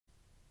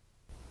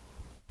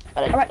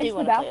But I I ran do into the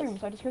want to play bathroom,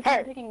 as so I just heard her.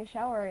 someone taking a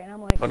shower, and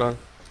I'm like, Hold on.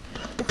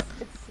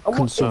 it's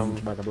almost,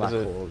 Consumed by the black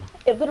it- hole.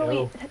 it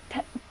literally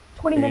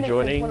 20 Are you minutes since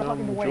joining, 1 o'clock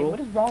in the morning. Jewel? What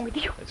is wrong with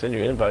you? I send you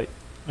an invite.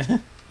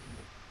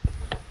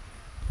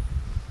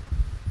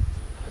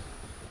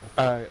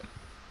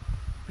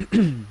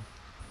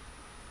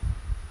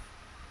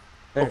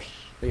 There,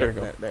 there you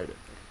go. There it is.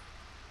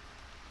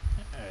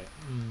 Alright.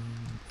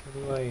 How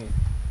do I...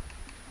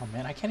 Oh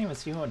man, I can't even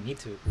see who I need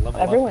to level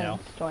up Everyone's now.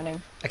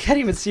 joining. I can't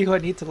even see who I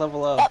need to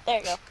level Oh, up. there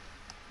you go.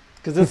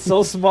 Because it's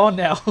so small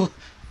now.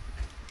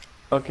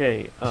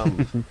 Okay,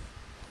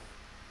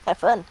 Have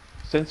fun.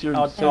 since you're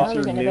Oh, since no.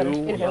 you're It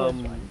was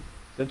new, fun.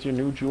 since you're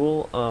new,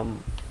 Jewel,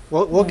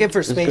 We'll give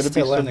her there's space gonna to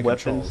be learn some the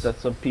weapons controls. that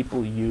some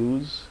people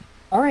use,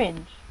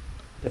 Orange.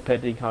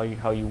 depending how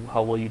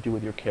well you do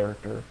with your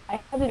character. I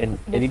haven't.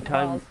 And played this in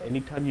a while,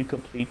 anytime so you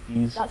complete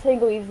these not saying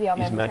go easy on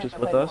me. these matches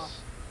with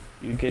us,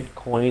 you get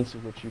coins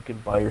in which you can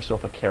buy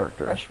yourself a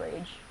character. Fresh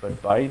rage. But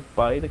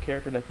buy the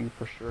character that you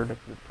for sure that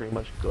you're pretty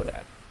much good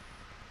at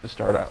to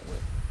start out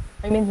with.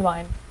 Rayman's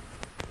mine.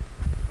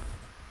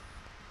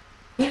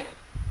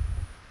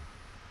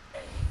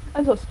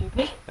 I'm so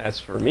stupid.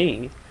 As for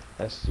me,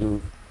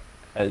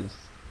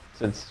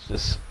 since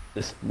this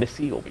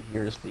Missy over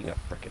here is being a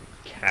freaking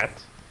cat,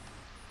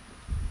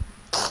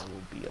 I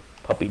will be a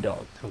puppy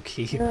dog.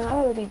 Okay. No,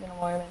 I would leave in a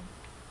Mormon.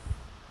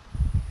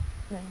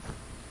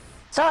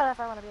 So what if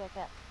I want to be a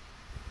cat?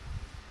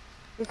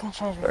 You can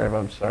change me. Sorry,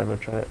 I'm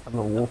sorry. I'm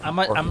a wolf. I'm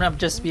gonna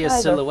just be a Guys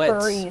are silhouette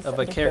furries. of I'm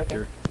a just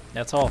character.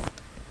 That's all.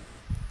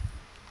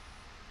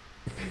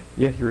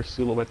 Yeah, you're a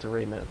silhouette to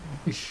Rayman.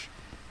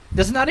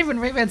 There's not even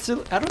Rayman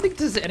silhouette. I don't think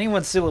there's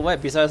anyone's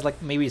silhouette besides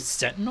like maybe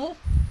Sentinel.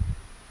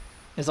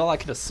 Is all I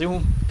could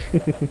assume. He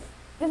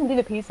doesn't do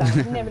the peace sign.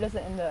 He never does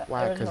it in the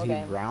Why? original Because he's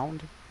game.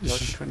 round? Is that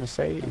what you're trying to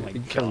say? Oh my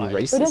You trying to God. be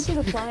He does racist? do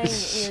the flying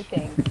ear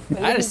thing. But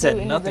he I just doesn't said do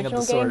it in nothing of the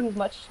original sort. game. He's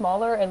much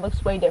smaller and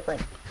looks way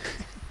different.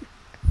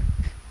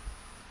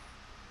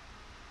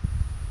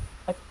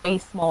 Like way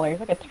smaller. He's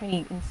like a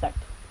tiny insect.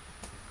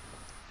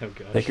 Oh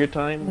gosh. Take your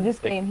time. In this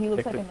pick- game, he looks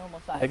pick like the- a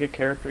normal size. Pick a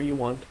character you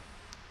want.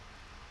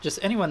 Just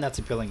anyone that's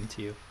appealing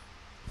to you.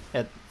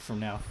 From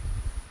now.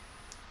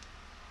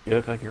 You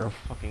look like you're a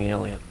fucking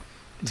alien.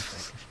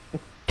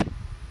 I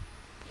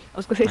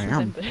was gonna say I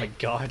something, am. but My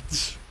God.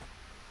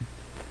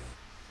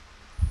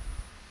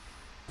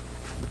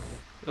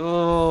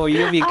 Oh,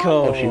 Yumiko.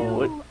 Oh, she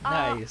would.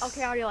 Nice.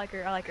 Okay, I already like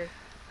her. I like her.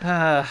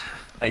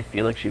 I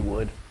feel like she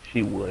would.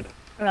 She would.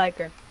 I like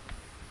her.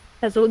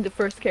 That's the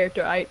first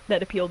character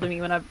that appealed to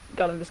me when I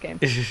got in this game.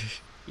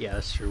 Yeah,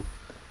 that's true.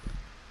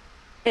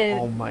 And,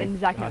 Oh my and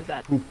Zach God. knows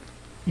that.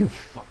 You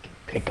fucking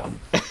pick 'em.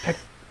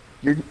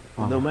 You're,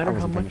 Oh, no I matter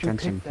how wasn't paying much you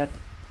attention. pick that,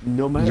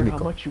 no matter how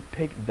Yumiko. much you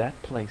pick that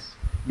place,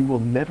 you will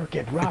never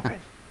get Robin.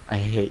 I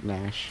hate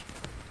Nash.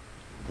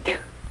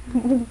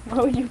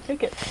 Why would you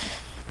pick it?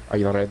 Are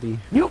you ready?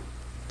 You.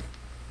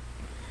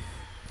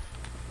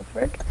 The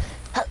frick?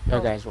 You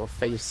guys will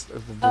face the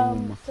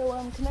doom.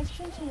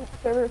 Connection to the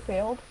server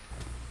failed.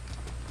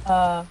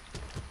 It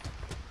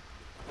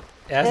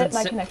hasn't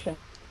My sa- connection.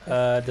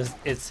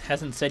 it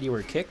hasn't said you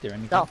were kicked or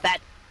anything. Oh, that.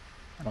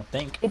 I don't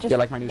think. It just, You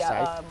like my new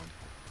site? I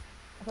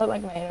felt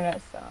like my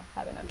internet's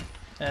having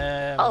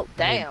a... Oh,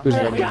 damn. Who's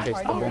Yeah, ready to yeah. face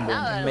the Oh, boom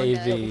yeah. boom?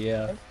 Maybe,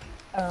 yeah.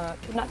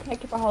 Could not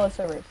connect to Brawlhalla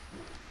servers.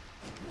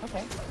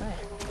 Okay,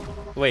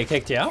 nice. Wait,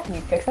 kicked you out? Can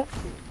you fix it?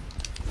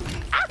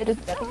 It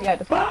just, I think, yeah, it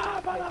just,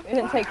 it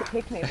didn't say it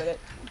kicked me, but it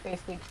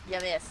basically... You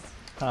missed.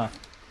 Huh.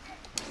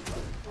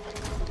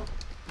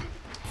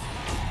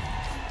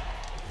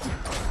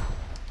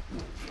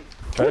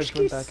 Try to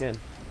jump back in.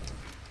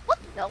 What?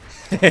 No.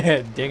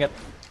 Dang it.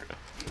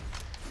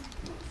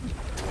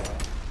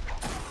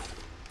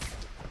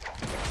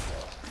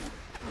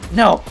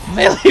 No!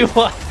 Melee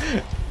one!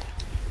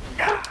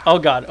 Oh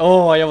god.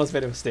 Oh, I almost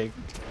made a mistake.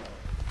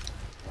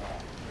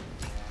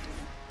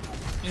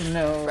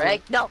 No.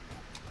 Break. No.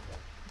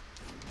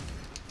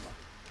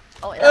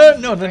 Oh,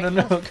 No, no, no,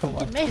 no. Come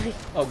on. Maybe.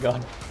 Oh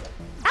god.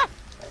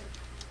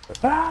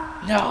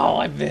 No,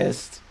 I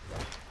missed.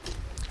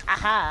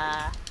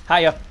 Aha.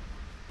 Hiya.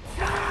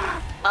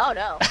 Oh,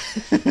 no.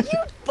 You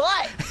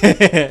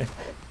butt.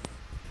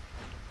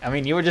 I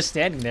mean, you were just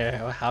standing there.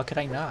 How could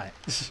I not?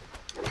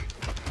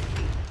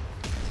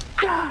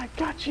 God,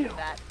 got you.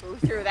 That. Move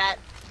through that.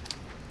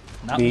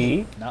 Not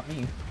Me? Not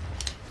me.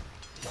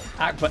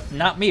 But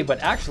not me, but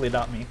actually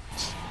not me.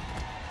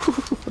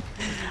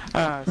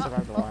 I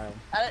survived a while.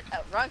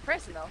 Wrong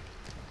person, though.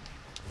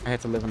 I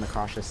had to live on the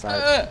cautious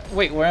side.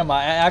 Wait, where am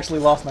I? I actually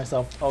lost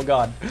myself. Oh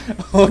god.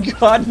 Oh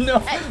god, no.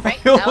 Hey, Frank,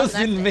 I that almost was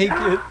didn't actually-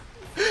 make it.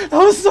 I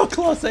was so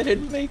close, I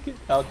didn't make it.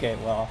 Okay,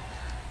 well.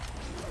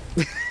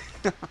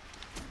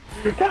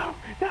 No,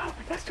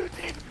 that's too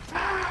deep.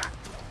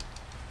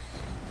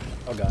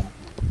 Oh god.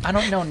 I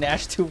don't know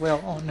Nash too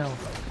well. Oh no.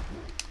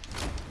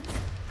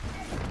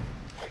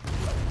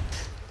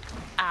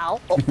 Ow.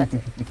 Oh, that's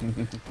it.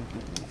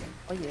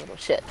 Oh, you little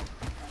shit.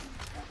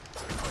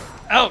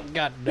 Oh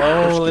god,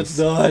 no, it's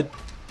not.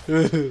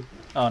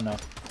 Oh no.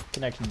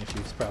 Connection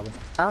issues, probably.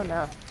 Oh,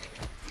 no.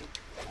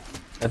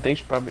 I think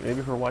she probably maybe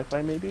her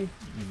Wi-Fi maybe.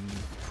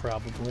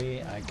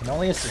 Probably. I can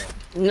only assume.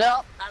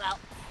 No, not out.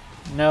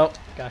 No.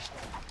 Gosh.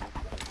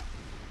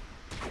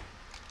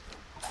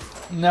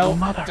 No.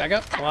 mother. Back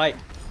up. Why?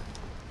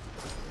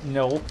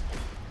 No.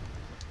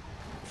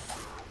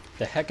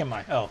 The heck am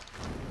I? Oh.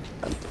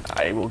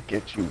 I will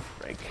get you,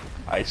 Frank.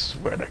 I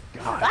swear to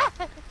God.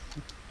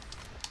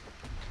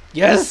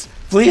 Yes!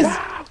 Please!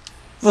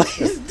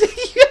 Please!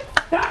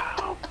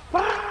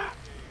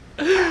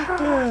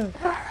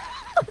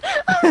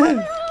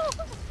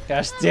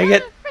 Gosh dang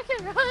it!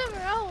 Freaking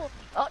roll.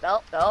 Oh,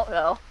 no, no,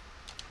 no.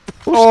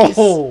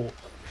 Oh!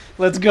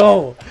 Let's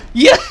go!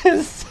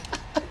 Yes!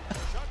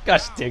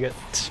 Gosh dang it.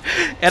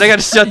 And I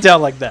got shut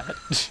down like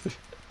that.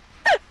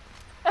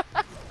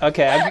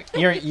 Okay,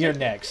 you're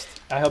next.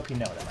 I hope you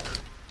know that.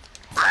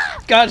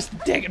 Gosh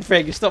dang it,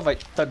 Frank, you stole my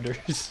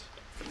thunders.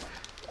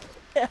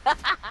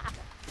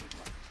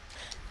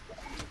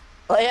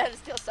 Well, you had to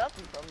steal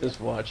something from me. Just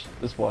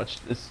watch.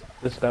 This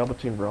battle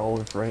between Raul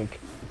and Frank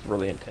is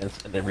really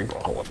intense in every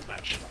Brawlhalla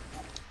match.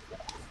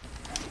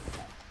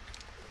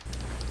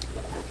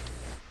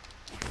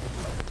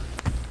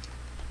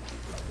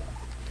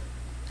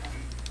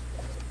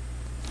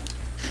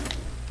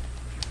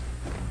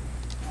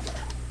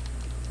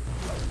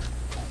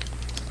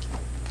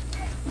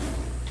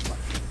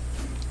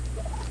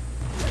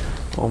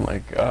 Oh my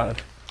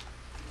God.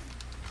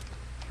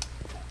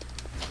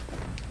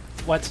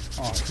 What?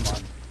 Oh, come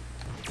on.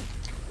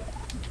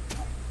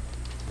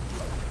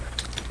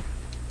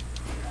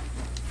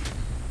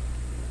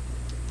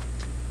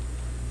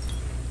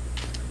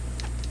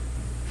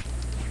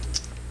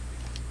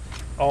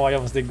 Oh, I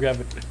almost did grab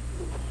it.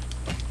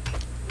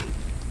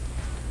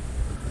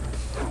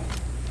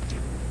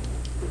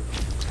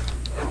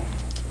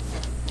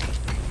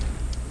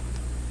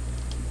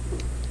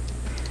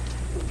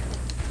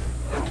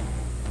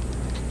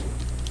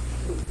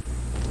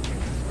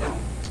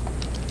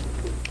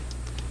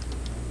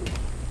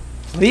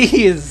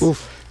 Please!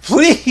 Oof.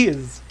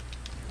 Please!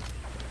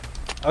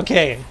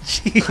 Okay,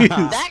 jeez.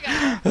 That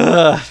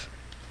guy.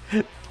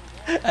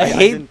 I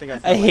didn't think I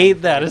hate saw hate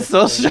that. that. It's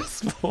so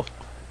stressful.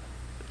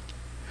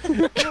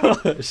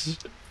 Gosh.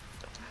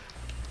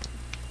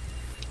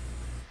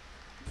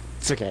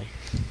 It's okay.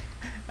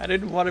 I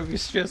didn't want to be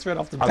stressed right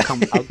off the I'll bat.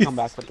 come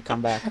back with the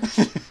comeback.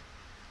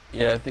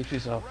 Yeah, I think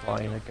she's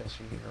offline. I guess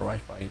her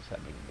Wi-Fi is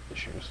having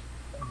issues.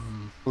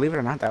 Believe it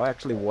or not, that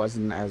actually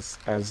wasn't as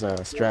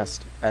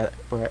stressed.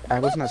 But I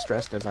wasn't as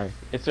stressed as I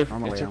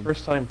normally am.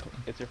 first time.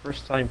 It's her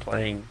first time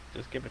playing.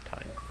 Just give it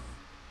time.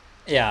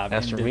 Yeah,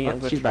 As for me, I'm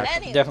She's going back.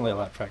 Any- definitely a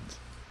lot of practice.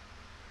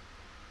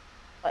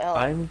 Well,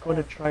 I'm going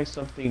to try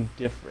something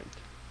different.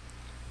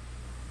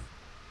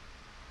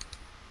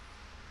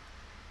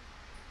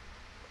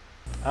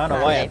 I don't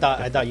know why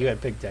I thought you had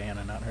picked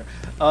Diana, not her.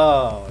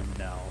 Oh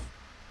no.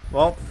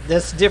 Well,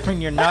 this different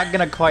you're not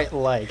gonna quite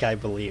like, I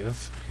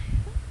believe.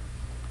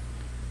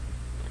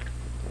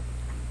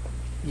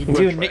 You We'll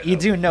do try it you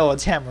out. do know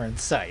it's Hammer and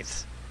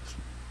Scythe.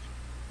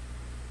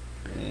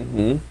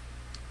 Mm-hmm.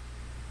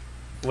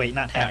 Wait,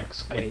 not Hammer.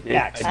 Axe. Wait, I did-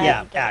 Axe. I did-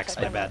 Yeah, Axe.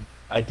 My bad.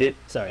 I did.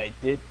 Sorry. I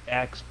did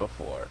Axe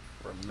before.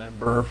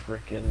 Remember,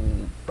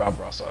 frickin'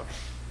 Brawlhalla.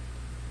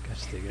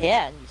 Gosh, dang it.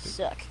 yeah, and you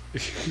suck.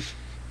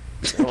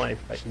 No,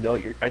 no,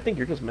 I think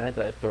you're just mad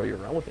that I throw you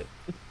around with it.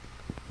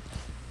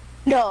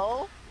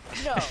 No,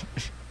 no.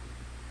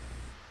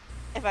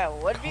 If I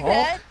would be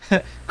bad,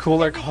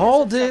 Cooler it'd be 'cause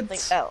called of it.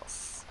 something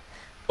else.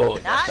 Oh,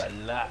 Not that's a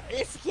lie.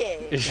 this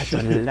game.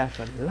 That's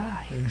a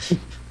lie.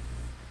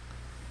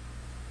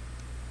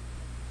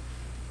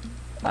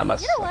 I'ma You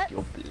know suck what?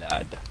 your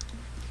blood.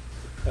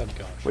 Oh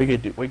gosh. What you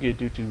gonna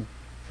do to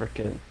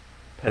frickin'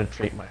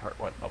 penetrate my heart?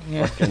 What?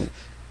 Yeah. Frickin'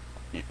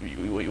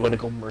 you wanna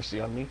go Mercy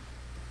on me?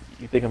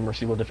 You think a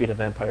Mercy will defeat a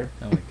vampire?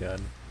 Oh my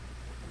god.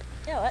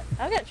 You know what?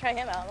 I'm gonna try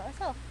him out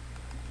myself.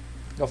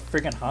 Go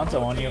freaking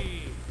Hanzo on you.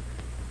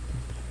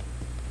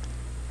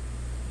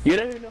 You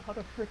don't even know how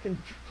to frickin'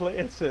 play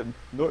as him.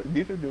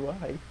 Neither do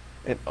I.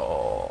 And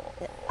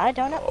I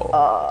don't know.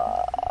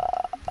 oh.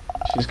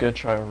 She's gonna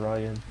try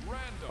Orion.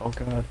 Oh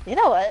god. You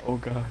know what? Oh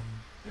god.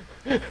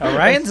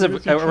 Orion's As soon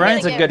as you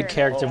Orion's a try- good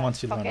character Oh,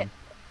 once you fuck learn it. him.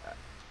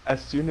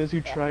 As soon as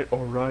you try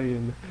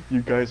Orion,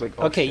 you guys like.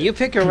 Oh, Okay, shit. you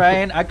pick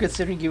Orion. I'm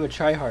considering you a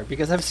tryhard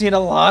because I've seen a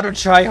lot of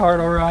tryhard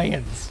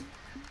Orions.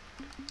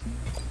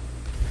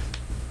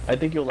 I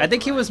think you'll. I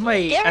think he was my.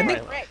 Give I her think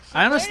a break. She's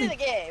I honestly- learning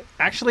the game.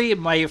 actually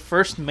my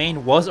first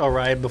main was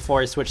Orion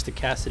before I switched to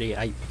Cassidy.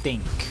 I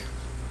think.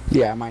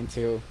 Yeah, mine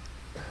too.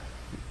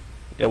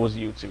 It was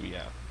you too,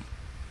 yeah.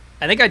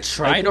 I think I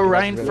tried think it was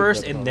Orion really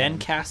first good and for then Orion.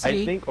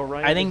 Cassidy. I think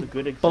Orion I think is a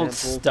good both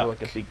example for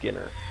like a stuck.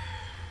 beginner.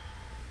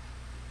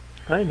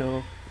 I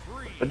know,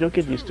 but you'll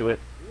get used to it.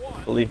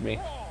 Believe me.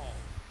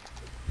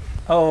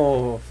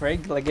 Oh,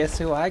 Frank, I guess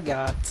who I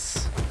got.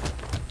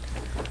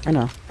 I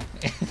know.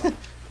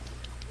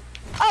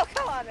 Oh,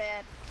 come on,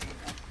 man.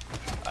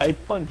 I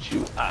punch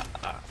you.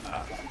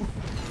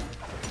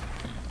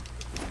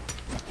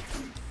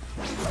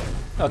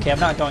 Okay, I'm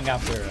not going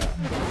after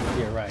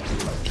the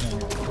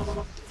Orion.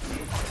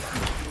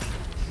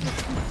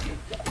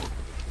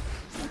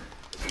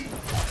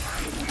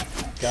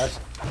 gosh.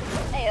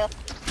 Hey you.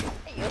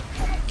 Hey you.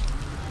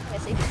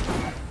 Missy.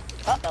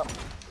 Oh no.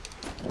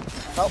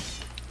 Oh.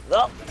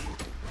 Oh.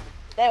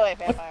 Stay away,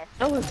 vampire.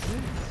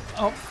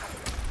 Oh,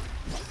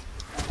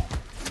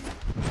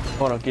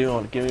 hold on, give me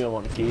one, give me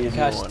one, give me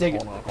Gosh, one. dig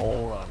it.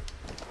 Hold on.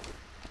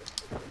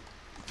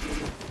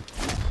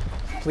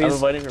 I'm Please,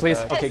 inviting her please.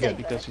 back Okay, good.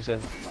 because she said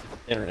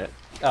internet.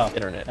 Oh,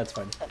 Internet. that's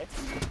fine.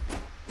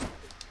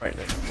 Right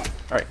there.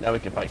 Alright, now we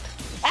can fight.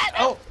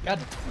 Oh, God.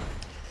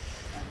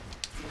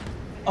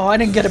 Oh, I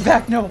didn't get it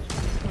back. No.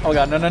 Oh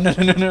God, no, no, no,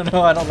 no, no, no,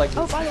 no! I don't like this.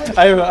 Oh, by the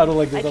way, I don't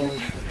like this. I don't like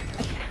this.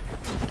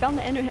 I found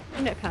the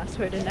internet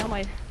password, and now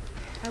my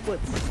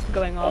tablet's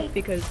going off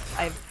because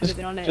I've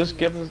been on it. Just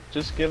give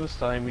us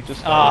time. We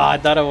just. Ah, I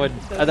thought it would.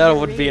 So I thought it it's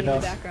would be ringing in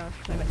enough. the background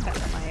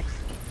because my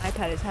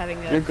iPad is having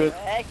a. You're good.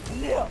 Heck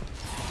no.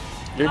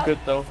 You're good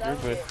though. You're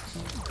good.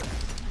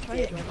 Try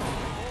to join. You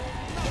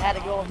had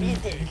to go with me,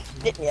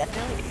 didn't you?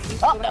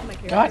 Oh, no. my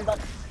God.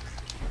 character.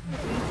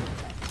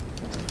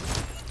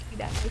 See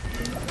that?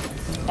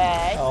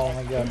 Hey. Oh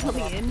my God. Put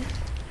me in.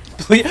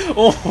 Please.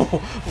 Oh,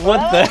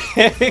 what the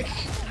heck?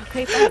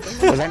 Okay,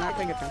 fine. Was I not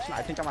paying attention?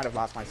 I think I might have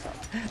lost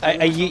myself.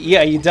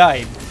 Yeah, you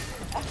died.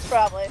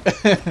 Probably.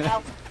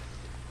 Ow.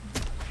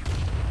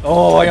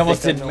 Oh, I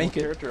almost think didn't know make what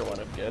it. character I want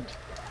to get.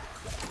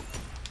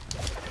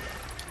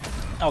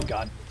 Oh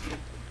God.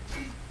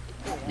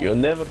 You'll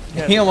never.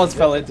 He almost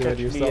fell into catch it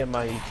me yourself. and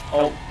my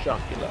oh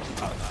chunky love.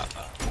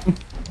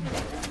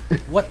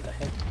 What the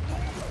heck?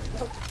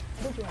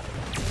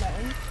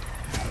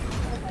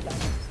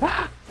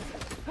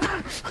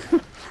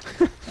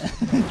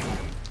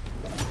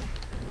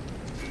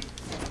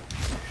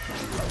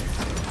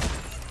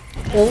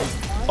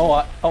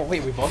 Oh,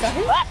 wait, we both got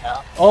hit?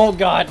 What? Oh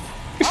God.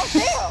 Oh,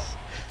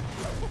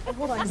 damn.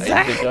 Hold on.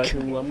 I forgot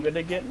who I'm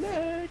gonna get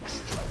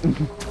next.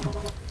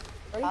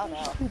 Oh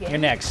no. You're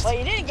next. Well,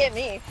 you didn't get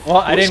me. Well,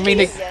 I didn't mean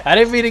Yeah. to. I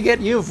didn't mean to get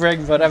you,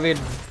 Frig, but I mean.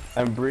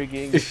 I'm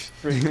bringing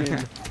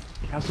freaking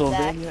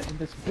Castlevania in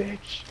this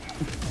bitch.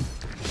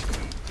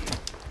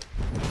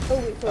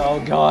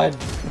 Oh God.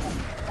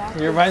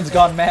 Your mind's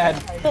gone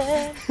mad.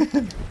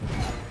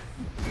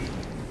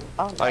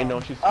 Oh, no. I know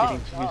she's having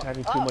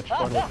too much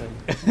fun with him.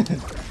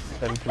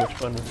 Having too much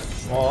fun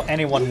with him. Well,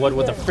 anyone would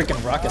with a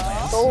freaking rocket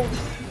lance. Gold.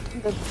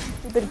 The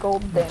stupid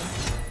gold thing.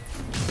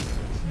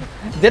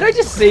 Did I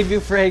just save you,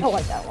 Frig? I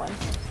like that one.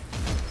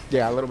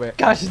 Yeah, a little bit.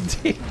 Gosh,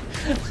 indeed.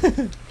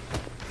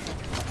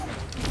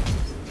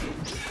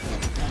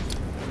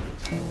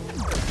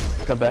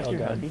 Come back Oh, here,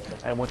 God. honey.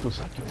 I want to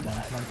suck you. Come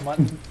on, come on, come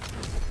on.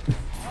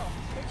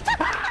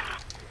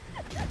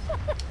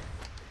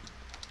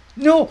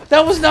 No,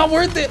 that was not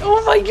worth it.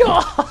 Oh my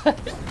God.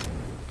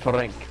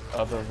 Frank,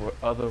 other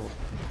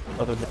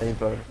name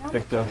for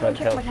Victor Van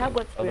check my Helsing.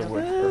 tablet's Other real.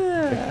 word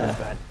for Victor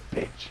Van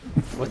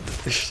Bitch. What?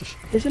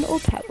 There's an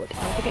old tablet.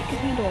 I don't think I can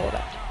handle all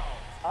that.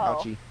 Oh.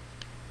 Ouchie.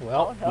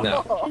 Well,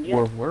 No. Oh.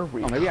 Where were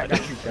we? Oh, maybe I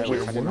got you barely.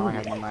 I didn't know I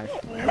had one life.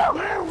 Where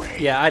were we?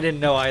 yeah, I didn't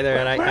know either,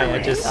 and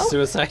I just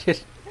suicided.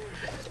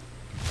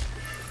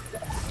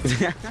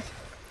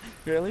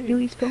 Really?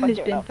 Haley's phone has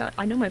been found.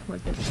 I know my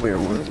phone's been found. Where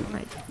were we?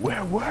 Right.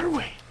 Where were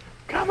we?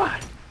 Come on.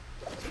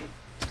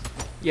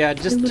 Yeah,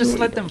 just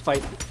let them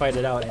fight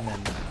it out, and then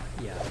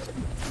yeah.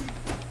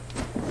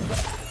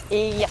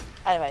 Yeah.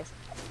 Anyways.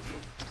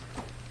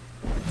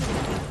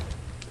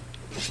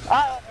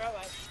 Oh, wrong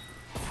way.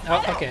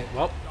 Oh, okay.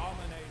 Well,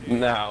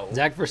 Now,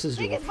 Zach versus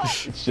Take Jewel. it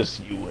back. it's just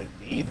you and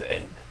me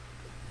then.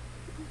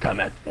 Come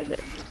on.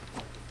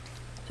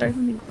 Sorry for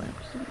being quiet.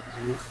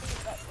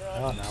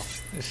 Oh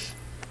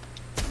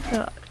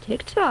no.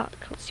 TikTok.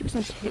 Let's see what's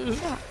on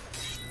TikTok.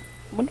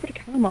 I wonder what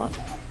I'm on.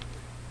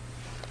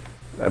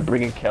 I'm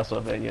bringing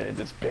Castlevania in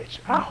this bitch.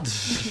 Ow!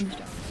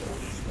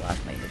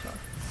 Last night was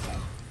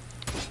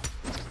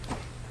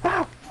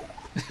Ow!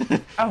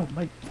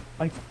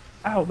 off.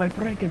 Ow! My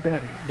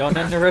Frankenberry. Don't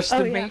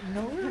underestimate. yeah.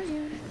 No.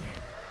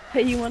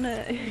 Hey, you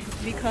wanna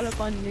be caught up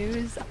on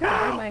news? I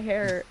dye my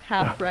hair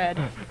half red.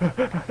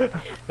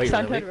 Wait, So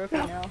I'm really? trying to rope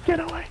now. Get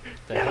away!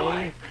 The Get hell?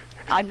 away!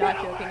 I'm not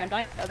joking. I'm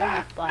dyeing the other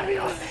half black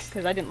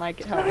because I didn't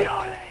like it how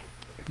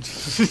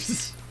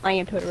I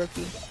am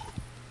Todoroki.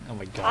 Oh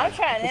my I'm God.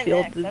 trying him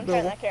field next. is I'm the-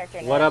 trying that character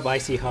next. What up,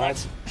 Icy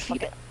Hot?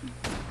 Okay.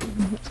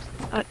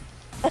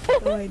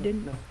 Oh, I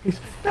didn't. No!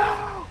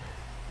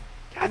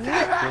 God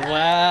damn it!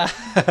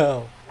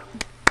 Wow.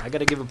 I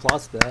gotta give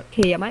applause to that.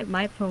 Okay, yeah,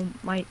 my phone,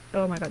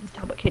 oh my god, this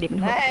tablet can't even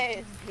hold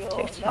Nice, Jewel.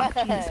 TikTok.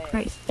 Jesus Nice.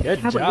 Christ. Good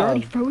Tablet, you're already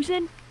job.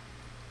 frozen?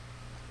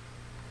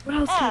 What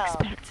else did I Ow.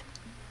 expect?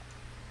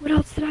 What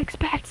else did I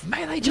expect?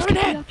 Melee, Just join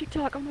get me in. off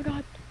TikTok, oh my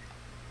god.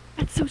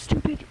 That's so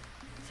stupid.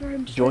 Sorry,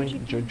 I'm just Join raging.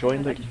 in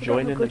I just forgot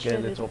join how in glitched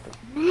again. it It's is. open.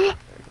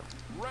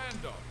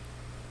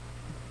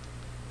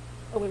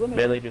 Oh wait, what am I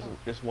Melee,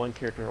 there's one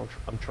character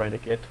I'm trying to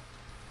get.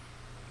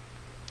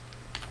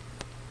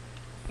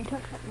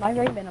 My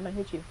Raven, I'm gonna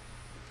hit you.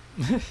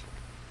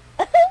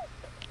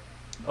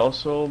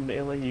 Also,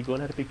 Melee, you're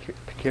gonna have to be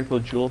careful,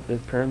 Jewel.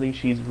 Apparently,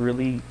 she's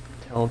really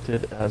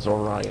talented as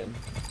Orion.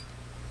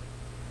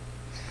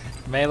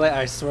 Melee,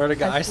 I swear to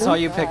God, I saw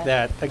you pick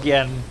that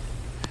again.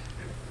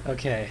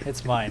 Okay,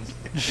 it's mine.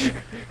 You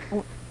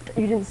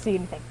didn't see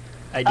anything.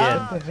 I did.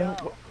 What the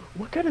hell?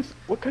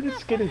 What kind of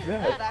skin is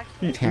that?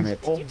 Damn it.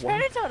 Oh, Did you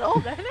turn into an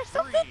old man or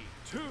something?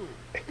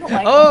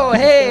 Oh,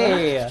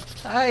 hey!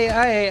 I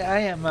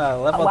am a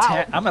level Wow.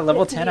 10. I'm a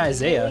level 10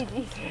 Isaiah.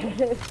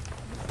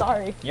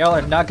 Sorry. Y'all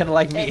are not gonna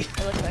like Hey, me.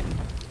 look back.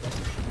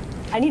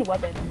 I need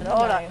weapons.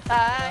 Hold on.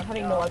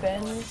 Having no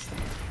weapons.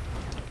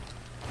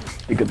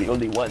 Because the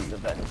only one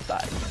of that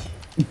size.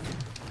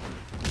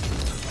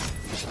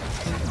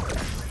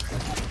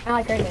 I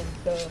like Raymond,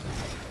 so.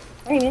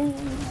 Raymond.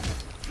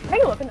 Can I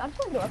get a weapon? I just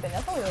want to get a weapon.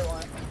 That's all I really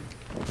want.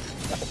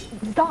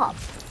 Stop.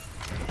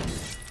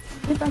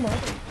 Get my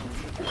weapon.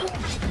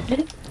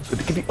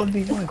 Because the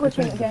only one.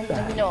 Glitching again.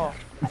 No.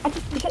 I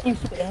just shut you,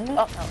 stupid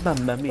internet.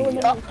 Mamma mia.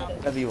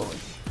 Everyone.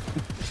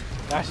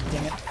 Gosh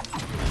dang it.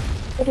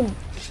 Freaking.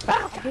 I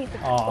hate the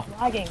Aw.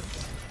 lagging.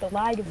 The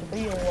lag is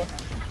real.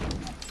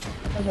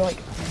 Those are like.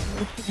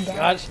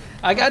 Gosh,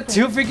 I got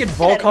 2 freaking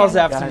vote calls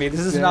after me.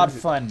 This is not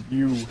fun.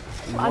 You.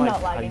 I'm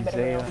not lagging, but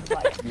everyone else is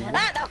lagging.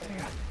 No.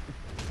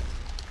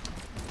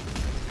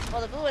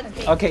 Well, the blue one's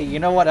me. Okay, you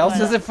know what else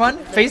isn't fun?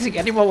 Facing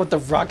anyone with the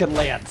rocket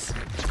lance.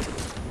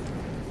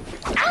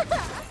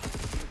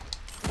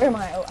 Where am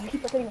I? Oh, I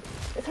keep forgetting.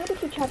 It's hard to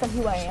keep track on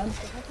who I am.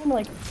 So I kind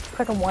of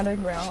like I'm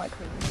wandering around like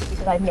crazy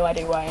because I have no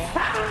idea who I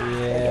am.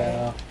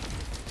 Yeah.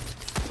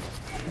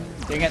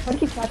 Dang it. How to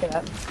keep track of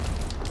that?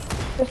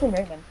 Especially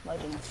Raymond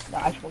Legends, the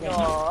actual game.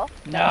 No.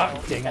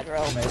 No, dang it.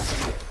 Federal.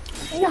 Miss.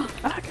 Yeah.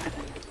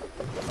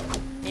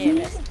 Yeah,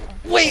 miss.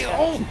 Wait,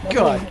 oh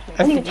god.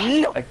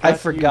 I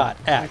forgot.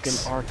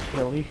 X. R.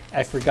 Kelly.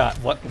 I forgot.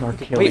 What? R.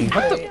 Kelly. Wait,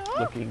 what the?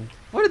 Looking.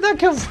 Where did that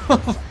come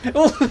from?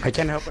 I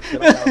can't help but feel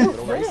like that was a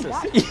little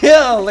racist.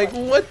 Yeah, like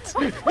what?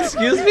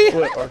 Excuse me?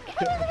 What? R.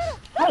 Kelly.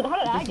 How did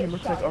I get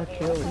looks shot? like R.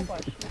 Kelly.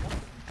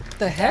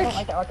 The I heck? don't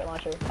like the rocket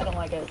launcher. I don't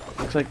like it.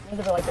 Looks like I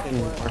never liked it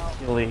fucking before. R.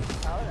 Kelly.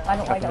 I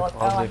don't like that. Captain Oh, I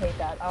Closet. hate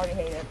that. I already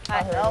hate it. I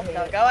No, already hate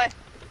no, it. go away.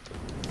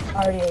 I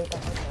already hate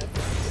that.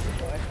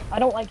 I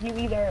don't like you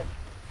either.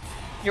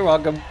 You're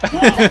welcome. Get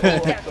over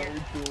here.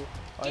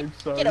 I'm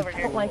sorry. Get over I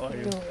here. don't like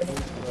you.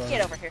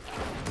 Get over here.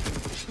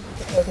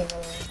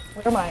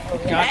 Where am I? Oh,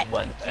 yeah. Matt,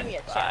 One give me a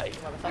and chance, five. you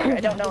motherfucker. I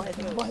don't know his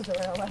moves. Why is it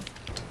right away?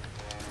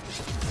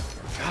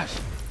 Gosh.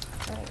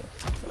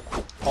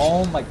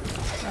 Oh my.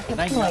 Can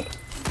I not?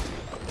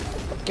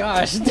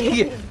 Gosh, dang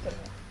it.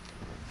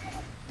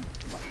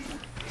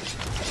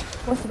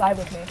 What's survive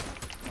with me?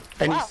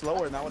 And he's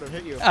slower, and that would have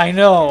hit you. I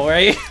know,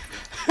 right?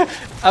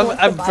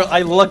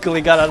 I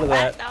luckily got out of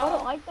that. I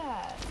don't like that.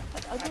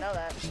 I know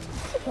that.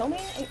 Kill me?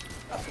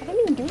 I didn't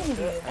even do anything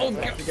to you. It's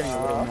actually getting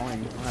a little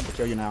annoying. I'll have to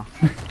kill you now.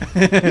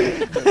 Hey,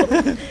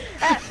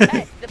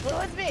 the blue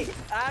one's me.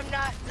 I'm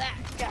not that.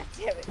 God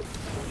damn it.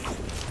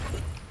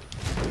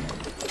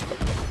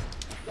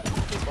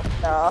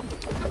 No.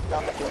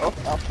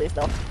 No, please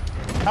no.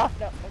 Oh,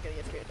 no, I'm gonna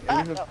get speared.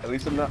 Ah, no. At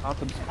least I'm not off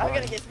the I'm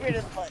gonna get speared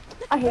in the butt.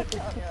 I hate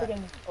this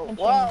freaking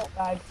whoa. tension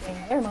bag thing.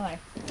 Where am I?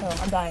 Oh,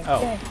 I'm dying.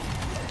 Oh. Yay.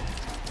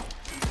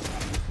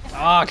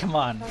 Ah, come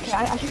on. Okay,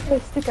 I should probably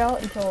stick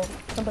out until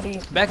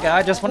somebody. Becca,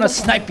 I just want to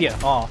snipe you.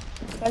 Oh,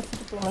 Guys,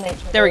 just eliminate.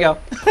 there we go.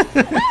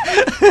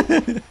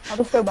 I'll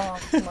just go bomb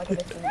from like a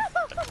distance.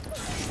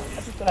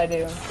 That's just what I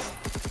do.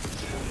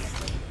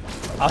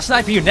 I'll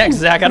snipe you next,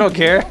 Zach. I don't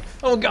care.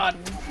 Oh god.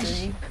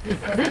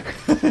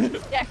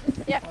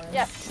 Yeah.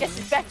 Get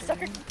this back,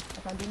 sucker.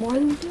 If I do more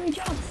than 3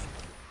 jumps.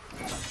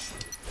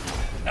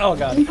 Oh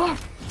god.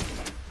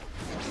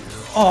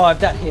 Oh, if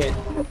that hit.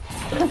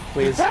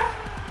 Please.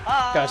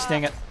 Gosh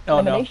dang it.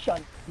 Oh no.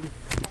 Elimination.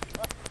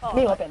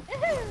 Me weapon.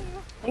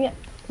 Dang it.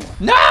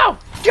 No!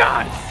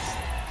 God!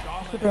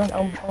 Put your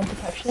own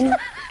protection.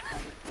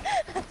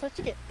 That's what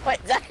you get. Wait,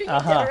 Zach, are you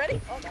Uh-huh. dead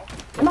already? Oh, no.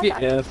 I'm not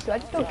that. Yes. Do I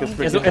just don't eat?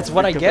 It's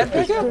what I get,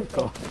 Becca? I really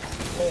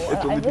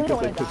only don't because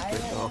want I to pissed die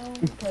Chris right off. now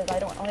because I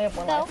don't only have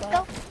one No, life no,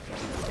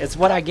 left. It's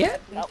what I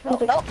get? These No, turns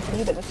no, like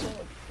me, but this is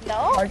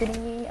no.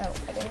 targeting me. I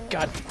don't like it.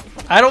 God.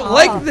 I don't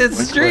like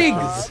this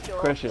strings!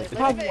 Question.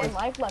 I have one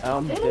life left.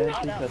 I'm Damn dead it.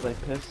 because I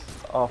pissed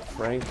off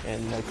Frank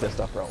and I pissed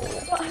off Raul.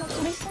 Well,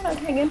 at least when I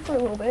hang in for a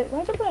little bit.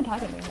 Why is everyone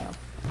attacking me now?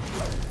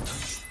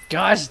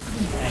 Gosh, I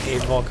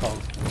hate vote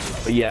calls.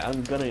 But yeah,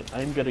 I'm gonna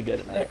get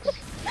an X.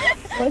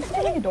 Why is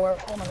it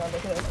adorable? Oh my god,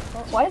 look at this.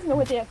 Why is no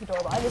one saying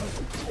adorable? I just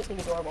think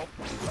adorable.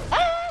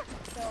 Ah!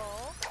 No.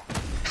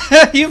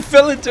 You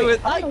fell into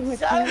it. I don't know who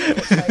so-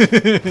 it's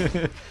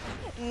like.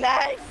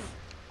 Nice.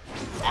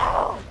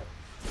 Ow.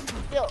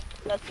 Still,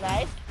 that's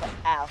nice, but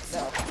ow,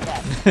 no,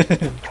 bad.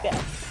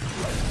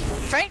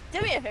 Frank,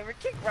 do me a favor,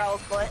 kick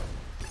Raul's butt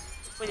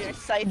with your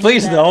sight.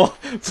 Please no.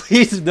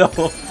 Please no.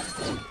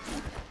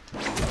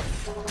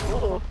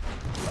 Ooh.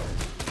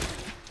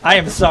 I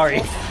am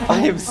sorry. I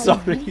am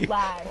sorry.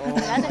 Lag.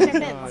 That's a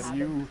defense.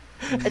 you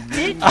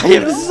Did I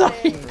am you?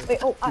 sorry. Wait,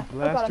 oh, God, I'm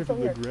blasted still from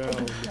the here.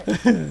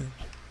 ground.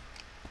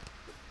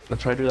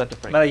 Let's try to do that to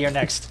Frank. Meta, you're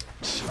next.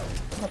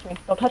 Don't touch me.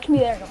 Don't touch me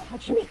there. Don't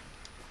touch me.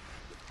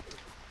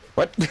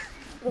 What?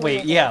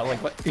 Wait, yeah,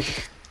 like what?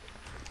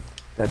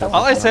 That All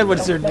I doesn't said sound was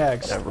right. you're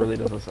next. That really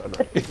doesn't sound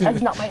right.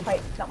 That's not my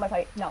fight. Not my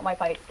fight. Not my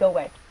fight. Go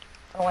away.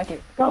 I don't like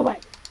you. Go away.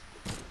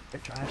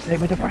 You're trying to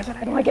save me the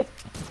president. I don't like it.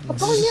 I'm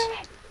going near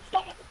it.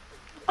 Stop it.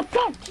 I'm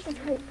done. Jesus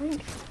Christ,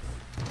 Frank.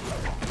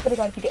 Swear to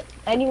God, if you get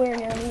anywhere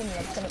near me, I'm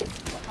gonna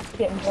have to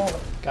get involved.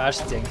 Gosh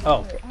dang.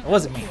 Oh, it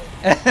wasn't me.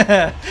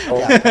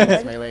 Oh,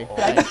 thanks, Melee.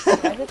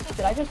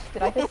 Did I just?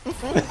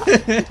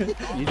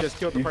 You just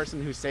killed the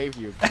person who saved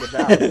you. Good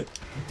job.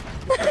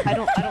 I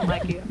don't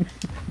like you.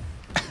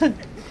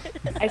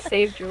 I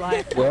saved your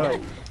life. Whoa.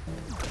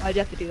 Why'd you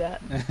have to do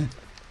that?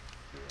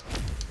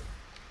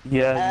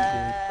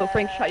 Yeah, Oh,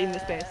 Frank shot you in the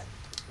face.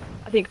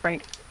 I think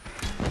Frank.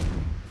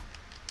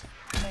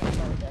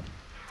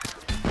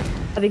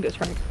 I think it was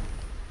Frank.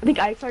 I think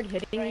I started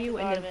hitting you,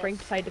 and then Frank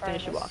decided to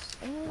finish you off.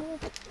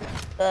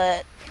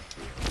 But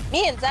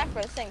me and Zach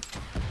were the same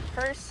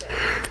person.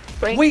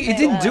 Frank Wait, it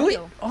didn't do it?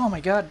 failed. Oh my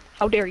god.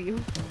 How dare you?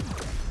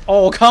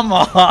 Oh, come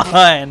on.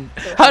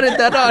 How did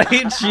that not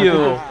hit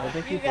you? I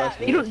think you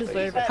You don't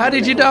deserve it. How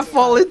did you not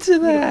fall into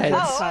that? I'm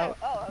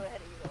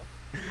ahead of you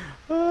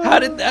though. How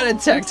did that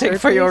attack take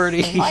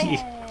priority?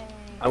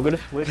 I'm gonna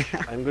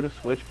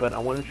switch, but I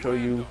want to show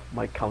you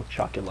my Count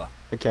Chocula.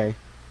 Okay,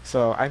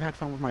 so I've had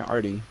fun with my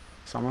Artie,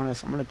 so I'm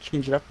gonna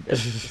change it up a bit to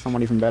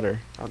someone even better.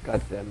 Oh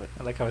god damn it!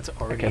 I like how it's I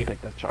already. can't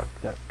pick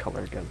that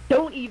color again.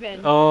 Don't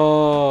even.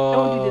 Oh.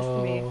 Don't do this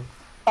to me.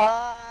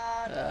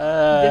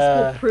 This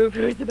will prove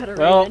who's the better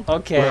well, Raven.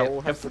 okay. Well,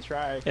 we'll have to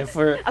try. If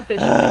we're.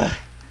 Officially.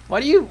 Why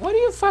do you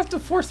have to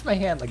force my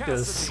hand like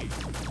this?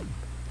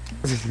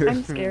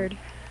 I'm scared.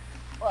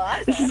 Well,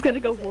 that's This is gonna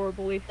go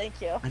horribly. Thank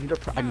you. I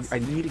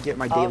need to get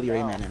my Oh, daily no.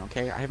 Rayman in.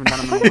 Okay, I haven't done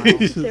them in a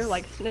while. They're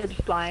like they're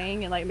just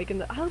flying and like making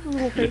the. How's the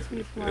little face when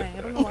he's flying?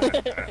 I don't know why.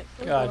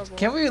 God,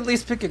 can we at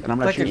least pick a And I'm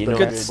not like sure a you know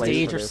good how to play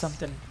stage for or this.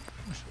 something?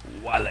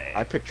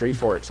 I picked Tree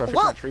Fort, so if it's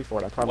What? not Tree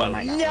Fort, I probably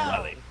might not.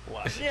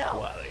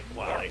 No.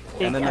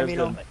 And then I there's made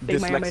the him.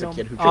 Big man, I made dyslexic him.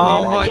 kid who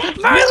Oh tried my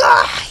to god,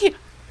 my life!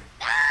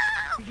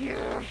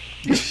 Man,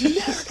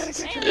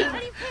 how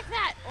do you pick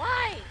that?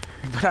 Why?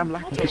 But I'm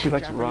like, She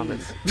likes ramen.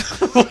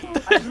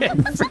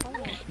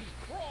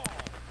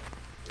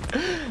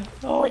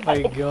 Oh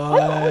my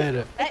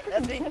god. Hey,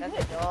 that's me.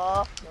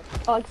 Oh.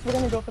 Alex, we're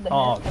gonna go for the.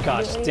 Oh hair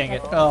gosh, immediately, dang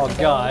it. so Oh we're going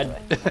god.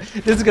 this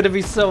way. This is gonna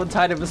be so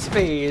tight of a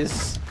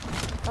space.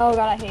 Oh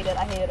god, I hate it.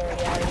 I hate it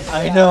already.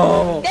 I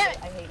know. Damn it.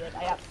 I hate it.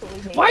 I absolutely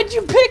hate it. Why'd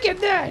you pick it I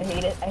then?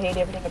 hate it. I hate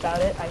everything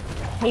about it. I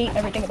hate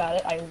everything about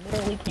it. I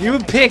literally can't. You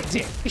picked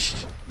it.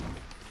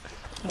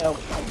 No.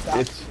 God.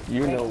 It's the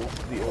only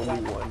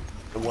one,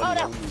 the one Oh,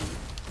 no. and only.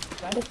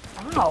 I just,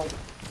 ow.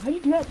 How'd you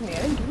do that to me? I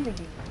didn't do anything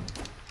to you.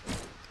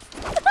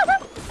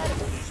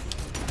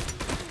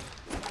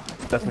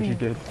 That's what you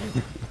did.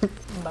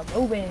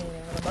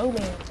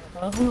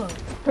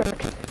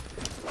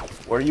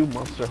 Were you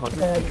Monster Hunter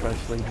to try to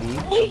slay me,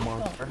 the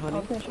Monster I Honey?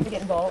 was gonna try to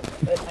get involved,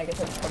 but I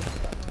guess I just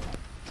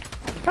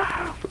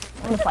I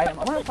wanna fight him.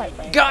 I wanna fight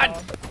Frank.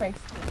 God. But Frank's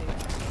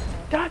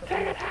God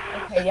dang it.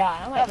 Okay,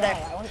 yeah, I might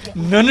die. I wanna get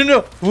No, no,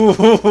 no.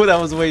 Ooh, that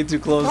was way too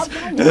close.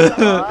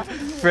 Stop.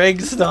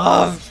 Frank,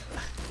 stop.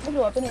 Let me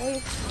go up in it,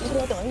 please. Let me go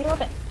up in. Let me go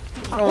up in.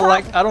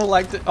 I don't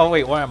like the. Oh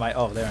wait, where am I?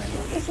 Oh, there I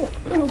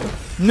am.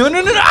 No,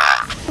 no, no, no.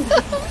 Ah!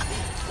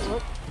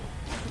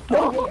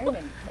 No,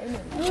 Airman.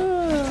 Airman.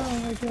 Oh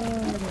my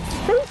god.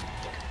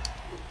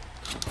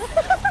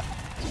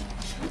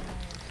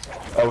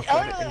 I was Oh,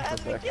 trying to no, aim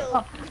that's for me that.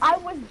 kill. I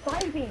was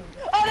vibing.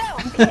 Oh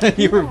no!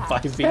 You were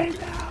vibing.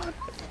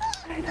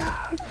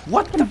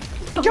 What the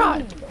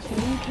god?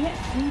 You can't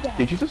do that.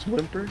 Did you just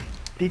whimper?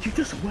 Did you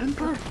just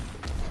whimper?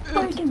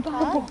 Freaking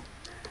Bible.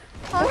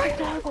 Freaking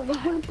Bible, you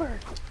whimpered.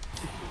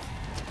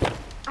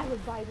 I was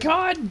vibing.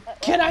 God,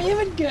 can I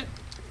even get?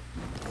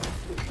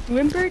 You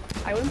whimpered?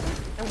 I whimpered?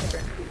 I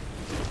whimpered.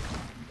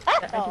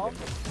 Oh.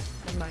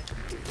 Never mind.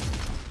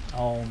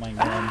 Oh my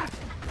god.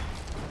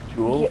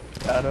 Jewel,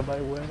 out of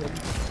my way.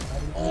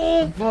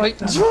 Oh boy,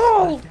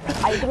 Joel!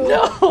 I threw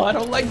No, I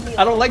don't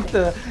like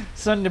the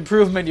sudden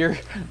improvement you're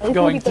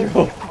going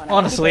through.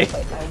 Honestly,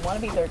 I want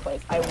to be third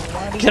place. I want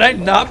to be. can I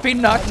not be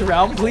knocked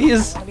around,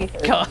 please? I want to be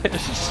third.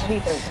 Gosh.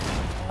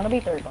 I want to be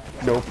third.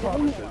 No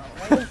promises.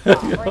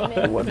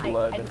 One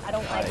blood. I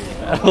don't like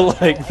you. I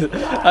don't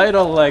like I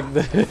don't like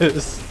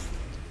this.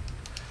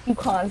 You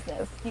caused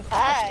this. You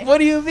Hi. What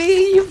do you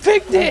mean? You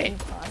picked it.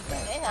 caused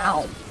this. Hang Ow.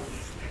 on.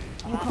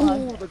 You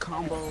caused Ooh, the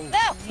combo. No!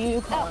 You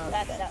No, caused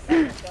that's this. not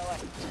that's going.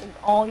 It's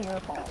all your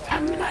fault.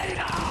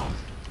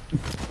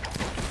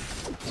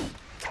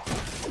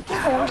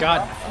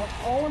 God,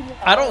 All of your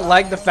I don't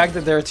like the fact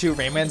that there are two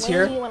Raymans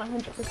here.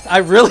 100%. I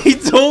really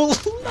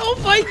don't. Oh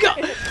my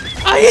god.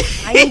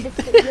 I need to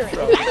sit here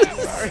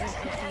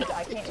and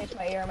I can't itch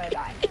my ear. I'm gonna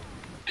die.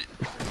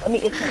 Let me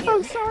itch my ear.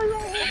 I'm sorry.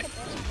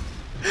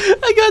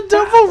 I got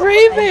double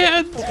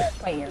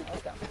Rayman. My ear.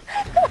 Let's go.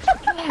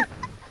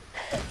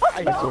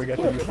 I'm going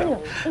after you,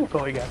 pal.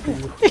 Going after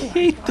you.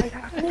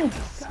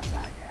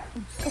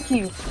 Fuck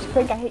you.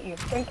 Frank, I hate you.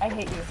 Frank, I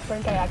hate you.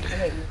 Frank, I actually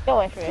hate you. Go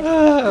away from me.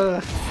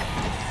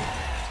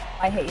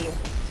 I hate you.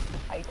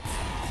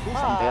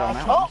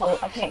 Oh.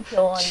 I can't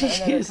kill on another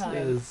kind.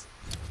 Jesus.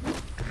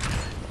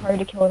 It's hard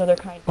to kill another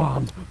kind.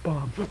 Bomb,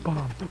 bomb,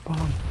 bomb,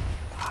 bomb.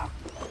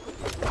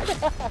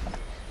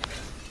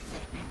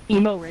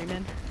 Emo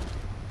Raymond.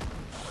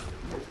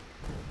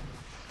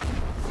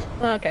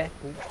 Okay.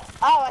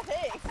 Oh, I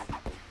think.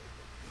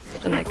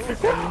 The next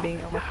Raymond being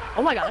Emo.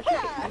 Oh my god, I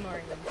should get Emo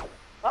Raymond.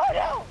 Oh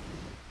no!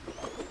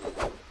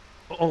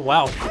 Oh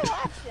wow.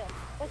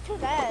 That's too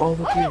bad. Oh,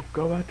 look you.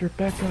 Go after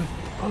Becca.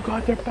 Oh, go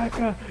after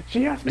Becca.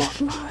 She has more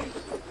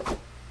life.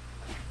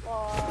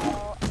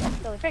 Oh, that's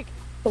Billy Frank.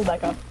 Pull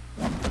back up.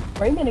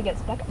 Raymond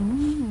against Becca.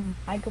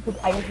 I was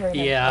Raymond.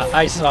 Yeah,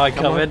 I saw it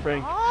Come on, coming.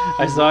 Frank.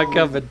 I saw it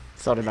coming.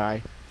 So did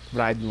I.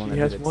 But I didn't want to She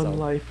do has it, one so.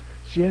 life.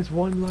 She has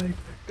one life.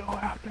 Go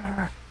after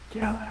her.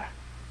 Kill her.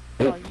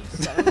 Oh, you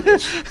son of a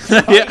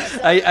bitch.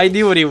 Yeah, I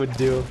knew what he would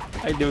do.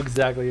 I knew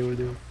exactly what he would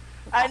do.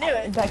 I knew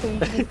it. Becca, you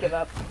should just give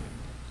up.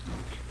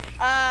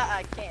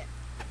 I can't.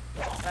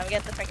 I'm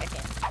against the Frank, I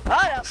can't.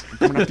 Oh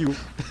no! Coming after you.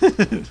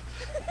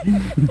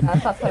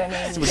 That's what I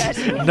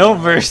mean. No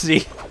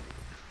mercy.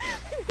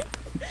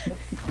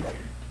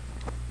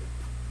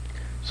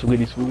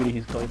 Sweetie, sweetie,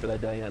 he's going for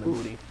that Diana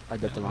booty. I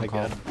did the Oh wrong my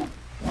call. God.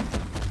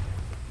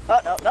 Oh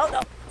no, no,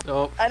 no.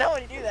 Oh. I know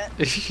when you do that.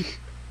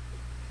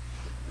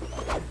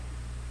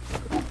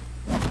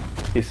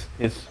 His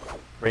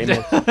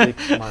Rainbow's big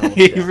smile.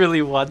 He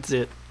really wants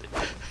it.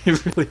 He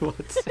really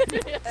wants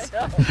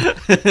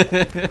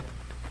it.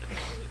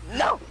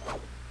 No!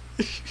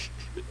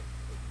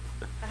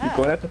 You're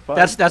going after five.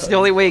 That's the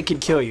only way it can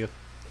kill you.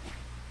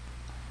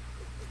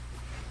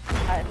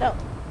 I know.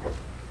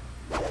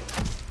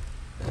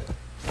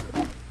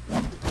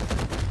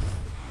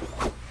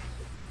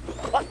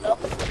 What the?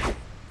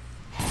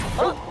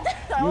 Oh,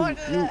 I wanted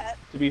that.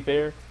 To be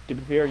fair,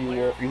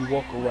 you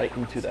walk right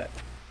into that.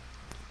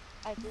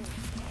 I did.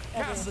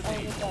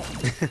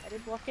 I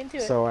did walk into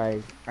it. So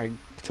I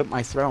took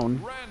my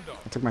throne.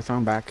 I took my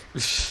throne back.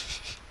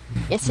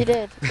 Yes, you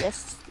did.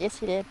 Yes,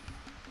 yes, you did.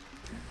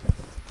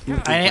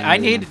 I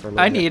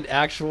need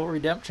actual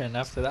redemption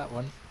after that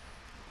one.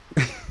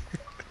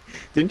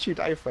 Didn't you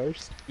die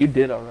first? You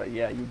did alright.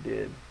 Yeah, you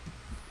did.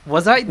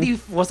 Was I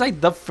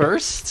the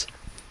first?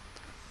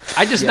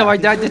 I just know Yeah, I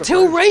you died were to the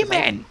two first, 'cause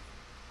Rayman.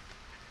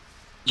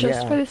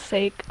 Just Yeah. for the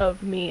sake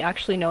of me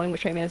actually knowing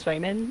which Rayman is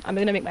Rayman, I'm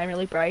gonna make mine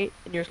really bright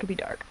and yours could be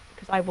dark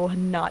because I will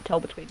not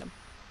tell between them.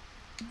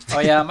 Oh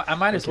yeah, I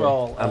might as Okay,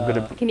 well. I'm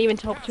gonna- I can even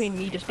tell between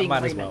me just I being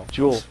might as Rayman. well.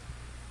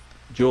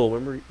 Joel,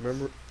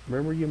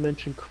 remember you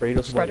mentioned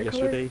Kratos a lot Predator?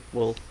 yesterday?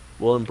 Well,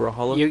 in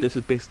Brawlhalla, You- this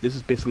is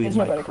basically It's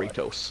my not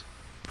Predator. Kratos.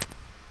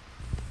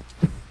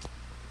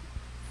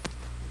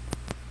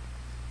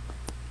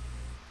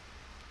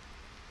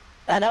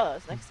 I know, I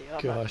was next to you. I'm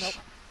like, Gosh.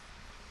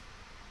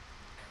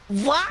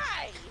 nope.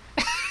 Why?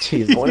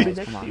 Jesus I want to be Christ,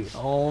 next come to on. you.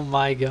 Oh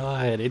my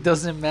god, it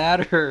doesn't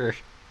matter.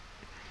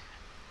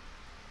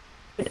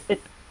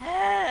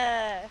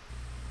 Ah. I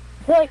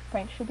feel like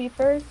Frank should be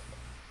first,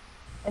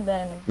 and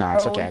then. Nah,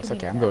 it's Raoul okay, should it's be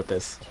okay. I'm good with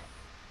this.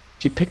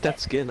 She picked that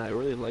skin. I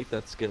really like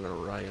that skin on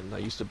Orion. I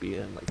used to be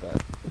in like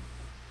that.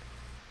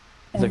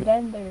 And like-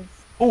 then there's.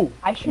 Oh,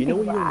 I should you know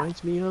be what he last.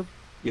 reminds me of?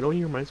 You know what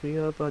he reminds me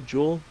of,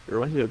 Joel? It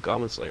reminds me of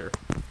Goblin Slayer.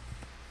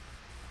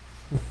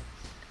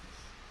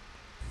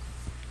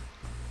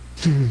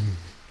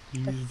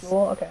 That's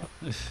Jewel? Okay.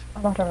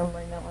 I'm not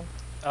remembering that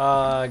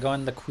one.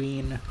 Going the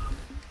queen.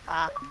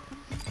 I'm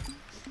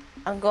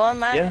going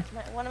Yeah.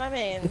 one of my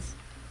mains.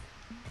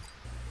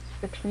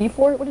 The tree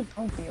fort? What is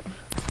wrong with you?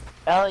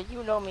 Well,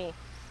 you know me.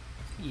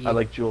 I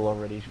like Joel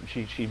already.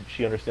 She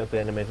understands the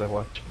animes I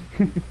watch.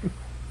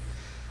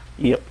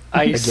 Yep.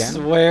 I Again?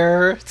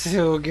 swear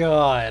to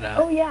God.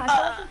 Oh yeah, I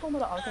thought I was talking about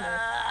the Alchemist.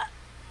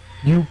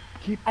 You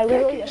keep. I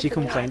literally. She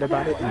complained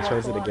about it and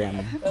chose it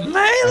again.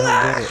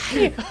 Mela!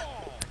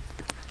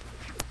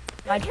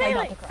 I tried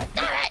not to cry.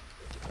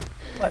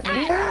 What,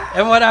 me?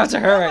 And what after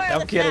her?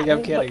 I'm kidding,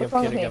 I'm kidding, What's I'm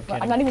wrong with kidding, me? I'm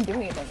kidding. I'm not even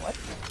doing anything. What?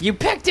 You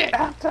picked it!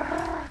 I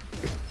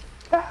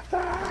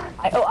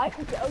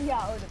picked it. Oh yeah,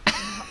 I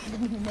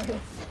didn't even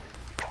notice.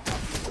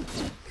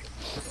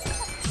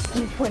 At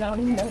this point, I don't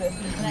even notice.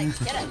 Nice,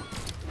 get it.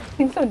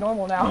 Seems so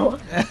normal now.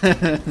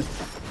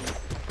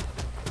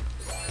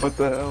 What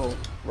the hell,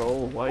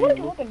 Roll? Why What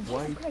you? happened?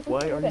 Why? Jesus Christ, Why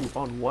what are you happened?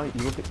 on white?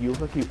 You look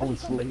like you own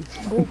slaves.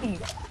 Goofy.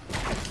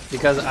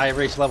 Because I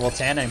reached level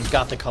 10 and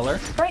got the color.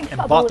 Frank, And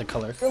stop bought the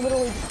bullying- color. You're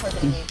literally just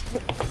targeting me.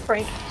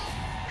 Frank.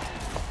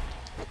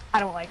 I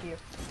don't like you.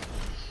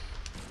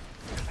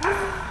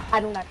 I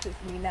don't actually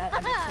mean that.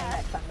 I'm just saying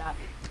that 'cause I'm not.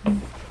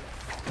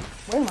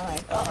 Where am I?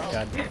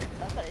 God.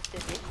 Somebody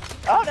should be.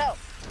 Oh no!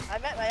 I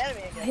met my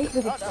enemy I again. hate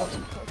this Oh is no.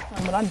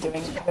 what I'm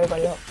doing with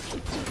everybody else.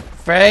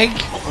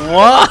 Frank,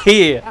 why?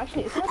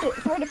 Actually, it's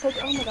hard to focus.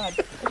 Oh my god.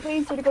 It's way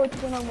easier to go with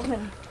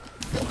 1-on-1.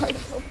 It's hard to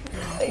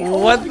focus.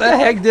 What the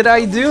heck did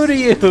I do to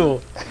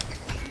you?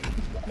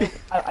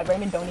 I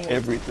Raymond don't even.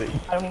 Everything.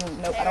 I don't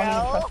even know. I don't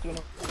even trust you.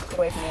 Get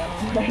away from me.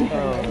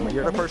 Oh,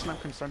 you're the person I'm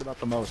concerned about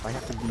the most. I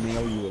have to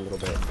nail you a little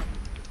bit.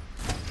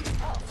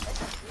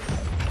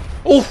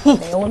 Oh,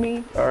 Nailing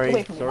me. Get away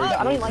Sorry, from me. sorry.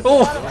 I don't even like oh,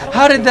 you.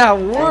 how did that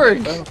work?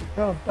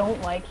 Don't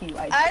like you.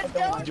 I don't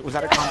don't- like you. Was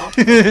that a combo?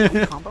 Did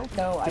we combo?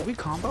 No, I. Did we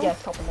combo? Yes,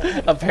 couple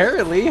minutes.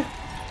 Apparently.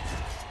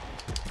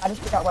 I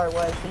just forgot where I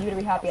was, so you better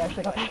be happy I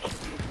actually got back.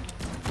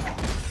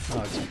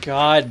 Oh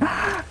God.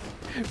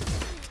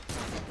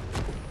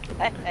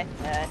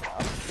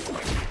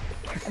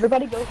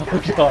 Everybody go.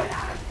 Oh God.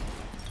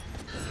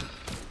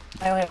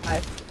 I only have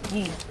 5.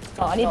 Yee.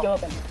 Oh, I need to go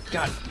open.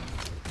 God.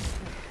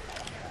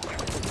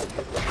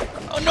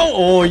 Oh no!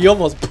 Oh, you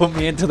almost put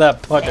me into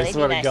that punch. I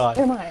swear to God.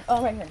 Where am I?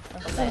 Oh, right here.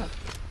 Okay.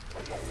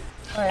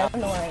 Alright, I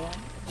don't know where I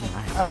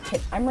am. Okay,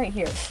 I'm right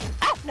here.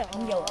 No.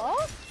 I'm yellow.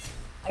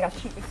 I got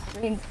shoot big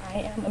screens. I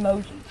am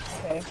emoji.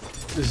 Okay.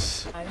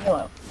 I'm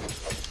yellow.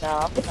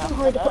 No. It's so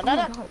hard to put.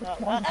 No.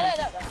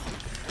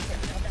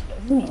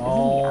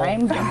 Oh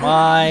I'm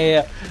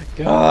my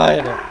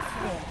God.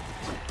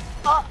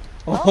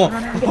 Oh,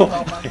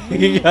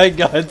 I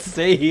got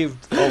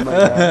saved. Oh my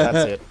god,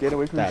 that's it. Get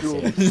away from That's Jewel.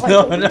 it.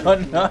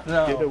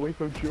 No. Get away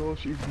from Jewel.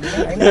 She's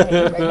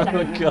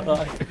Oh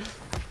God.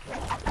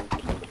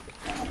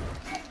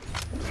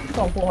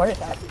 Going full heart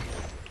attack.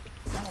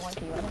 I don't want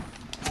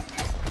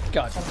to.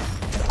 God.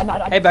 I'm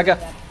not. Hey, Becca.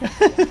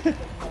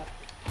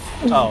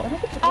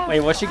 Oh. Wait,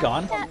 was she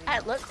gone? I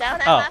looked down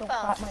at Oh. my phone.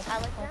 I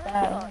looked down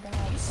at my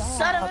phone.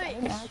 Son of a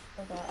bitch.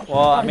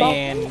 Well, I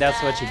mean,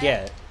 that's what you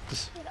get.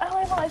 I don't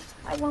have life.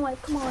 I have 1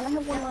 life. Come on, I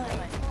have 1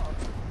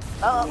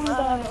 life. Oh, so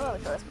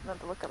I was meant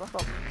to look at my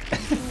phone.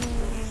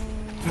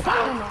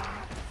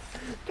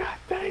 God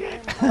dang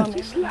it!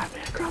 She slapped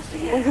me across the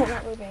We're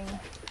not moving.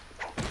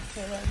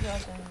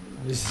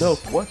 Okay, No,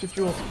 watch it,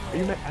 Jewel.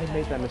 I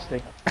made that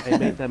mistake. I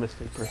made that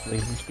mistake personally.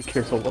 Just be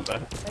careful with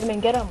that.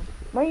 Raymond, get him.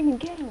 Raymond,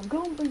 get him.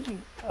 Go and bring you.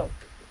 Oh.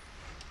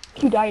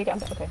 If you die, you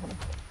got. Okay, hold on.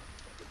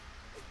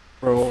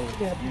 Bro,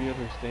 Yeah. you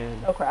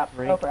understand? Oh crap.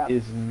 Frank Oh crap.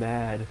 is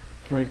mad.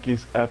 Frank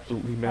is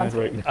absolutely mad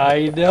right now.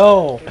 I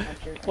know.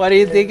 Why do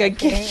you think I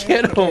can't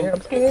get him?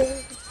 I'm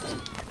scared.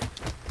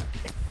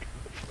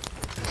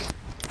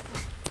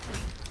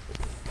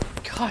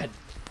 God.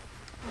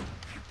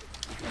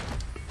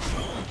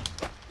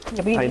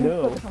 Yeah, we I need to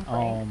know. focus on Frank.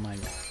 Oh my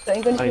God. So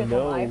you're gonna I shoot him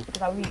know. live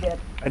because I would be dead.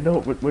 I know,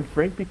 when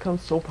Frank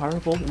becomes so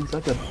powerful, he's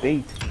like a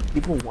bait.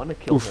 People want to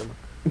kill him.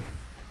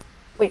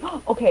 Wait,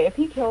 okay, if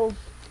he kills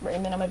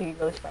Raymond, I'm gonna be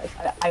really surprised.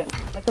 I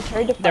like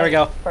prepared to fight There we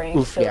go. Frank,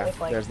 Oof, so yeah. if,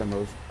 like, There's the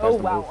move. oh There's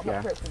the wow, move, I'm yeah.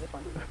 not prepared for this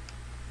one.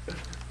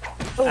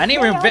 Oh, I need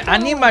yeah, I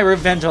need my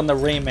revenge on the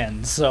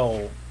Rayman,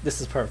 so this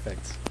is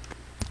perfect.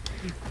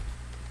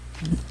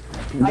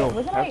 No,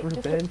 wasn't have I just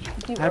revenge.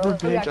 do Have earlier,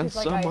 revenge on because,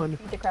 like, I someone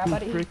beat the crap who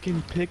out of you?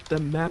 freaking picked the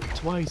map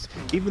twice,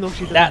 even though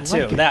she doesn't That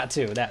too,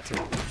 like it. that too.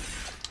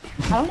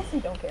 I honestly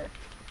don't care.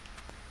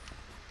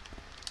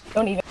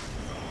 Don't even.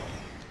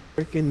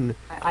 Freaking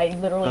I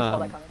literally saw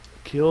that coming.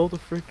 kill the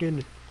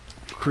freaking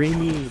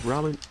creamy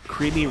ramen,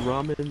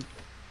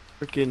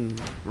 freaking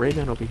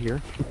Rayman over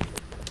here.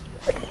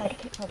 I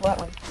can't tell that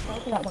one. I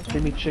like that one.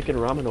 Creamy chicken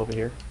ramen over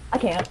here. I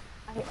can't.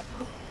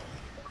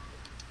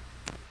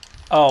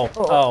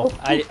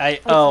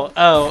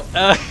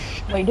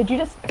 Wait, did you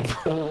just?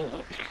 Hold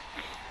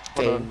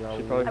Dang, on, bro.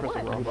 she probably I pressed the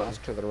won. wrong You button.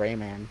 lost to the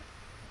Rayman.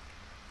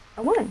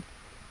 I won.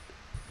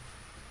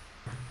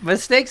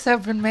 Mistakes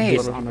have been made.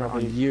 Hold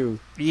On you.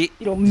 Ye-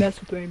 You don't mess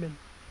with Raymond.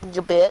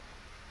 You bit.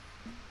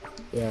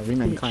 Yeah,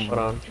 Rayman clan. Hold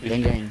on.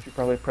 Gang gang. She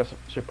probably pressed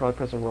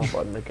the wrong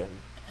button again.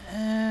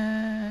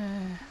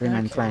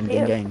 Rayman clan.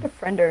 Yeah, Gang like gang.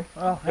 a friender.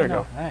 Well, There I you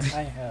know.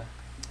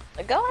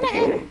 go. Go on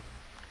ahead.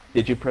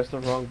 Did you press the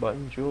wrong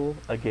button, Jewel?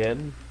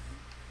 Again?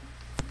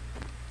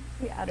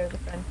 We added a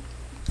friend.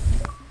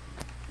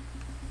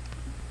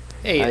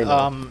 Hey, I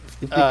know. It's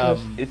because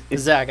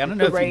it's Zach, I don't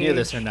know if you knew rage.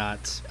 this or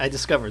not. I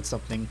discovered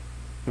something.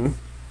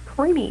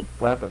 Creamy.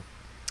 What happened?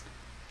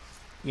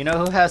 You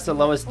know who has the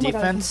lowest Oh my God.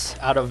 defense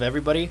out of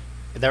everybody?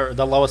 They're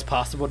the lowest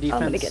possible I'm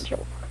gonna defense. get in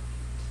trouble.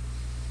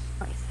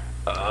 Nice.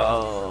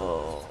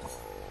 Oh.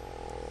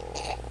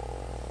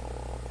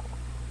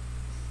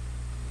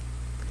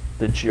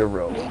 The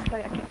Jiro. I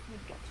can't.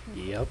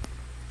 Yep.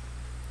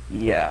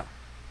 Yeah.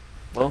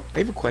 Well, I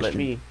have a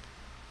question.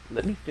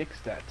 let me fix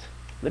that.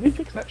 Let me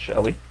fix that,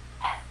 shall we?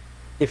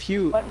 If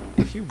you What?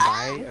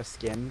 buy a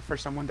skin for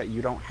someone that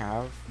you don't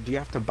have, do you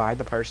have to buy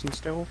the person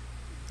still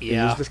to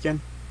Yeah. use the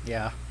skin?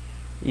 Yeah.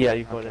 Yeah,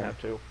 you're going to Okay.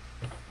 have to.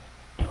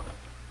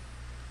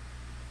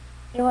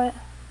 You know what?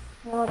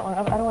 No,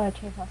 I don't want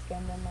to change my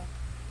skin then.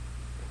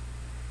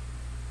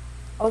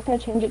 I was gonna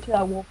change it to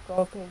that wolf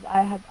girl because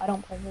I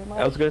don't play very much.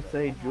 I was gonna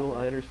say, Jewel,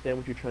 I understand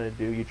what you're trying to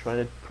do. You're trying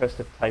to press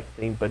the type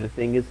thing, but the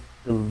thing is,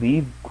 the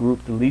leave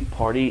group, the leave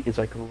party is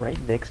like right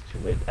next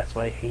to it. That's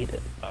why I hate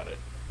it about it.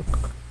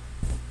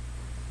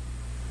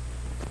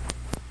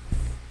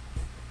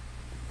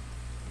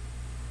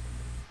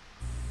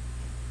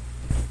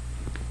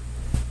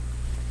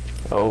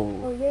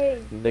 Oh Oh,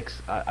 yay!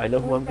 next, I know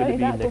who Oh, I'm gonna sorry, be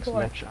that next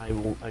before. match.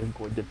 I'm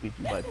going to beat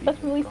you by beating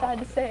That's really sad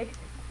to Brawlhalla. say.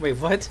 Wait,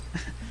 what?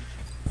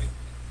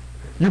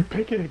 You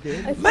pick it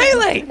again?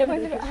 Melee! I've never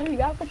had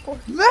you out before.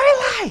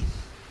 Melee!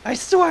 I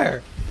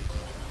swear.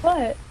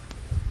 What?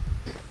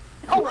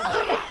 Oh my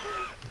god!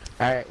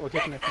 Alright, we're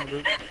kicking it from the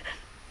group.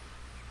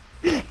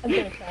 I'm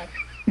gonna cry.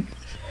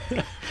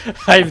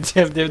 I'm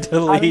tempted to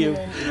I leave.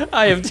 mean-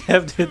 I am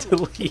tempted to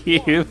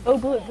leave. Oh,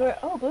 blue, blue,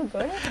 oh, blue,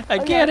 blue. I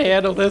can't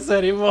handle this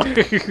anymore.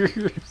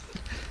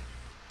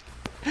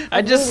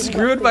 I just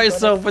screwed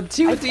myself with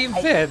two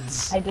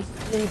defense. I just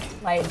screwed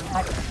my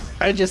attack.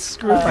 I just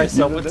screwed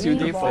myself with two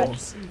you watch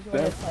defense.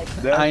 when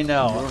it's like, I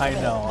know.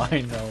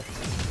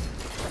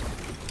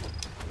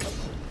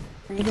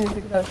 reasons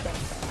to go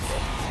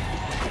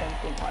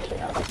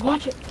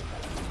watch it.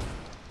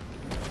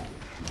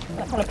 I'm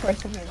that kind of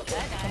person who's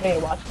somebody to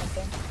watch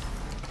something.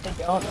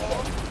 They don't.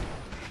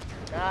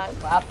 Not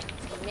Slap.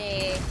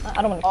 me.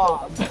 I don't want to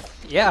kill them.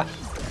 Yeah.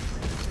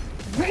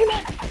 Very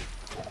much.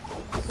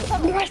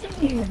 The rest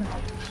of you.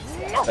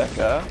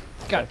 Becca,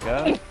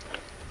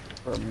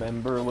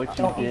 remember what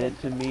you did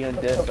to me on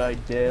Dead by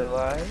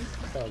Daylight?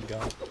 Oh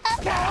god.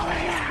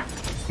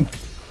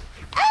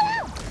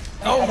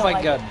 Oh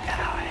my god.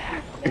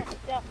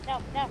 No.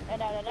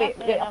 Wait,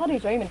 I thought he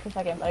was Raymond for a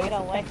second, but I Get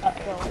away. guess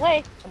Go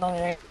away. I'm only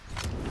right.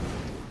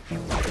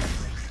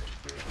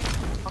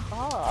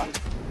 Aha.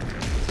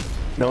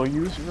 No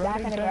use Back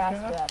running, in the grass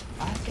for Becca. that.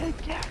 I can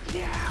get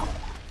you.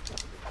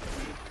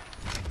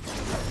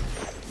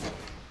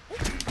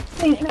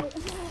 Please, no.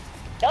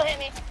 Don't hit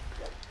me.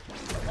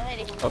 Don't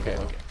hit me. Okay.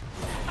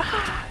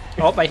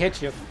 Oh, I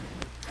hit you.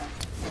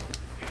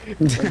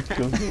 Go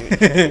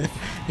ahead.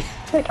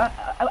 Wait, I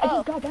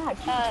just got back.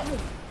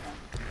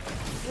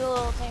 You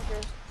little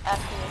tankers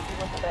asked me if you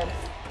went to bed.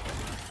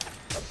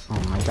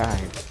 Oh, I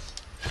died.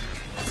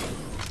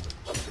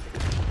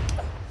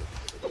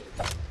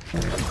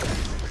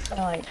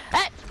 Like,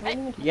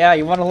 Yeah,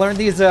 you want to learn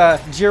these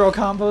Jiro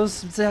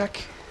combos,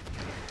 Zach?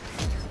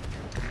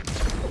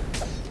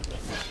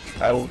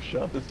 I will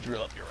shove this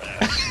drill up your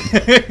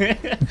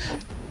ass.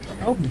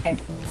 okay.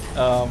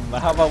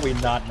 How about we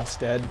not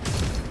instead?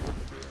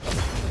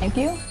 Thank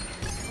you.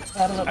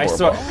 I don't know. I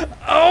swear.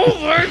 Oh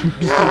my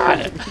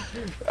god!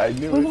 I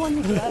knew Who's the one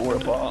who it. said Or a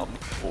that? bomb.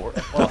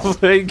 Oh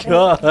my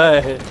god!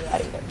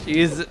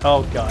 Jeez.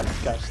 Oh god.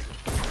 Gosh.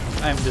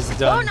 I'm just Don't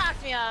done. knock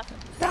me off.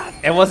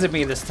 It wasn't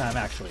me this time,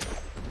 actually.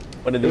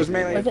 What did It was these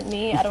mainly- It wasn't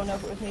me. I don't know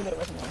if it was me, but it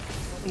wasn't me. I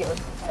think it was.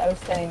 I was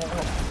standing there the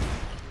whole time.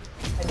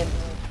 I didn't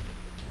move.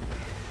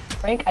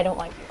 Frank, I don't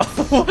like you.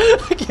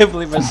 I can't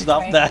believe I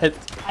stopped that.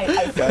 I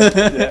God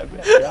damn it.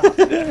 God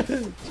damn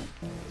it.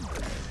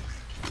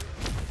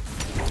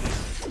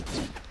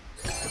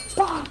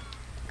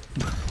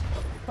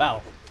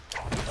 Wow.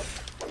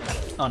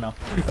 Oh no.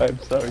 I'm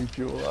sorry,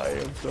 Jewel. I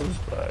am so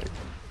sorry.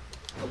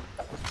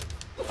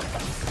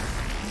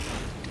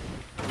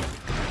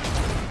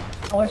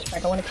 Oh, where's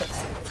Frank? I want to kill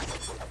Frank.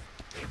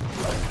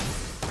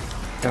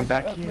 Come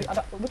back Which here. one?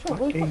 Which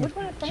one is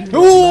Frank?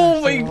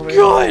 Oh my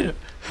god!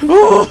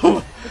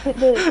 Oh,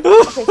 Okay,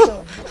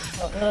 so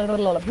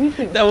who's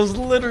who? that was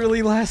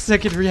literally last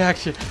second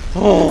reaction.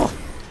 Oh.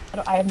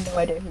 I have no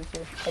idea who's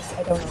who.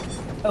 I don't know.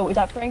 Oh, is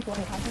that Frank? The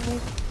one attacking me?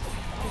 Is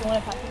the one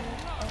attacking me?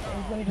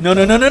 No!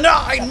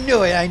 I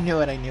knew it! I knew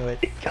it!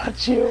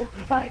 Got you.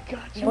 I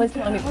got you. No one's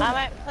telling me. I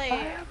might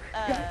play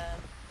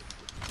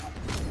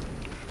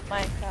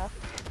Minecraft.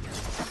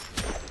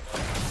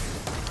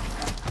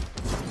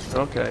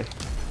 Okay.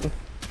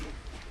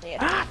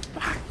 Yeah.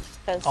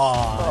 Because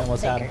Aw, I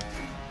almost had him.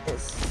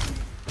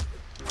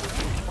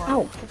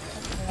 Ow!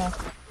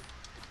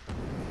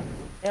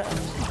 Yeah.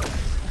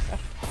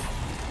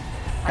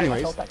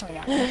 Anyways. I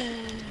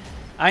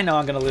I know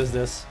I'm gonna lose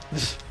this.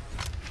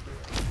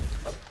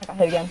 got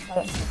hit again.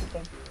 I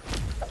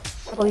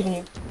believe in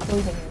you. I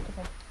believe in you. It's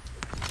okay.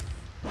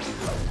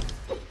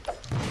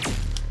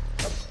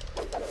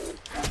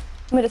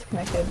 I'm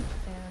disconnected,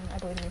 and I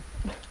believe in you.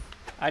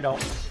 I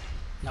don't.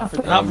 Not for,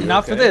 Okay.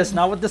 not for this.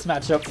 Not with this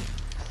matchup.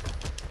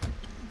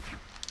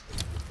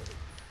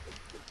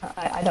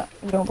 I don't.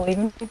 You don't believe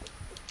in me?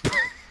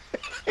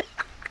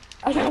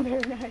 That's not very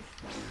nice.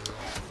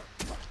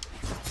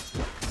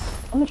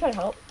 I'm gonna try to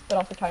help, but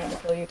also try not to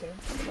kill you too.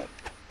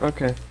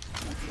 Okay.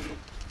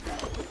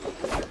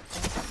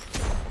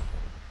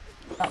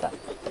 Not that.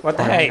 What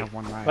the I only hey? have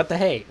one life. What the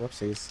hey?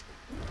 Whoopsies.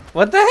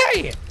 What the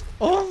hey?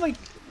 Oh my!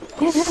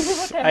 What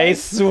the I heck?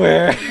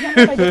 swear. Is that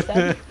what I just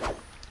said?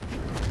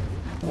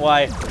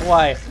 Why?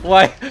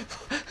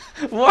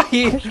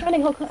 You're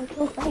trying to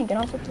kill Frank and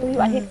also kill you.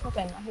 I hate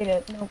flipping. I hate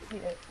it. No,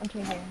 hate it. I'm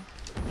changing.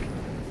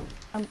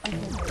 I'm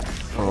changing.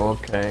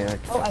 Okay.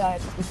 Oh, I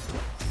died.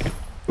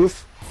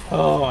 Oof.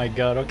 Oh my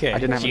god. Okay. I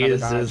didn't have another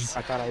dodge. Jesus.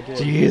 I thought I did.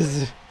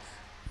 Jeez.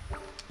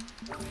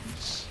 That was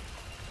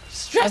my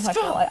Stressful.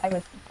 fault. I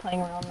was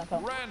playing around and I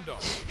felt.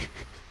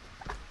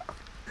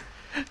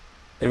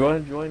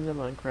 Everyone join the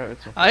Minecraft.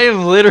 It's okay. I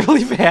am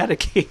literally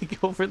panicking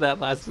over that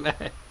last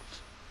match.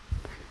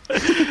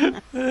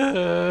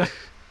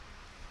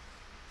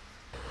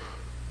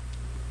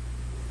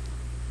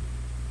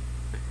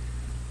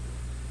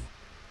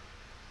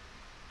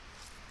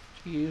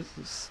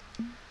 Jesus.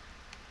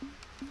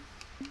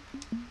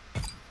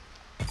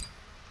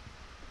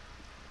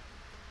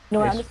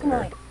 No, I I'm just gonna swear.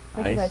 like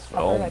make you guys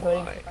suffer by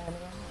voting for Frank.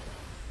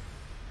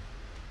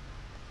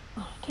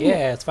 Oh, dang it.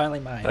 Yeah, it's finally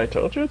mine. I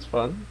told you it's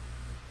fun.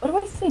 What do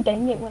I say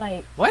dang it when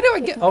I... Why do I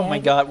get? Oh my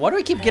god! Why do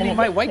I keep and getting it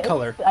my gets white hit?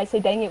 color? I say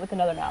dang it with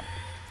another map.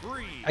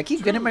 I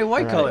keep getting my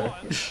white color.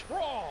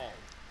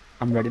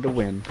 I'm ready to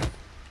win.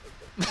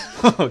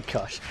 Oh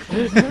gosh.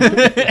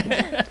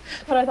 That's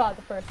what I thought at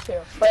the first too.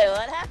 Wait,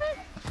 what happened?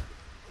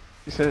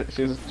 She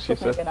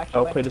said,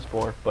 I'll play this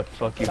more, but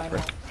fuck you,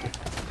 Frank.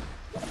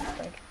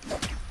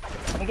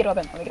 Let me get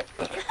open. Let me get.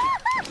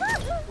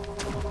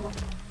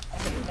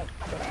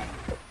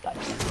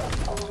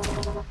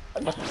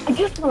 I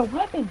just want a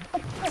weapon.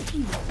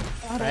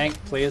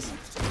 Frank, please.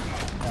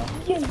 No.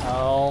 Yeah.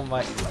 Oh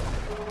my.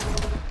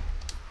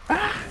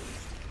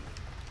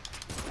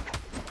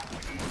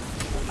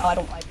 Oh, I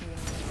don't like you.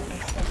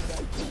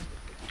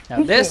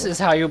 Now this is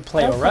how you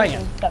play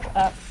Orion. Step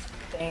up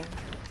thing.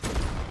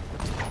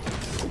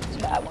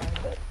 That one,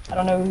 but I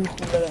don't know who's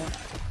better.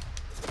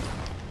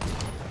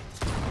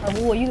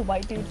 Oh, you the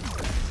white dude.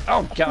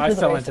 Oh god, I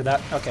fell into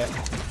that. Okay.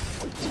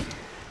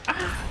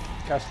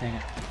 Gosh dang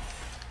it.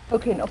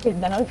 Okay, okay,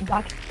 then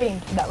Zach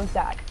changed. That was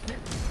Zach.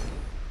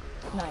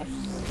 Nice.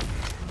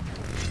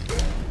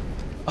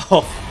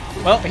 Oh,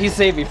 well, he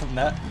saved me from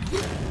that.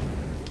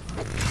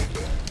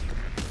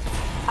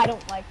 I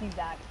don't like you,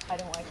 Zach. I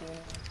don't like you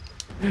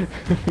anymore.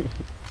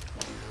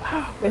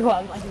 Wait, hold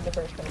on. I think the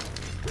first one.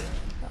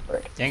 Not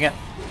Brick. Dang it.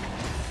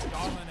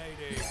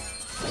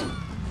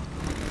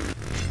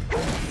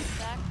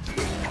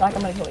 Zach,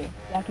 I'm gonna kill you.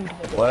 Zach, you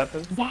deserve it. What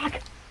happened?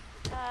 Zach!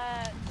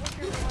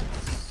 Winter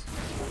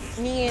wants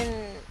me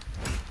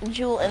and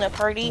Jewel in a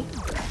party,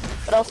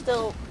 but I'll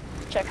still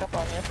check up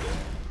on you.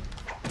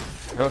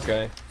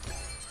 Okay.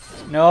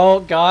 No,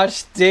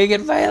 gosh, dang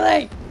it,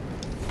 Violet.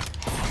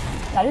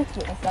 That is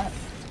witness that.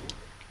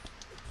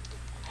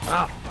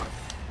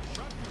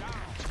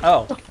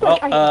 Oh,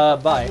 well,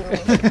 bye.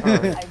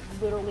 I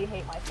literally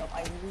hate myself.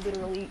 I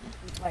literally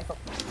hate myself.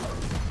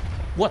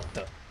 What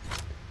the?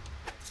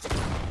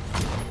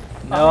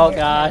 No,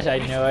 gosh, I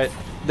knew it.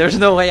 There's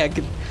no way I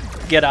could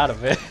get out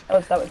of it.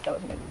 That was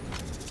good.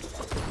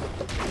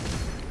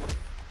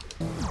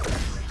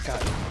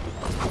 God.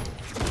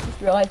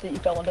 Just realized that you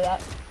fell into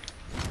that.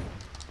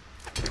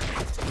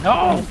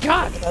 No,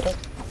 God.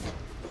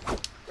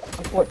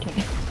 I'm 14.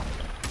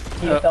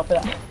 You fell for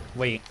that.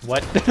 Wait,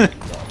 what?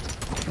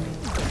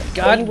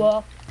 God.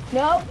 God.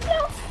 No,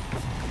 no.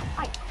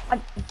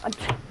 I'm.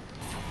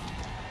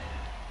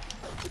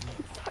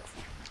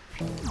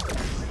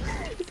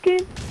 This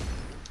game.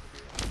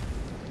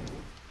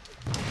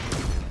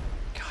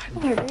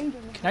 God.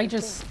 Can I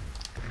just?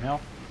 No.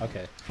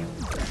 Okay. I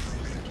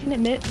can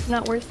admit it's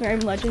not worse than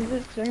Rayman Legends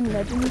is. 'Cause Rayman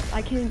Legends,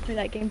 I can't play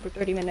that game for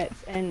 30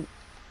 minutes and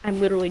I'm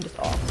literally just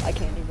off. I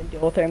can't even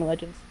deal with Rayman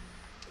Legends.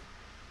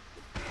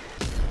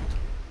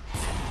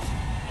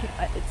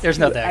 It's There's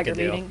too nothing I can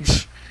do. aggravating.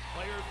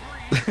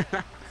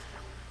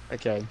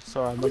 Okay,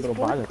 so I'm a little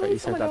bothered that you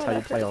said that's how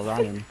you play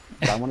Orion.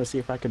 But I want to see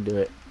if I can do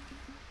it.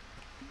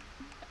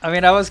 I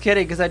mean, I was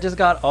kidding because I just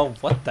got. Oh,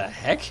 what the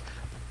heck?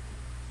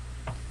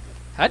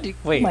 How do you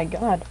wait? Oh my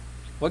god.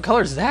 What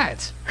color is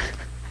that?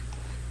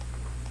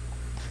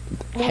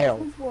 Hell.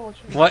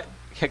 What?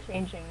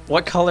 Changing.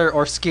 What color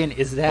or skin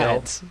is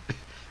that?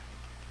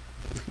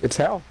 It's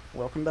hell.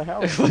 Welcome to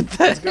hell. What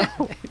the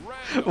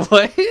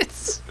What?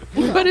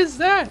 What is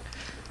that?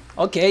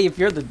 Okay, if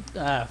you're the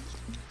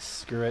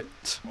screw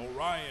it.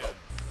 Orion.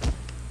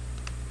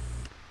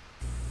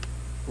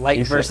 Light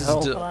You said versus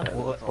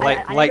hell.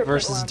 light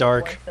versus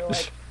dark. Before, so,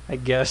 like, I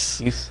guess.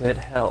 You said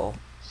hell,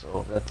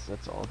 so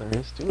that's all there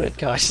is to it.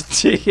 Gosh.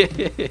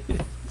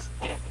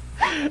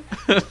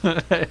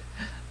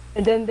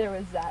 and then there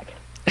was Zach.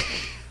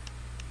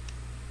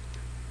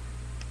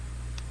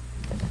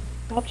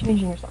 Stop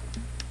changing yourself.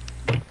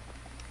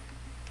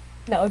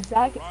 No, if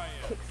Zach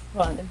kicks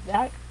fun, if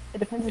Zach, it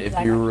depends if If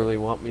Zach. you really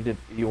want me to,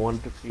 you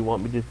want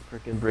me to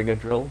freaking bring a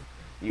drill.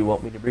 You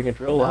want me to bring a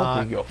drill? I'll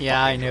bring you a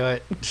yeah, I fucking knew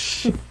it.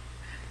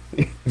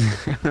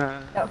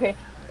 Okay.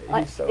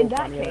 He's so in that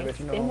funny and case,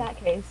 original. in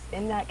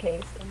that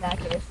case.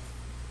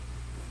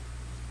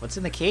 What's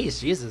in the case?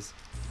 Jesus.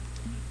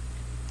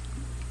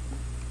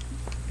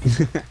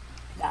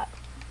 That.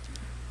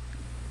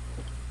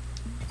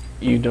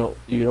 You don't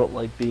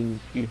like being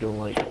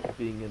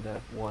in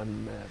that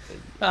one map.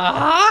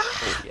 Ah!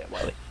 Oh, yeah,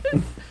 Wally.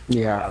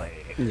 Yeah.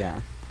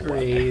 Yeah.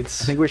 Great. I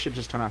think we should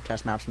just turn off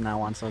test maps from now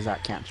on so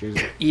Zach can't choose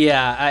it.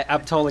 Yeah,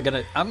 I'm totally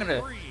gonna.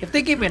 If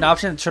they gave me an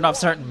option to turn off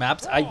certain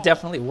maps, I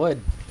definitely would.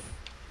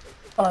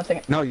 Hold on a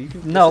second. No, you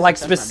can. No, this like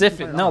is a test map. You can specific.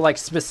 turn it No, off. like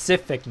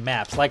specific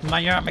maps, like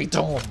Miami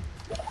Dome,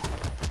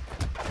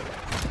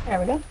 There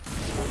we go.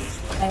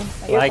 Okay,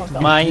 my like earphone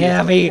fell.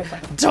 Miami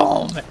Earphone.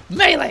 Dome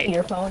Melee.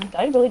 Earphone. Did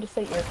I really just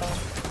say earphone?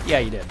 Yeah,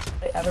 you did.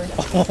 Did I ever?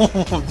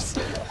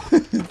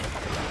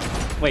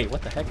 Wait,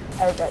 what the heck?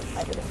 I regret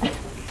I did it.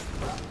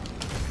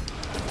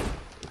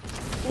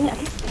 I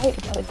can't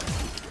type.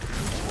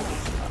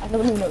 I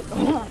don't even know what's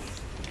going on.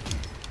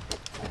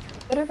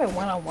 Better if I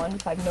one-on-one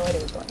because I have no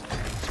idea what's going on.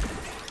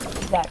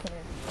 Zach, come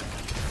here.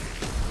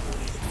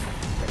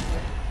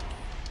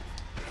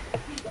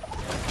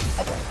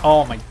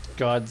 Oh my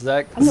God,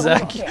 Zach! I'm the Zach,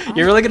 one- okay,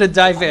 you're really gonna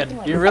dive I'm in.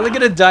 like- You're really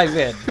gonna dive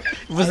in.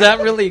 Was that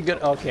really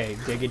good? Okay,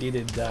 dig it, you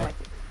didn't die.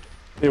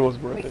 It was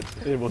worth it.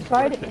 It was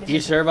Tried worth it. it. You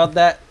sure about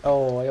that?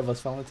 Oh, I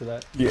almost fell into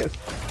that. Yes.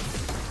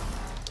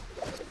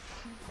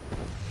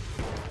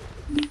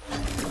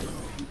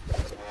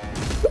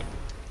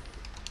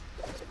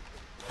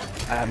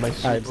 I have my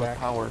Zach.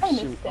 superpower I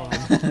suit missed on.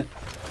 it.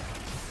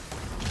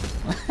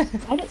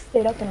 I just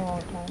stayed up in a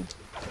long time.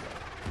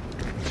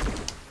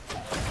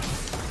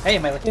 Hey,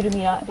 my Due to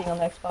me not being on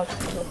the Xbox,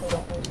 because I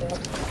don't really stay up.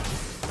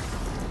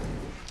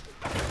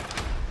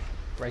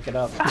 break it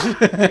up.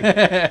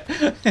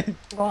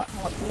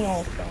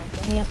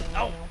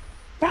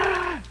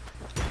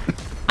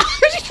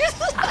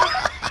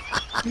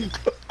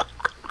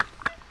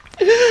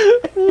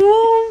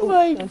 Oh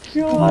my god. Who's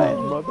not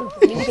down to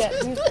 2 You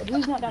heads?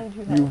 Who's not down to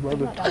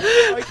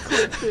I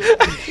clicked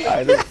it.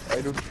 I don't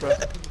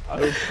trust. I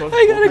don't trust.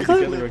 I gotta both click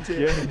together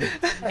again.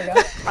 There we go.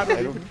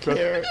 I don't trust.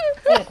 Hey,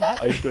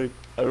 attack.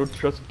 I don't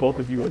trust both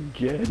of you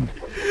again.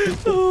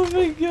 Oh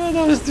my god,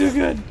 that was too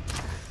good.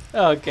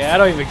 Okay, I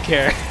don't even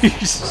care.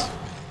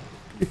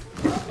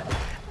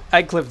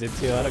 I clipped it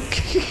too, I don't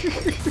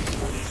care.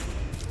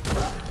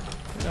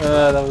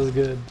 That was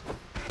good.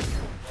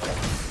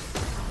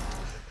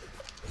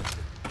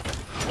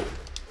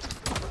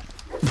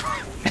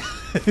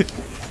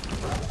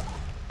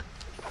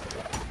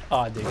 Oh,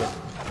 I dig it.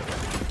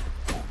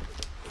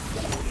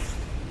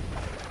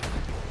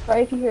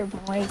 Sorry if you hear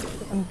noise.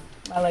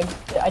 My legs.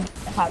 It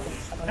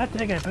happens. I don't know. God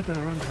dang it! I put that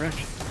in the wrong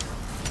direction.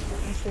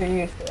 I'm sure you're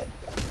used to it.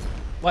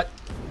 What?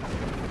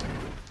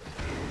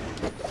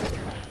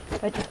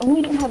 But if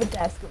only didn't have a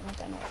desk, it wouldn't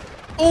have done it.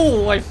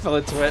 Oh, I fell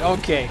into it.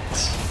 Okay. I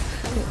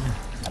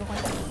don't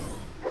like that.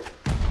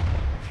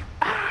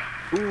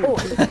 Oh,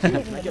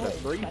 I get a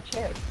free? my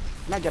chair.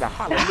 And I get a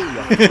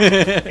hallelujah.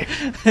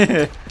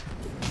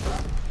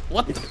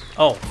 What?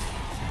 Oh.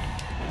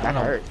 That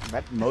hurt.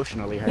 That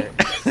emotionally hurt.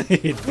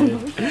 It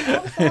did.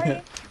 I'm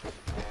sorry.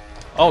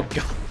 Oh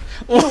god.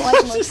 I don't like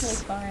emotionally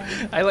scarring.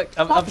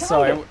 I'm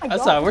sorry. trying. I'm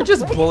sorry. We're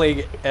just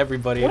bullying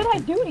everybody. What did I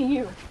do to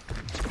you?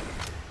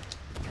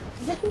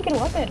 I just didn't get a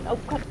weapon. Oh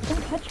god,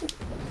 don't touch me.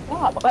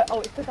 Stop. Oh,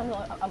 it's because I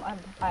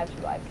have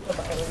 2 lives. That's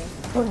why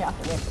I'm going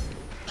after me.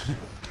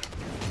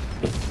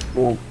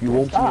 Well, you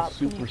won't Stop.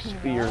 be a super Can you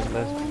spear not?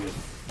 unless.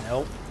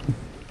 Nope.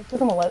 It's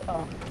because I'm a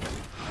oh.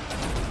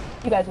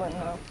 You guys wouldn't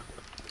know.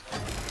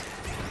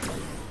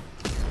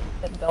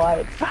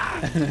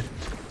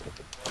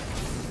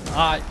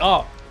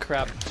 Oh,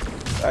 crap.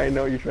 I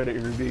know you're trying to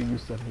intervene, you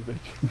son of a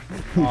bitch.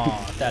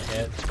 Oh, that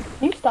hit.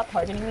 Can you stop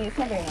targeting me? It's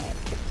not very nice.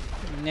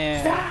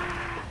 Nah.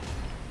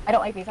 I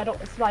don't like these. This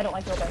is why I don't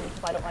like Robin. This is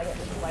why I don't like it.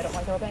 This is why I don't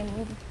like Robin.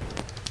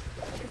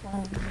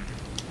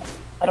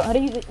 I don't know how to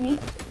use it. Yeet.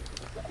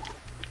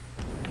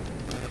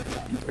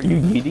 Are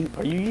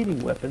you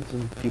eating weapons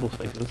in people's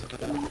faces?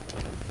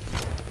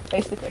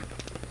 Basically.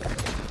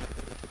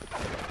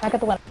 I got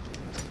the weapon.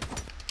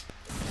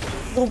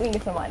 Little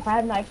weakness of mine. If I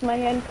have knives in my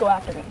hand, go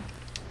after me.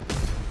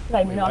 Because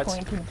I'm not what?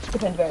 going to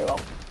defend very well.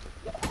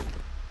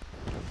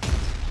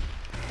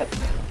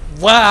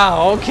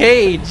 Wow,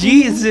 okay,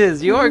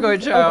 Jesus, you are going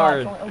to try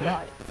hard. Oh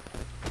god.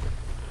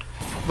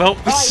 Well,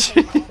 Oh,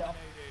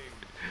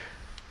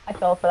 I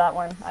fell for that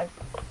one.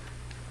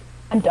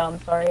 I'm dumb,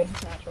 sorry.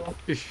 It's natural.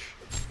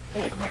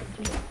 I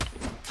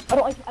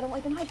don't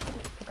like the knife.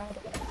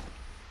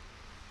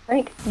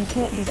 Frank, you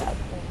can't do that.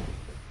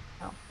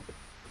 No.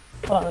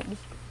 Hold on,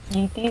 just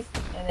eat these,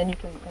 and then you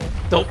can...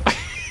 Don't.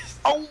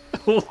 Oh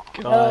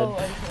god.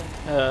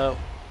 No,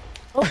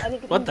 I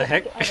didn't. What the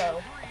heck?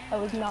 I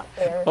was not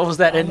fair. What was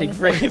that I'm ending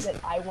gonna say phrase? that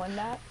I won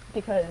that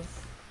because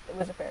it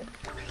wasn't fair.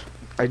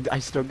 I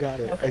still got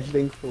it. Okay. I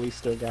thankfully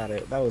still got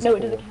it. That was No,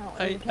 cool. it doesn't count.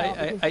 It doesn't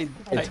count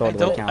because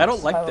totally I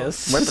don't counts. like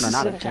this. Weapon or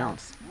not, Doesn't it count.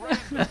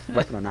 counts.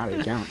 Weapon or not,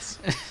 it counts.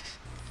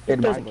 In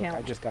my doesn't book, count.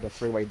 I just got a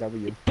 3-way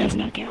W. Does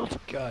not count.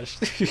 Gosh.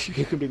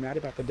 You can be mad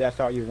about the death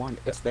all you want.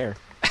 It's there.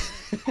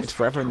 It's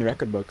forever in the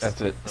record books. That's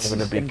it. I'm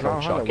gonna be In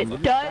Count Brawlhalla, Shock. when you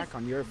look does back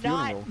on your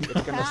not funeral,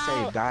 it's gonna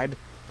say count. died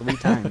 3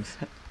 times.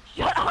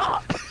 Shut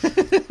up!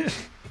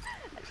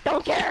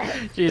 Don't care!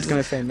 It's Jesus.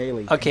 gonna say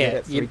melee. Okay, Dead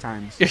at 3 you-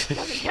 times. Doesn't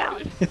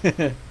count.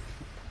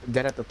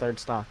 Dead at the 3rd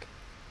stock.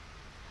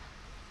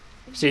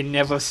 She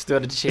never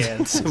stood a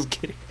chance. I'm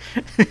kidding.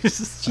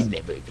 She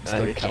never even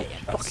stood a chance.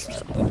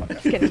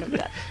 Just kidding about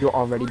that. You're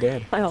already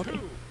dead. My ulti.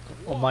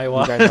 Oh my You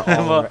god. guys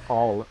are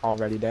all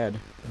already dead.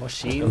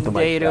 Machine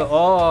data.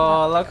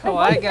 Oh, look how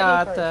I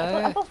got I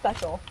that. feel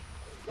special.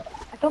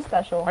 I feel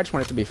special. I just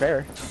want it to be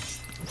fair.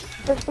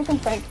 First freaking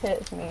Frank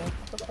hit is me. I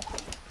feel special.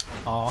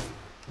 Oh.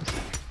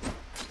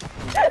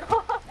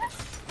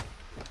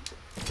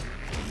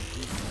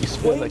 You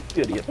smell like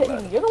idiot Hit me.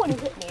 blood. You're the one who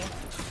hit me.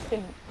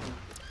 Didn't.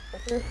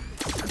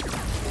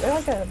 Is there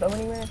like a bow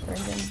anywhere or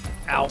anything?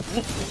 Ow.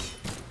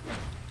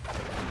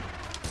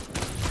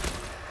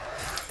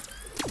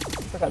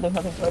 Forgot there's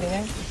nothing floating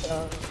there.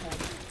 So,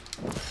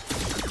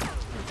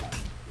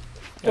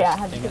 yeah, I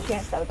had a good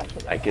chance. That was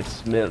actually I can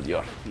smell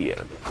your fear.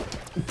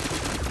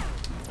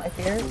 my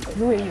fear.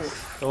 Who are you?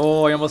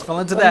 Oh, I almost fell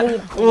into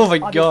that. Oh my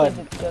god.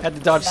 Had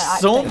to dodge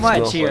so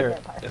much here.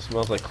 It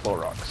smells like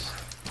Clorox.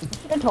 You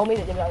should have told me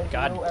that I was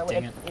God you, or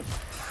dang it. it's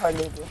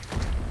hardly you.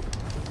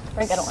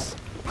 Frank, I don't like it.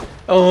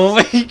 Oh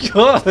my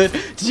god.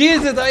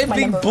 Jesus, I'm My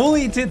being number.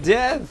 bullied to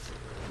death.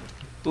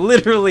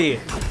 Literally.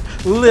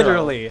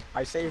 Literally.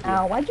 I saved you.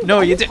 Ow, why'd you No,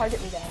 why'd you you did-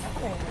 target me then? That's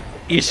very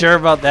You sure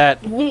about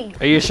that? Yee.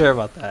 Are you sure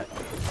about that?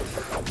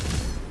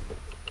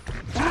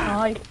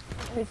 I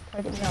always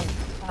target me on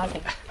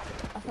tagging.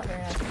 That's not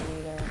very nice to me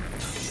either.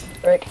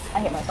 Frick, I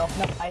hate myself.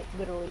 No, I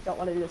literally don't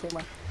want to do this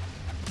anymore.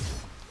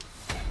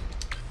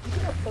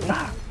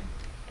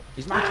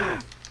 He's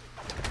not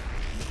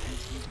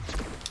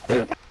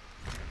here.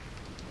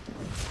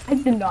 I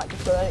did not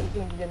just throw that at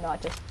you and you did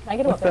not just. Can I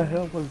get him What up the there?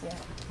 hell was? Yeah.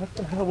 What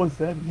the hell was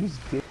that? You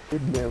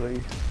did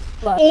melee.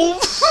 Left. Oh,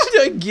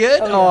 again?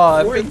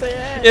 Oh,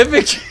 yeah.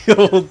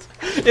 Oh,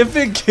 if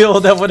it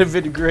killed, that would have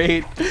been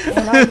great.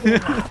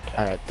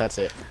 Alright, that's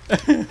it.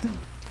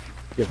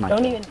 Here's my Don't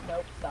kill. even.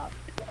 Nope, stop.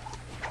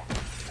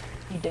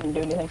 You didn't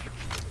do anything.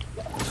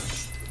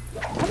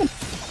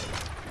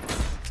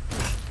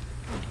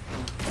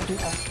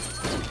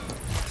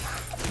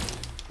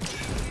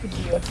 Could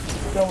you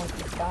go into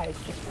the sky?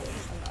 It's just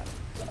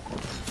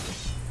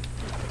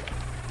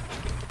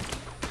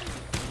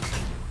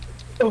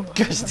I'm not.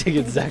 Gosh dang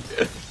it, Zach.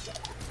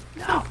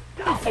 I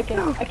can't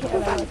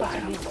allow myself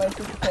to be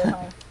voices the whole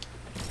time.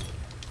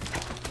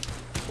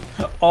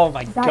 Oh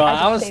my Zach, god, I I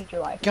just was saved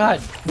your life.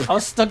 God, I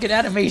was stuck in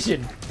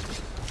animation.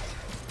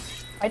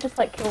 I just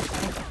like killed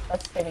someone.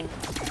 That's saving.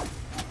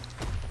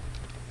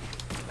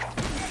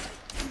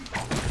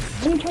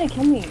 Why are you trying to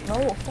kill me?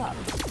 No, stop.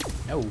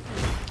 No.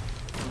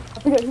 I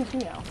forget who's who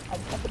now. I'm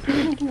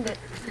thinking that.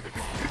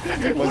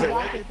 Was it?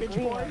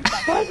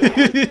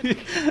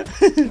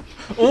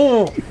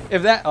 Oh,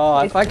 if that. Oh,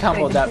 if I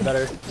comboed that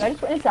better. Did I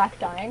just witness Zach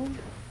dying?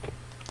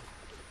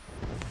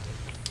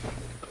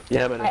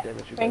 Yeah, but I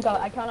damage you. Frank,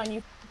 I count on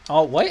you.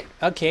 Oh, what?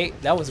 Okay,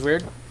 that was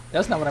weird.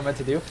 That's not what I meant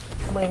to do.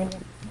 I'm blaming you.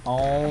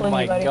 Oh Blame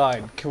my you, buddy.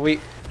 god. Can we.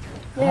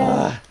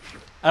 Yeah.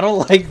 I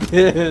don't like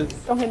this.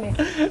 Don't hit me.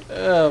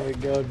 Oh my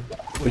god.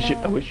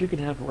 I wish you could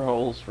have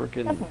Raul's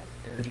freaking Definitely.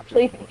 energy So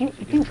if drink.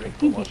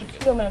 you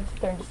shoot him in the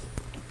there and just.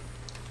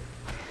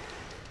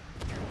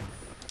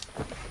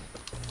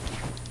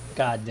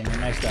 God dang it,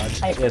 nice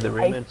dodge. Yeah, the I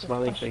Rayman just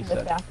smiling question face. the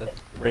That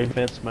fact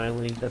Rayman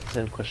smiling. That's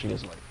him questioning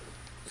his life.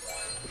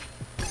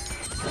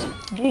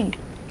 Gee.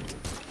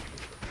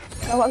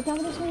 No, I was not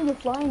just doing the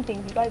flying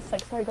thing. You guys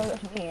like started going up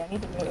to me. I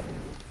need to move.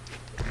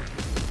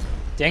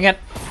 Dang it.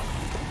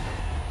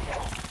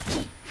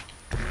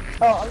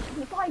 Oh, I was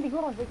just flying thing.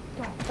 Hold on,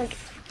 like, I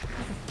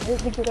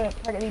didn't think you were gonna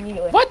target me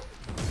immediately. What?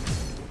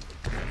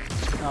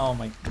 Oh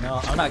my. No,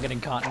 I'm not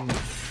getting caught in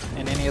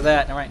any of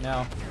that right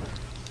now.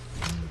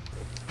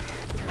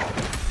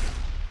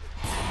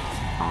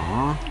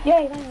 Aww.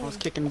 Yay, I finally. was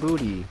kicking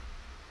booty.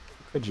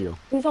 Could you?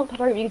 Please don't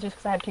target me just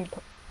because I have 2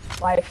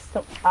 lives.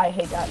 So, I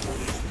hate that.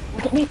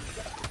 Look at me.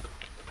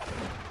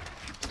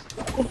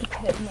 It's a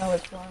pit. No,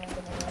 it's wrong.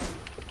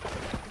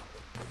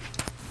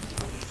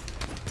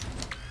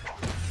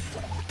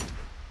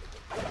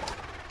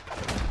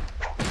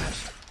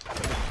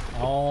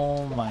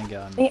 Oh my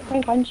god. Dang it,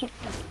 Frank, why didn't you?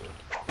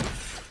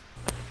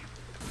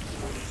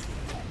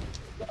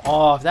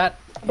 Oh, if that.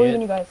 I believe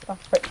in hit- you guys. Oh,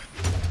 frick.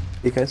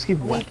 You guys keep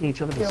whacking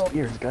each other with Kill.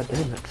 spears. God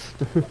damn it.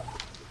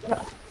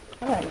 Yeah.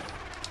 Alright.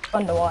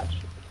 Fun to watch.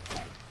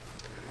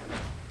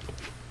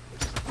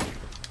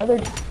 Other.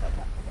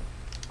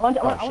 I want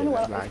Oh, shit, to.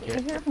 that's not It's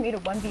good. easier for me to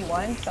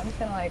 1v1, so I'm just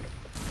gonna like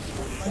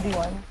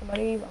 1v1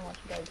 somebody. I want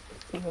you guys to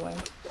see who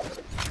wins.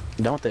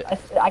 Don't they?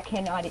 I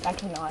cannot. I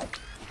cannot.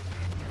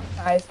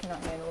 Eyes cannot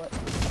handle it.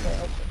 Okay,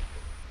 let's see.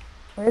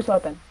 Where's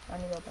weapon? I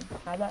need weapon. Can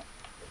I have that?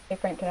 Hey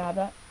Frank, can I have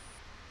that?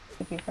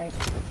 Thank you, Frank.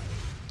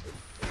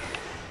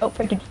 Oh,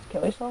 Frank, did you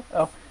kill yourself?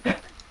 Oh.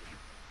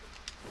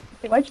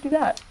 Hey, why'd you do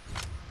that?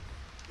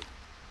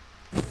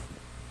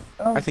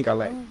 Oh, I think I'll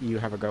let you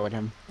have a go at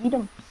him. eat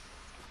him.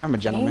 I'm a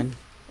gentleman.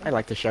 I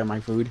like to share my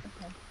food.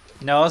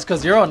 No, it's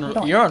because you're don't.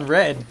 on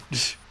red.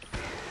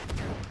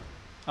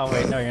 Oh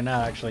wait, no, you're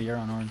not actually. You're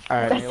on orange.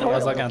 Alright, That's I so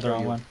was weird. looking at the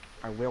wrong one.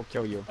 I will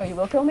kill you. Oh, you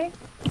will kill me?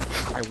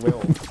 I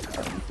will.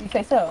 You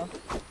say so.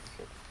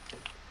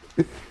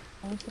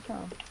 Where's the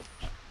phone?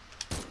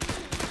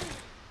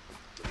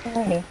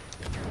 Alrighty.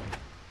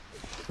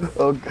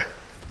 Oh god.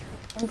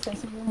 It's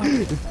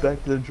It's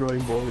back to the drawing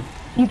board.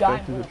 You die.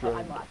 Back to the I'm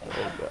drawing laughing.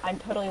 board. I'm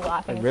totally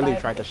laughing. I really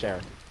inside. tried to share.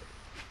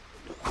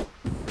 You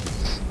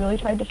really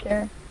tried to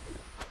share.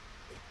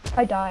 If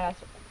I die,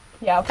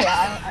 yeah, okay.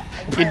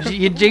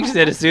 You jinxed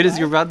it as soon as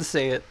you're about to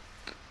say it.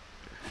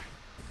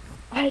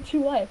 I had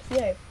 2 lives.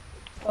 Yay.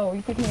 Oh,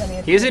 you picking on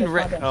me? He's in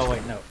red. Oh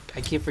wait, no.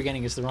 I keep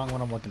forgetting it's the wrong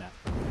one I'm looking at.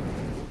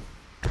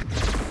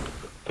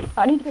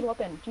 I need to get a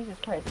weapon. Jesus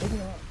Christ, leave me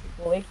alone.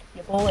 You bully.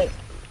 You bully.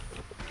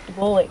 You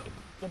bully.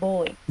 You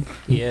bully.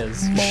 He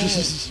is.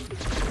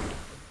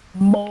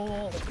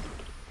 Molly. You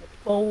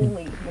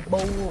bully. You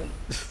bully.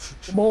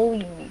 You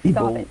bullying me.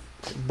 Stop it. Like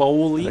I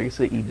Bowley.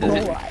 say, eat Is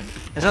it. it-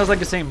 It sounds like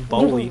the same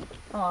Bowley.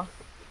 Aw.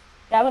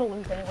 Yeah, I'm gonna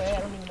lose anyway.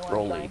 I don't even know why I'm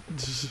Rolly. dying.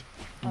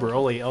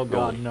 Broly. Oh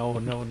god, no.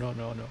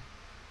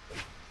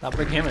 Not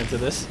bring him into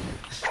this.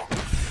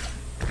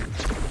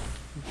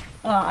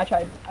 I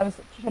tried. I was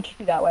trying to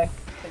shoot that way,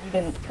 but you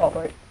didn't fall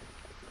for it.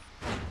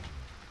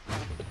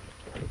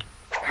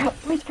 Crap,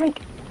 where's Frank?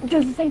 He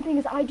does the same thing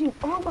as I do.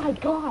 Oh my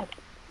god!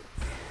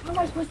 How am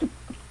I supposed to...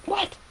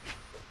 What?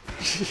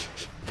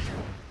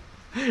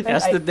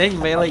 That's the thing,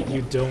 Melee.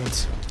 You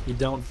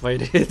don't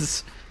fight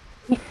it.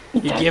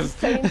 You give.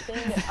 Same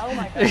thing. Oh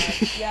my god.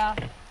 Yeah.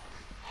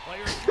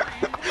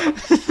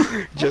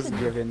 Just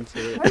give in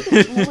to Hard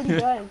to know what he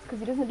does because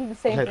he doesn't do the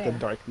same let the thing.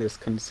 darkness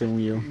consume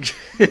you.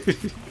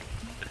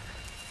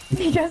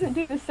 He doesn't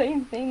do the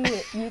same thing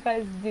that you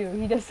guys do.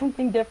 He does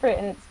something different,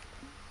 and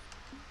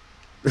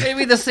it's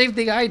Maybe the same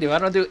thing I do. I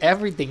don't do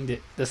everything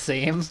the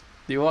same,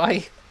 do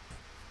I?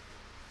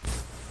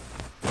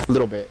 A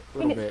little bit. I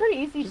mean, it's pretty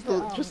easy Just to. a-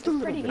 just a it's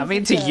little pretty bit. I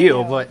mean, easy to you,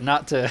 know, but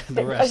not to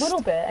the a rest.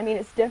 little bit. I mean,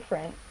 it's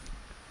different.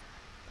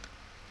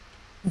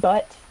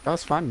 But That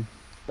was fun.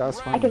 That was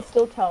I fun. can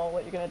still tell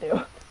what you're gonna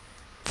do.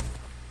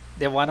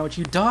 Then why don't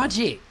you dodge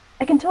it?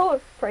 I can tell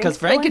what Frank's Because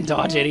Frank can going to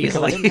dodge do, it Because I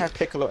didn't easily. have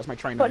Piccolo as my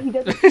trainer. but he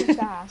does it too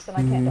fast, and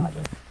I can't dodge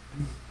it.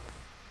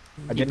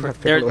 I didn't have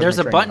Piccolo as There's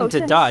my a trainer. button Oh, to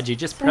since- dodge. You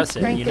just press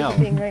Since it, and you Frank know.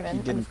 isn't being Raven, He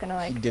I'm didn't, just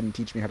gonna he like didn't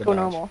teach me how to go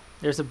dodge. normal.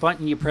 There's a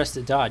button you press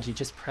to dodge. You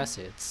just press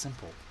it. It's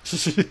simple.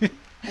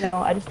 No,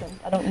 I just don't.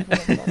 I don't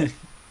usually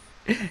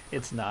know.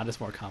 It's not. It's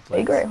more Hey,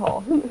 complex. Great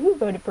Hall. Who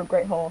voted for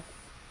Great Hall?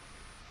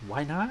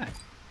 Why not?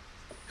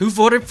 Who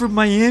voted for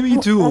Miami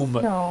Tomb?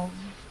 No.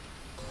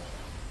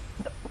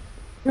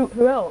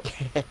 Who else?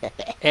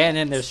 And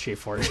then there's Street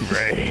Force.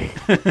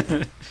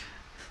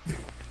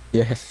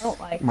 Yes. I don't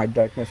like My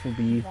darkness will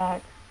be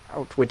that.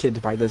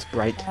 outwitted by this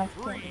bright. I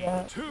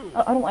can't do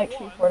that. I don't like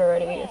Street Fort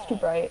already. It's too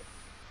bright.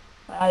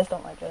 My eyes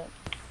don't like it.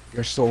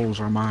 Your souls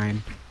are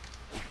mine.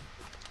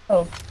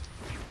 Oh,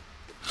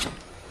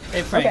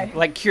 Hey Frank, Okay.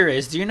 like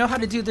curious, do you know how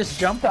to do this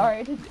jump?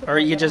 sorry. Or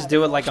you just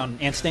do it like on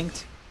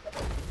instinct?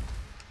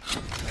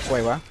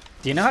 Wait, what?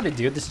 Do you know how to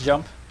do this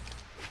jump?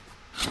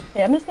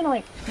 Yeah, I'm just gonna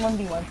like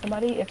 1v1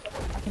 somebody if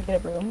I can get a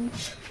broom.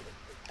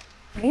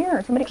 Come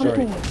here, somebody come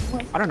Sorry. to me. Come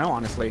on, I don't know,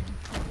 honestly.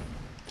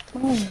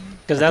 come on.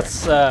 Because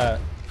that's well,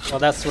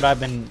 that's what I've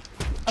been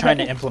trying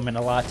to Okay. implement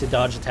a lot to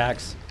dodge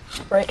attacks.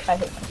 Break, I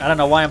hate them. I don't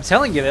know why I'm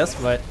telling you this,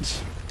 but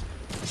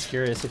just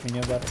curious if you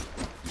knew about it.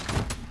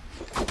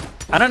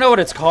 I don't know what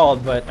it's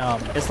called, but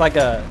it's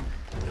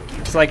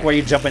like where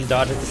you jump and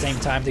dodge at the same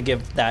time to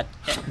give that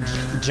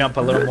jump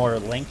a little more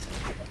length.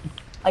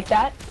 Like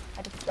that?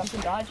 I just jumped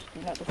and dodged. Do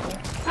you know what this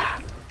means?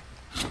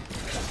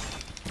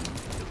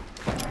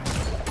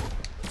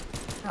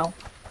 Ow.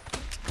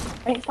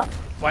 Right, stop.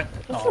 What?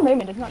 Just Oh. a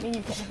Raymond does not mean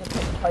you can't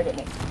just target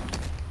me.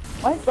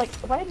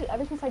 Why did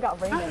ever since I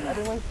got Raymond,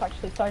 everyone's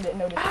actually started to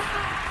notice.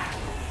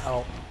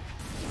 Oh.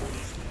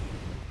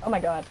 Oh my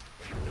god.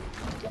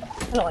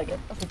 I don't like it.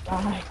 Okay,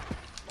 die.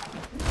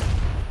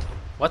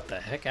 What the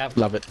heck happened?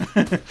 Love it.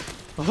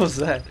 What was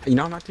that? You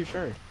know, I'm not too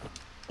sure.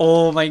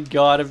 Oh my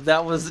god, if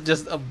that was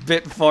just a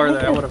bit farther,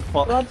 I would have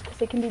fallen. Gloves, because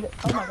they can do this.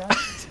 Oh my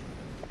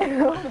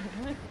god.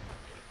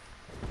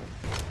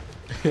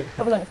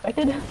 That was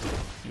unexpected.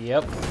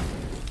 Yep.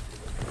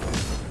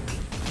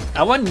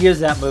 I wouldn't use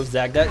that move,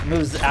 Zach. That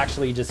move's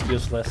actually just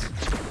useless.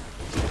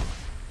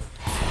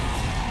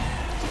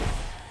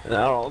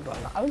 No,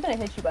 I was gonna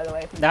hit you, by the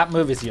way. If you That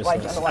move is why'd you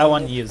useless. underline I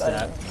wouldn't it, use but-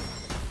 that.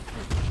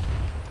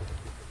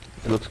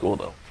 it looks cool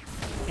though.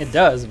 It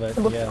does, but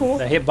It looks yeah, cool.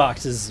 the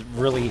hitbox is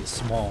really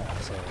small.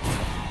 So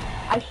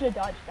I should have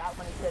dodged that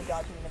one instead of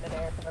dodging in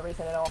midair for no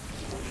reason at all.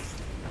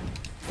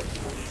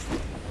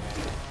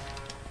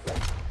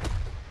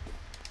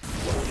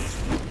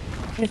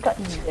 You just got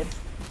yeeted.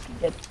 You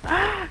did.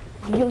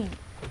 Really?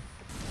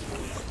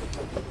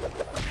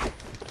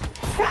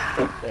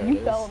 You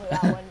fell into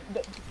that one.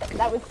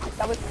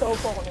 That was so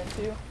cold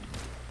into.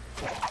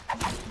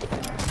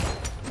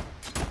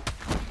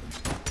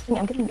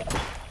 I'm getting good.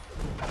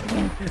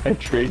 I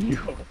trade you.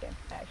 I hate this game,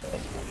 actually.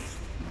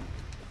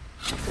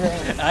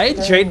 I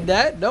ain't trading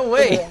that. No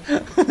way.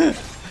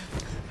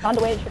 Found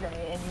a way to trigger me,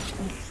 and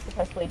you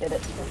successfully did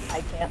it. Because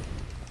I can't.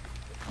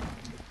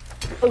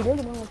 Oh, you're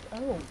the one with.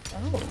 Oh.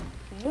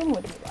 You're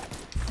with me, right?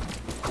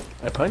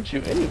 I punch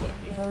you anyway.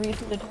 You have a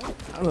reason to target.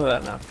 I know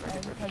that now.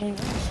 I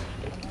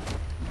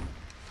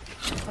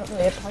don't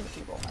really have to target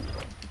people,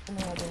 actually.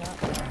 No, I do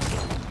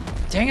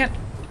not. Dang it!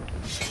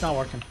 It's not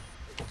working.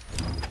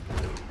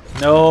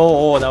 No,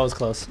 oh, that was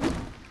close.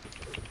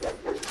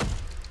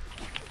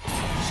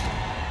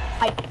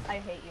 I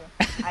hate you.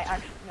 I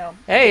actually no.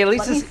 Hey, at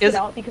least Let me this sit is.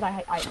 out because I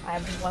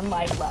have one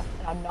life left,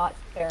 and I'm not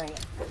sparing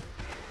it.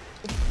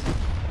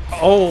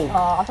 Oh,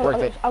 I thought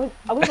Worth it.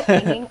 I wasn't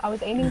aiming. I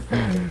was aiming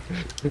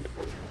for.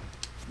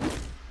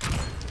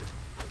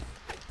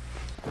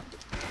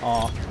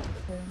 oh.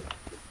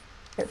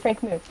 Here,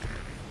 Frank, move.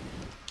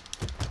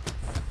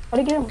 How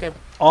to get him? Okay.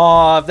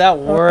 Oh, if that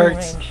Working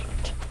worked.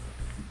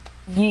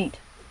 range.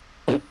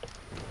 Yeet.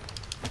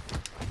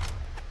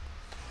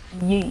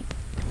 Yeet.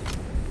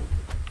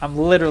 I'm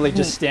literally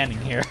just standing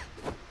here.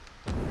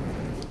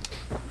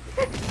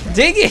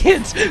 Dang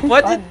it!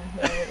 What Fun. did?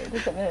 No, it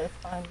doesn't matter. It's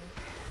fun.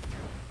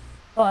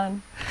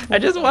 Fun. I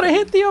just want to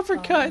hit the Oh,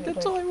 uppercut.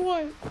 That's all I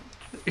want.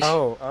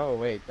 Oh,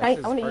 wait. That's I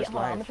his want to eat. first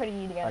Hold on, I'm life. gonna try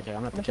to eat again. Okay,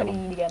 I'm gonna have to I'm gonna try kill to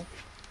him. eat again.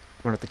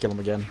 I'm gonna have to kill him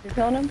again. You're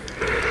killing him?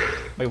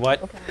 Wait,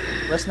 what? Okay.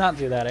 Let's not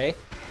do that, eh?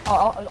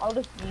 I'll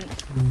just eat.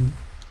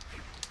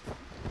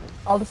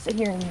 I'll just sit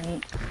here and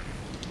eat.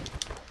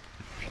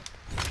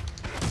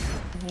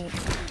 heat.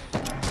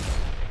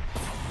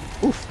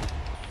 Oof.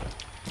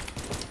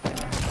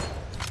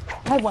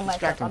 I have one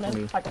life left. Distracting I'm for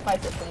gonna me.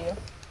 sacrifice it for you.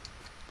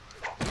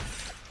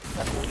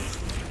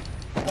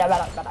 Yeah,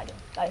 bad idea.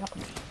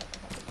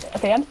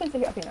 Okay, I'm just gonna sit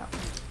here up here now.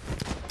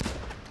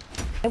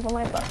 I have one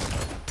life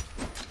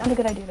left. Not a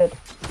good idea to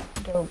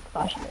go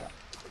flashing it.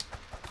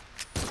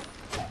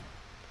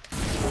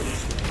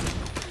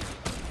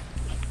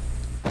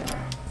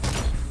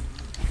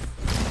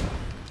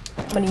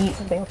 I'm gonna eat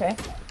something, okay?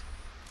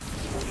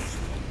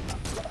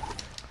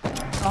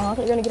 Oh, I thought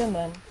you were gonna get him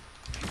then.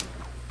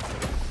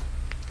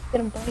 Get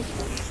him, buddy.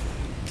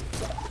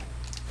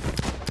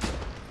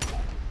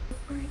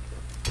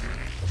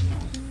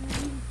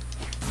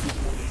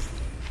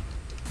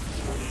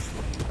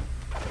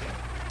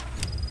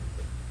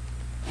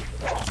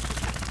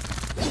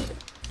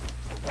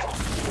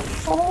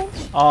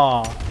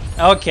 Oh,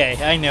 okay,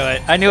 I knew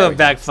it. I knew it I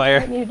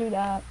backfired. didn't need to do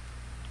that.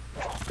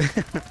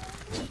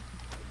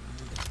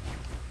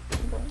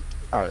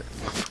 Alright.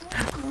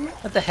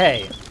 What the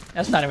hey?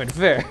 That's not even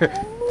fair.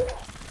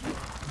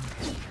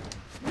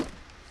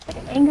 Like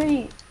an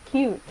angry,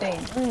 cute thing.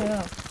 I don't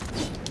know.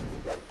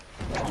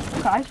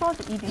 Okay, I saw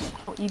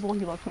how evil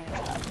he looks when he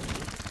does that.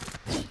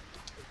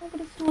 Oh,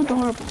 but it's so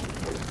adorable.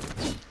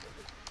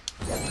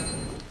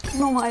 I don't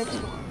know why it's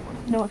adorable.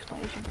 No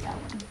explanation for that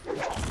one.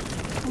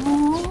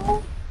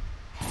 Aww.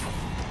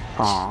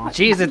 Aw.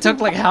 Jeez, it took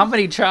like how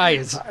many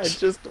tries? I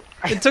just.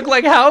 It took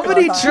like how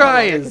many I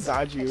tries?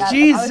 dodge you. I was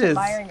Jesus.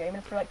 admiring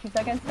Raymond for like 2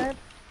 seconds there.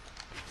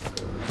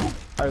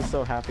 I was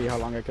so happy how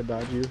long I could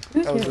dodge you.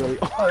 Who's That was who? really.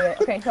 Oh, yeah.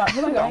 Okay, so who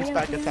am I Bounce going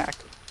back against? attack.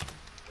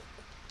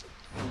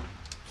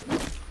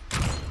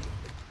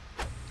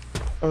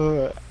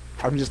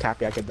 I'm just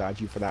happy I could dodge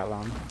you for that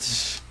long.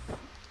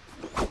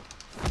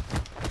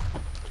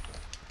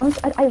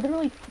 I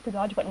literally hit the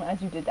dodge button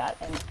as you did that,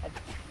 and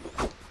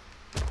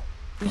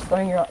you're just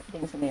throwing your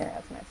things in the air.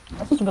 That's nice.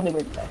 That's just really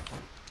weird to say.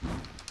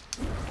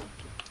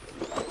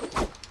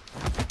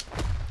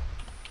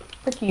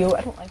 Frick you,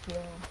 I don't like you.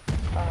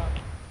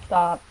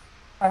 Stop.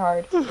 Try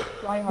hard.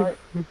 Try hard.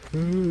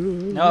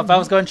 No, if I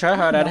was going to try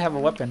hard, I'd have a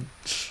weapon.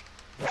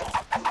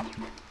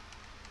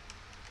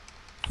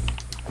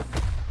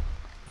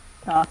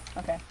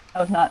 Okay. That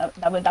was not.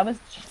 That was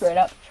straight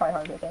up try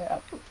hard right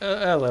there.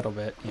 A little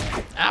bit,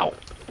 yeah. Ow!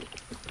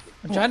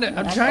 I'm trying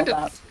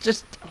to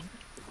just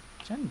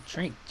trying to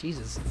drink.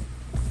 Jesus.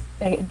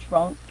 Gonna get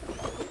drunk.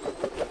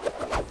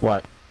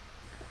 What?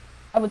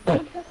 I would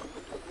think.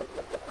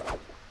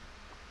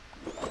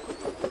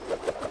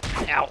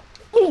 Ow.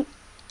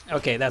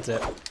 Okay, that's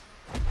it.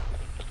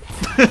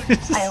 I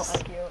don't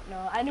like you.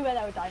 No, I knew that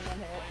I would die in one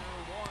hit.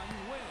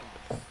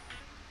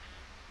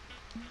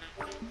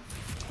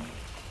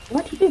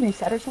 What did you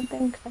reset or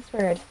something? 'Cause I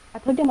swear, I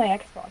plugged in my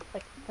Xbox,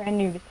 like brand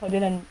new, just plugged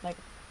it in like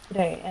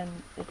today, and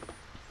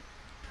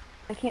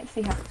I can't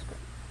see how it's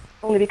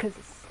only because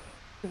it's.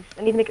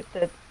 I need to make it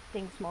the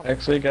thing smaller.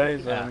 Actually,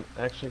 guys, Yeah. I'm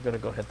actually gonna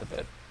go hit the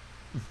bed.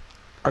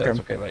 Okay. That's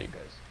okay about you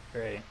guys.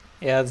 Great.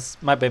 Yeah, this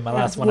might be my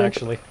last one Wimp.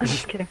 actually. I'm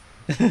just kidding.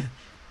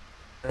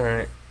 All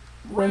right.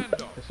 Wimp.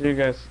 I'll see you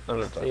guys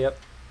another time. Yep.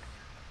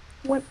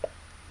 Wimp.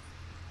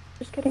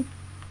 Just kidding.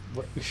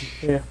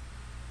 Yeah.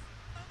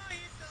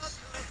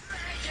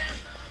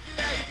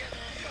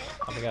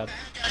 Oh my god.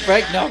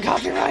 Frank, no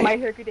copyright. My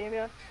Hero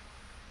Academia.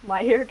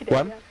 My Hero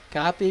Academia.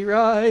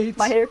 Copyright.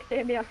 My Hero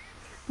Academia.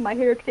 My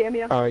Hero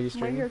Academia. Oh, are you My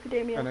streaming? Hero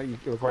Academia. I know you're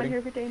My recording.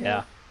 Hero Academia.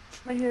 Yeah,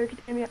 My Hero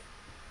Academia.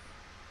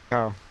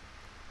 Oh.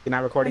 You're not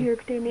My recording? Hero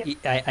Academia.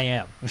 I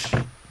am.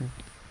 Oh,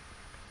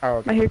 My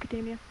okay. Hero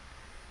Academia.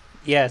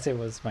 Yes, it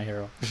was My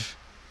Hero.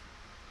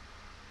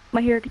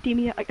 My Hero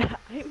Academia. I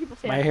hate people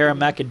say My Hero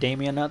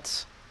Macadamia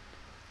Nuts.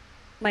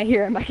 My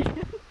Hero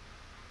Academia.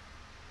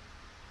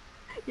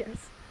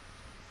 Yes.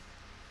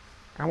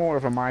 I'm more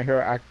of a My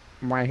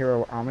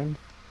Hero Almond.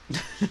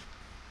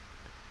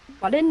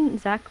 Why didn't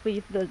Zach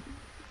leave the...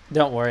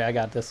 Don't worry, I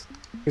got this.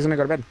 He's gonna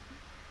go to bed.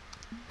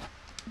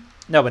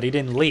 No, but he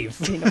didn't leave.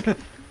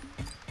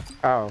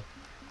 Oh.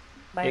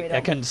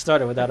 I couldn't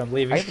start it without him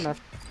leaving. I have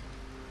enough.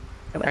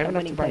 I have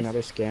enough to buy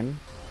another skin,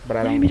 but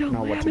I don't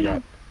know what to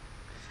get.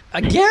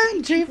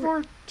 Again,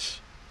 G4.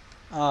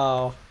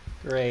 Oh,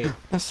 great.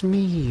 That's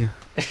me.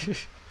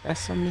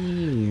 That's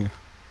me.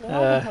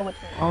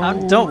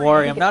 Don't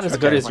worry, I'm not as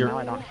good as well, now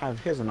your. I don't have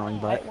his annoying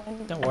butt.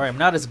 Don't worry, I'm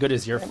not as good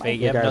as your fate.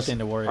 You You have guys nothing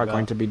to worry are about.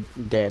 going to be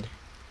dead.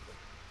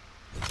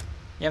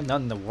 You have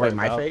nothing to worry Wait,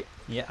 my about. fate?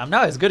 Yeah, I'm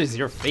not as good as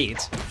your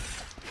fate.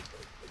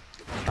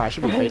 Oh, I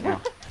should be fate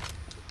now.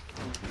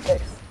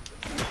 6.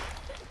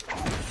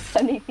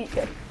 70 feet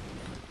good.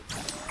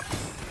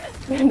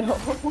 No.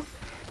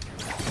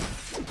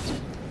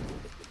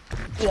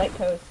 You like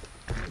toast.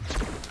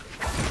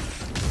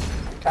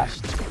 Gosh.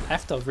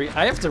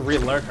 I have to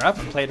relearn her. I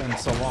haven't played her in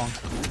so long.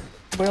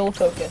 Real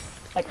focus.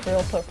 Like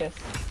real focus.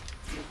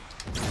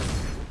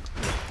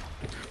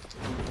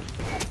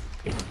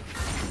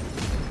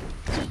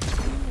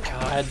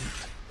 God.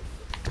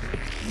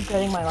 I'm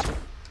getting my life.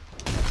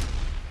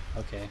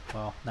 Okay,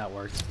 well, that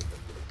worked.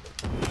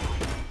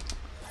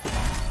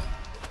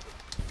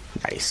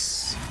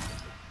 Nice.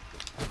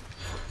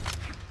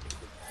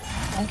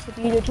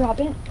 recipe to drop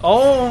in.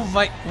 Oh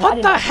my!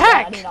 What the I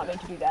heck? did not mean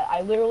to do that.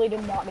 I literally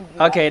did not mean to do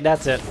that. Okay,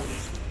 that's it.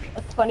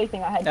 That's the funny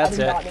thing. I That's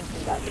did it. not mean to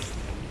do that.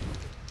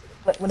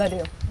 What did I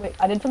do? Wait,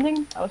 I did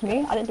something? That was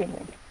me? I didn't do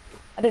anything.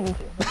 I didn't mean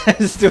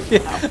to.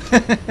 Stupid. How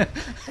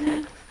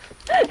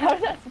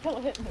did that still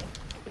hit me?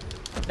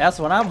 That's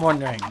what I'm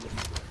wondering.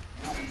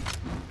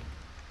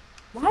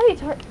 Why are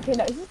they okay,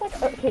 no, this is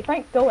like, okay,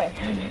 Frank, go away.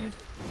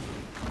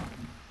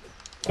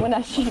 When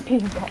that sheep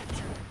is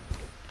involved.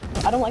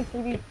 I don't like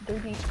 3D, no,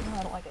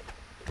 I don't like it.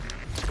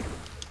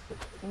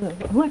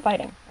 Who am I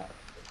fighting? Oh.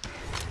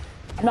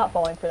 I'm not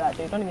falling for that,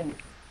 dude, don't even.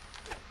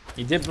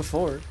 You did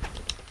before.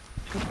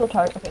 I'm still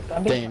tired, okay, so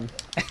I'm getting.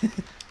 Damn.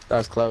 That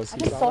was close. I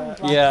You just saw saw that? him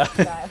drop Yeah.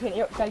 this guy. Okay,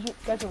 you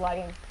guys are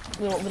lagging.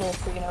 Little,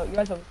 you know, you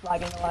guys are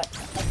lagging a lot.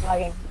 Like,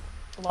 lagging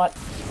a lot.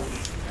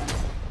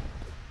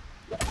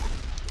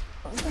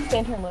 I'm just gonna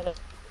stand here and let it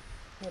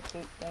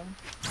shoot thing.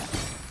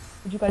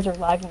 But you guys are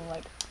lagging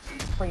like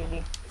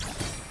crazy.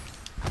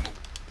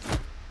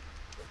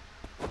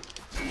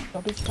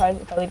 Don't be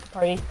surprised if I leave the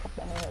party.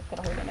 I know it's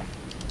gonna hurt me.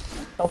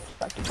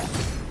 Self-destructive.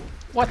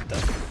 What the?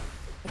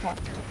 Come on.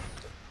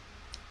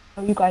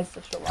 Oh, you guys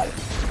are still lagging.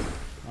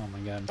 Oh my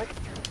god.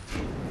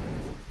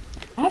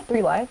 I have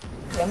 3 lives.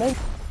 Damn it.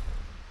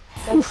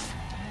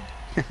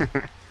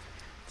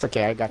 It's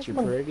okay, I got you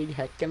pretty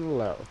heckin'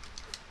 low.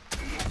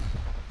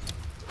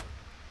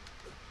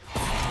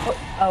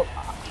 Oh,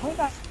 how did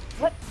I?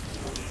 What?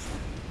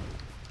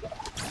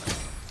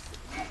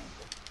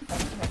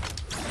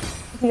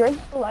 You're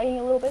still lagging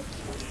a little bit.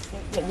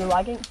 You're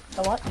lagging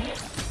a lot.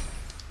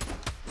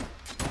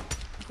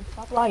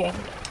 Stop lagging.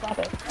 Stop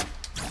it.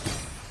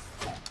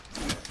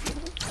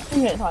 2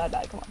 minutes not that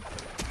bad. Come on.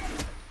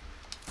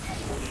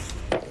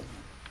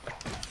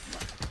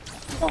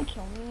 Don't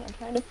kill me. I'm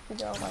trying to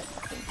figure out my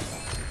fucking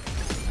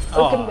stuff.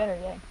 Oh, it's getting better.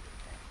 Yay.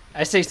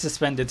 I stayed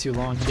suspended too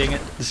long. Dang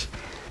it.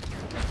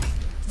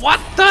 What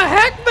the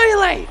heck,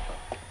 Melee?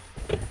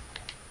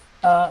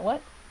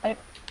 What? I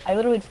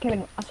literally just came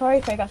in. I'm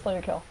sorry, Frank. I stole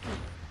your kill.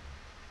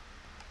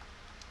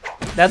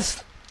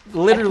 That's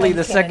literally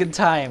the second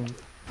time.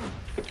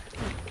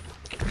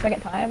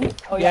 Second time?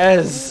 Oh yeah.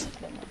 Yes.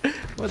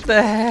 What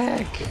the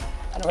heck?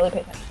 I don't really pay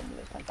attention to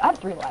this time. I have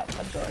 3 lives.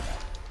 I'm sure.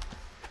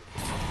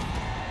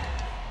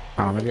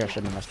 Oh, maybe I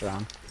shouldn't have messed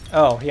around.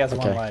 Oh, he has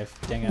one Okay. life.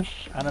 Dang it.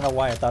 I don't know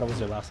why I thought it was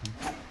your last one.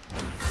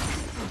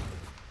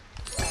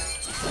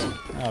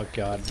 Oh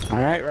god.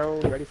 Alright, Ro,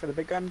 ready for the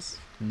big guns?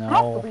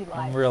 No, 3 I'm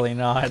lives. really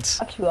not.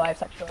 I have 2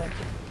 lives actually.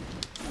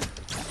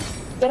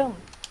 Get him!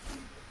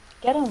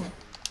 Get him!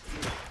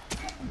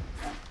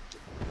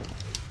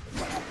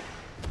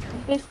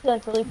 It's basically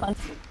like really fun.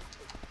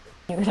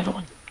 Here's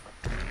everyone.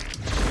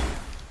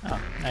 Oh,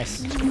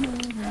 nice.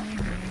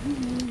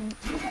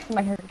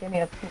 My hair gave me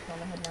a poop on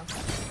my head now.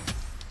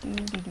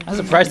 I'm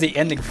surprised the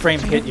ending frame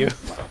hit you.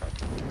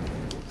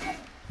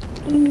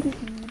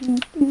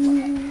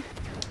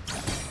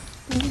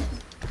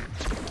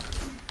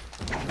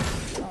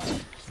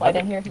 Slide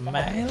in here.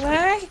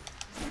 Melee?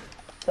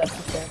 That's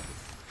fair.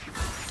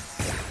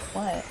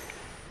 What?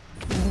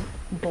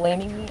 You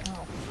blaming me?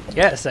 Oh.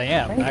 Yes, I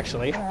am, Frank,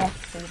 actually. you're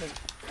actually the-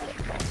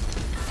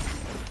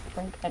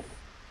 Frank,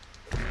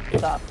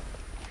 stop.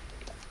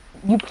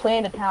 You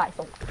planned attack,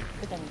 so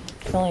freaking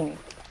killing me.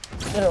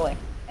 Literally.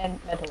 And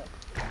mentally.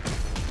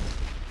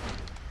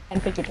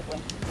 And figuratively.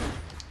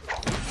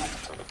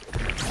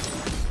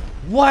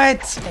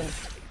 What? And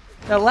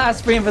The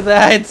last frame of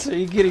that? Are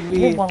you kidding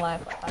you have me? 1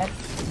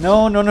 life.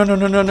 No, no, no, no,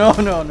 no, no, no,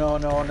 no, no,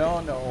 no,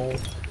 no, no.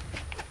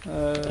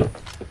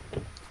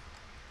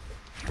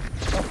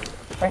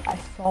 Frank, I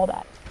saw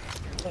that.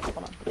 Wait, hold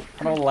on.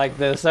 I don't like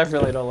this. I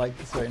really don't like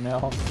this right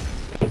now.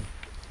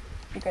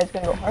 You guys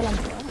gonna go hard on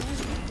me?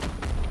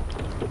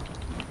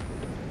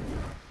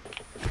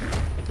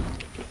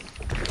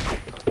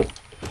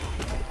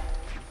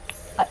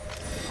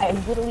 I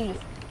literally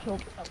just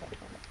killed. Okay.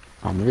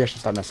 Oh, maybe I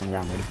should stop messing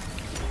around, maybe.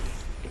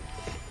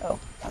 Oh,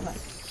 I'm not.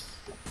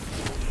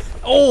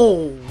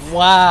 Oh,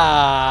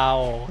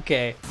 wow.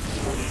 Okay.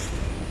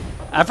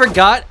 I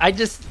forgot. I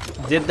just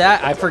did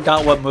that. I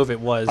forgot what move it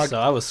was, so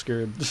I was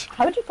screwed.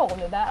 How did you fall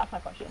into that? That's my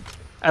question.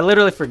 I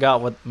literally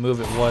forgot what move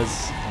it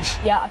was.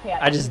 Yeah, okay.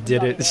 I just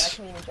did it. I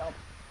couldn't even jump.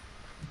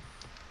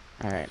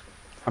 Alright,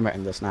 I'm gonna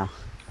end this now.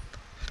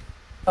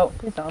 Oh,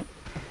 please don't.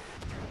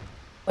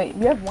 Wait,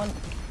 you have 1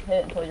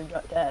 hit until you're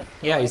dead.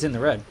 Yeah, he's in the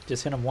red.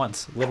 Just hit him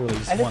once. Literally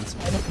just once.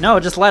 I just No,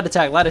 just light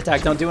attack. Light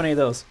attack. Don't do any of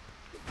those.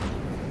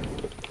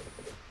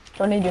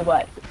 don't need to do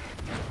what?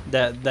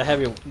 The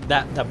heavy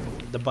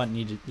the button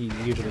you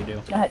usually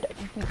do. That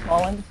keep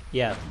falling.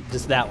 Yeah,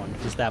 just that one.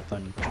 Just that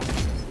button.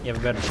 You have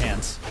a better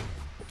chance.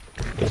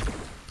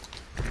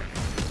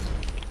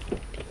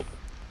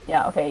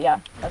 Yeah, okay, yeah,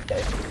 that's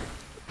good.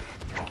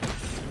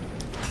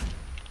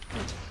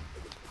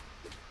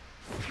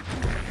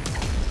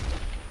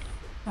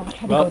 Oh, I tried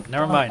to Well, go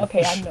never down. mind.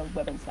 Okay, I have no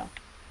weapons now.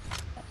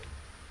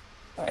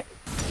 Alright.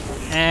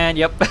 And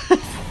yep.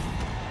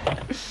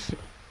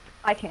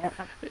 I can't.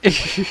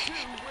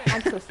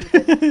 I'm so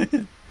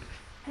stupid.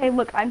 Hey,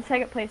 look, I'm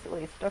second place at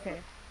least.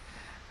 Okay.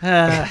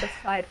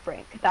 beside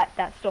Frank.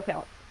 That still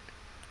counts.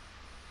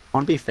 I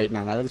want to be Fate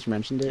now. Now that you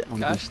mentioned it, I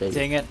want to be Gosh, Fate.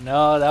 dang it.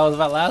 No, that was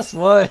my last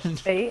one.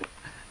 Fate.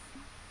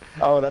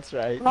 Oh, that's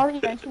right. Now that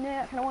you mentioned it,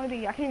 I kind of want to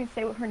be. I can't even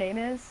say what her name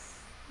is.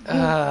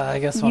 I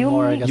guess one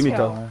more. I guess one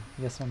Yumiko. more.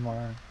 I guess one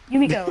more.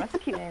 Yumiko. That's a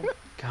cute name.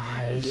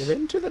 Gosh. Give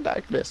in to the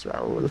darkness,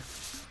 Raul.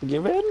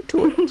 Give in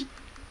to it.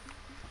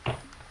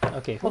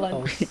 Okay, who Hold on.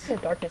 else? The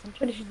darkness. I'm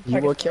trying to choose the You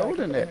were darkest color I killed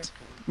in can it.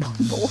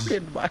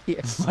 Boarded by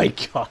it. Oh my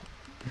god.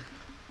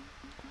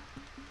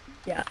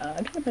 Yeah,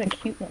 I'm trying to find a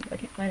cute one, but I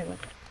can't find one.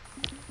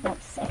 One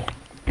second.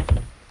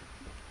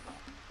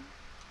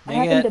 I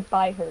Dang happened it. to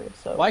buy her,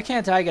 so. Why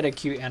can't I get a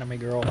cute anime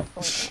girl?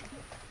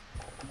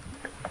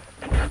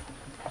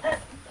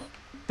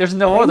 There's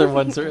no Why other is it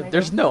ones. cute anime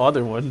There's girl? no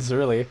other ones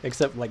really,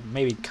 except like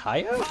maybe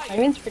Kaya.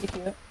 Iron's pretty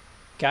cute.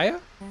 Kaya?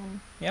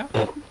 Um, Yeah.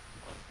 Nobody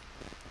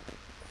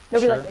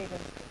Sure. likes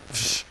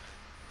Aiden.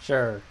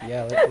 Sure.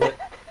 Yeah.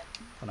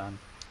 Hold on.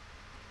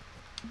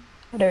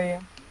 How dare you?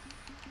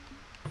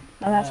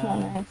 No, that's not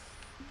Uh, nice.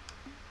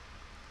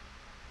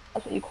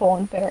 That's what you call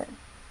unfair.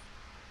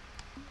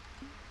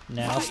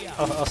 No,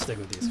 I'll stick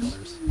with these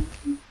colors.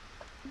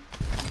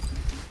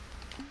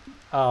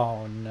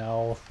 Oh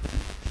no.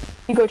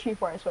 You go tree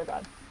for it, I swear to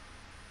God.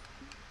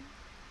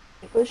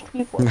 It goes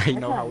tree for it. I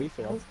know how we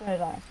feel. I was gonna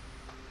die.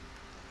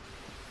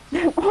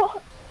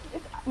 Well,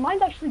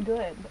 mine's actually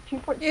good, but tree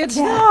fort. It's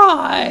yeah.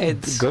 not.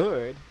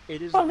 Good.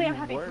 It is Probably I'm the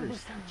having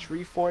worst. fun.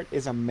 Tree Fort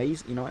is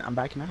amazing. You know what? I'm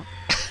backing out.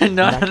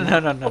 No.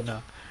 Oh,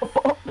 no.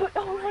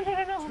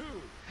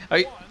 Are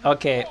you,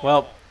 okay,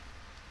 well,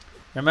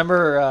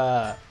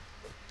 remember,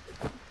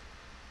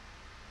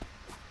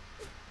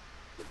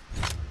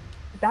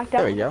 Back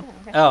down. There we go.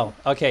 Okay. oh,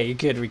 okay, you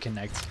could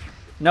reconnect.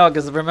 No,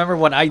 because remember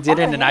when I did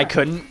it Oh, and I yeah.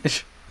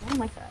 couldn't? I don't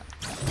like that.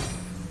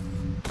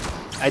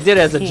 I did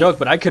it as a joke,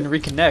 but I couldn't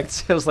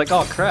reconnect. It was like,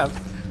 oh crap.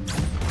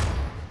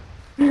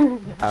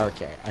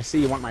 Okay. I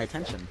see you want my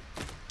attention.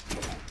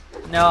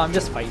 No, I'm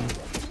just fighting.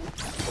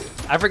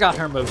 I forgot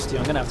her moves too,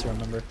 I'm gonna have to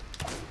remember.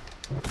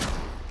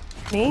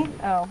 Me?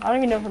 Oh, I don't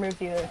even know her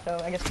moves either, so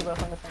I guess we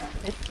both on the same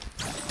page.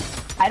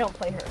 I don't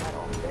play her at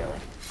all, barely.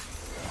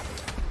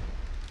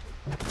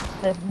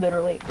 I've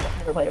literally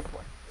never played it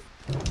before.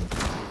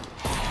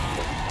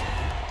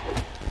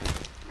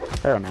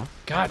 Fair enough.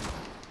 God,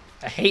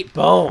 I hate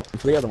Bo.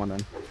 For the other one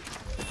then.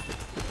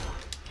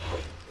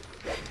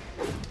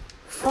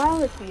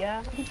 Yeah,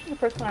 I think she's the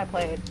first one I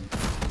played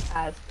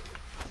as.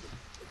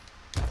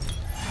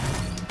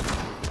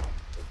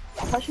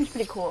 I thought she was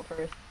pretty cool at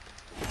first.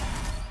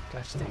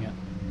 Gosh dang it.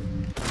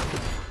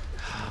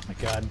 Oh my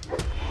god.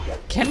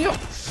 Can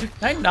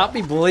I not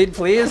be bullied,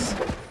 please?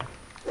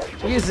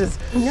 Jesus.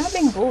 You're not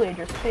being bullied,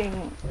 you're just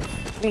being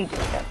weak.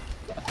 Yeah.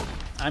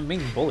 I'm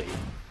being bullied.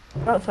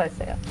 That's what I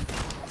say.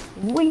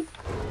 Weak.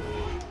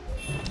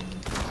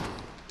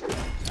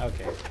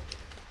 Okay.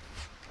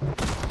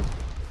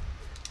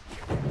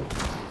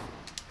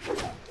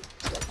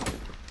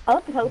 I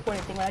love the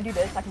teleporting thing. When I do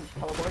this, I can just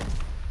teleport.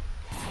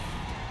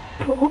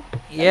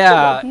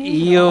 Yeah, lucky.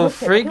 you Oh, okay, you're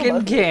freaking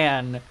lucky.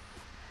 can.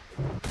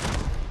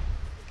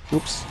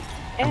 Oops. I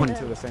And, went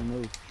into the same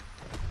move.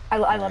 I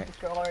love Alright. this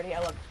girl already. I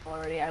love this girl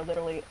already. I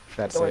literally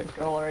That's adore it. this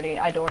girl already.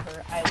 I adore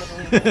her. I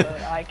literally adore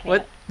her. I can't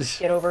What?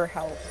 get over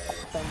how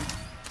awesome.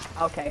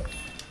 Okay.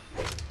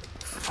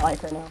 I like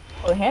her now.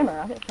 Oh, the hammer.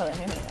 I'm gonna try that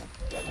hammer now.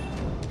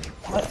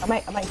 I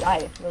might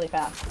die really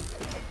fast.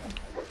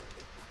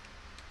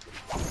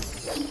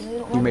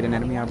 You made an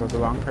enemy out of the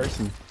wrong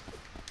person.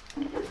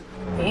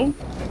 Me?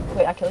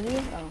 Wait, I killed you?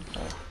 Oh,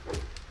 sorry.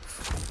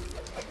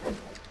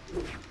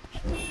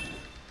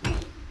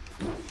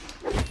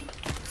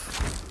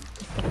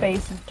 The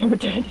face of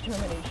determination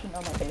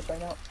on my face right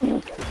now.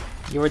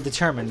 You were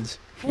determined.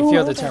 You Ooh,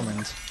 feel okay.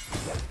 determined.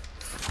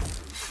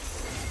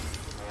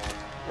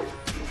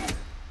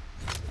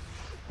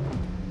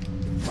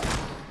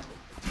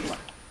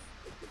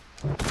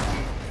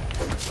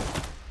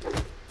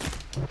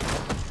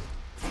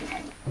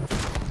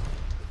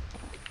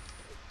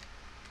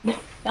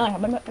 Now I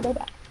have my go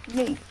back.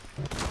 Me.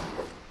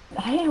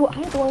 I had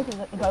the ones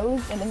with the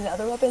bows, and then the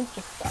other weapons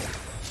just suck.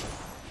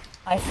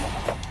 I'm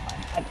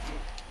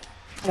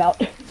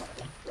out.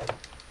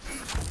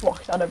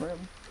 Walked out of room.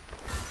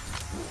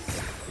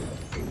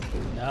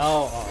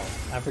 No, oh,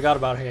 I forgot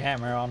about her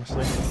hammer,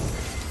 honestly.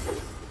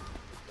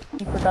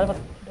 You forgot about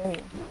the you.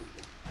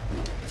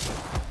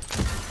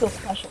 Still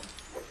special.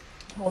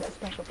 It holds a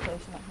special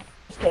place in my heart.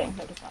 Just kidding,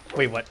 no, it's not.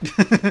 Wait, what?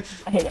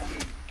 I hate it.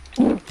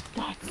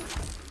 God.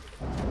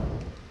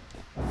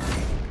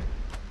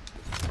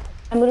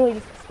 I'm literally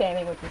just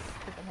spamming with this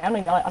stupid hammer.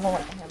 I don't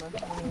like the hammer. I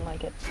don't even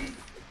like it.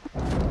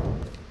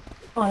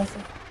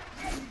 Honestly.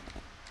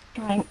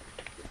 Trying.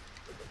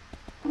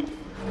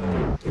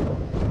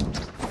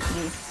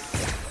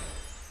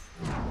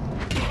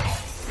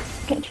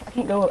 I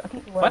can't go.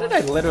 Why did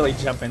I literally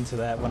jump into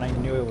that when I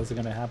knew it was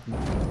gonna happen?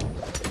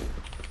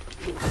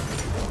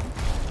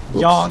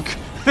 Yonk!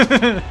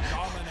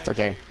 It's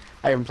okay.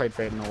 I haven't played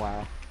Fate in a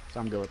while, so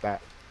I'm good with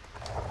that.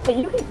 But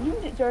you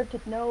deserve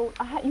to know.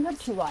 You have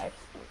 2 lives.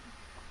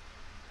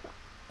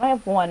 I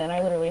have one, and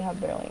I literally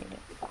have barely any.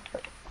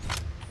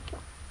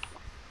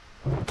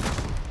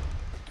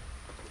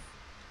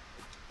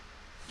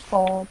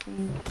 Fall,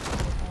 please.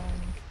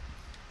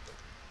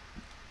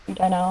 You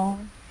die now?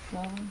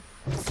 No.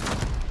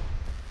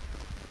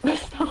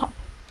 Stop.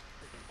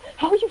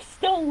 How are you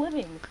still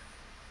living?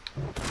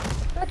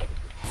 Frick.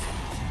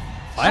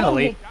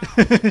 Finally.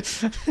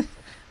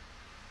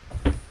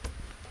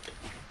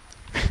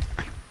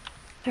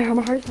 Damn,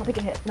 my heart is not to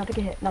get hit. Not to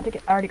get hit. Not to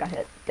get. I already got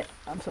hit. Damn,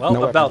 I'm so Well,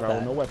 No about weapons,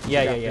 that. Raul, no weapons.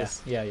 Yeah, You yeah, got yeah,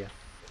 this. yeah, yeah.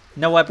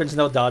 No weapons,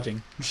 no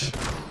dodging.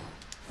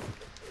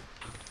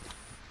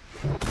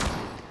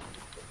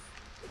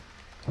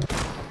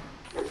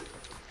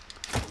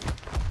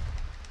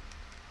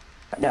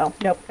 No,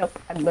 nope, nope.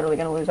 I'm literally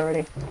gonna lose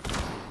already.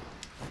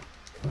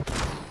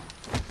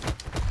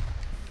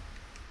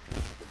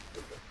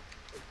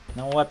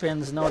 No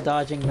weapons, no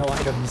dodging, no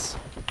items.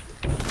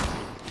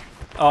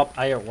 Oh,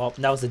 well,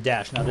 that was a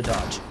dash, not a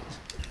dodge.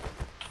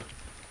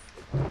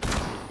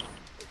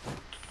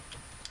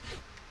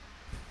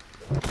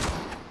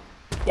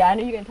 Yeah, I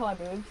know you can tell my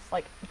moves.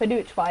 Like, if I do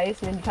it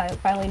twice, and then you kind of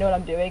finally know what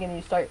I'm doing, and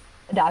you start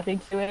adapting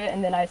to it,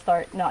 and then I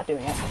start not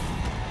doing it.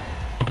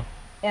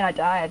 And I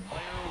died.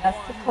 That's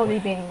just called me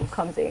being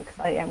clumsy, because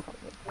I am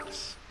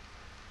clumsy.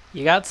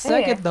 You got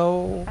second, Hey.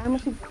 though. I'm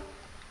actually...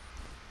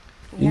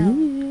 Yeah.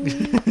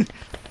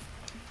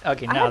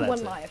 Okay, I now had that's one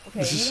it. life,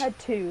 okay? You had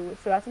two,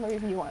 so that's the only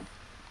reason you won.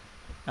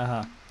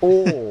 Uh-huh.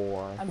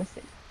 Or, I'm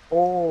missing.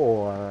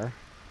 or,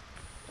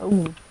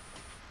 Oh.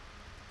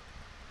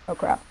 Oh,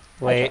 crap.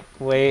 Wait,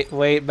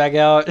 back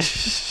out.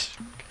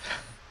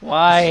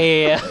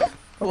 Why?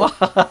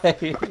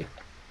 Why?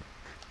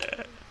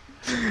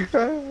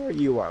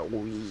 you are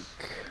weak.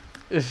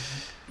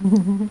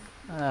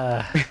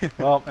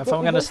 Well, if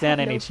I'm gonna stand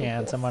any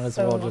chance, I might as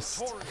well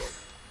just...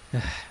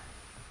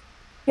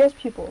 He has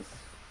pupils.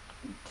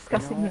 You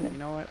Disgusting know, what? human. You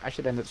know what? I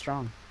should end it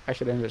strong. I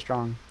should end it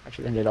strong. I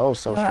should end it oh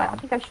so I strong.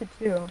 think I should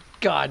too.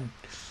 God.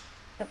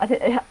 I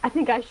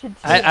think I should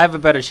too. I have a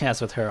better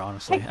chance with her,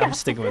 honestly. I'm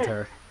sticking with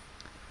her.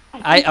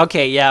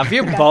 Okay, yeah, if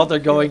you both are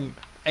going...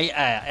 I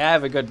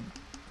have a good...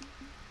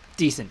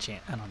 decent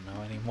chance. I don't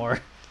know anymore.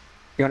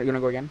 You wanna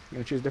go again? You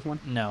wanna choose a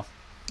different one? No.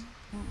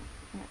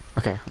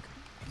 Okay.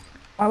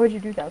 Why would you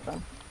do that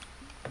then?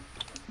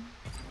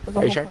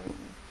 Are you sure?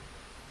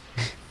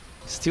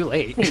 It's too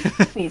late. Please,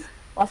 please.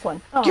 Last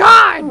one. Oh,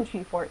 God! Don't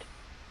tree fort.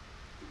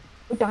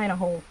 Go die in a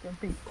hole. You're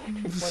free.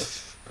 Tree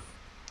fort.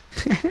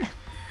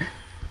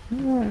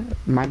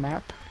 My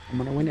map. I'm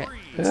gonna win it.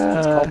 It's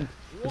called.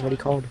 It's already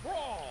called.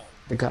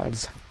 The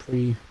gods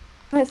pre.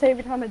 I say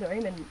every time I do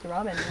ramen,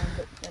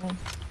 but then,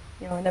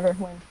 you know, I never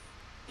win.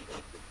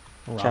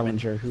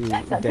 Challenger who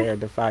dare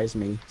defies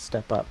me.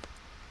 Step up.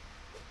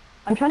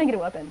 I'm trying to get a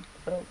weapon,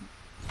 so...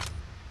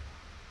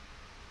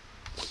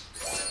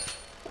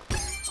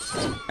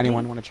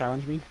 Anyone want to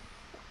challenge me?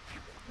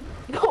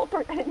 No,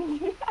 for enemy.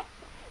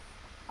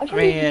 I'm I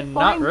trying to mean,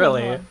 not find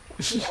really.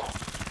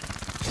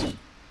 someone.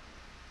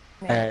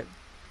 Man,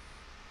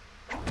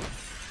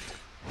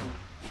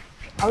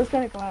 I was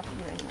gonna go after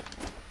you anyway.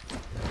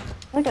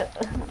 Look at...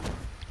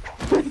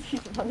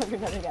 Jesus, I'm never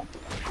doing that again.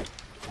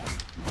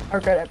 I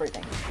regret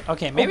everything.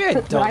 Okay, maybe I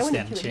but don't I wouldn't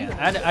stand a do chance.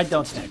 anything. I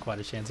don't stand quite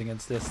a chance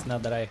against this. Now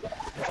that I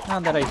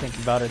think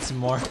about it some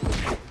more.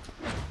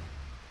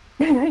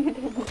 No, you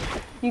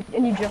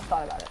didn't. You just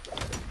thought about it.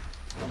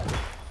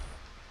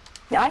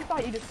 Yeah, I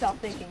thought you just stopped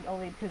thinking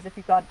only because if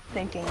you got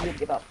thinking, you'd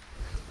give up.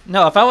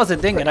 No, if I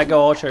wasn't thinking, I'd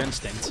go Ultra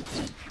Instinct.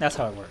 That's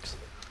how it works.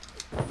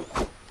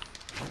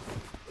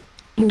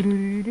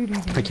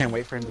 I can't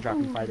wait for him to drop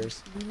me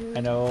fighters.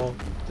 I know.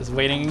 Just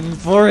waiting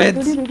for it.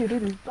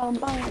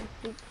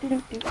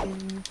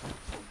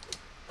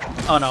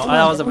 Oh no,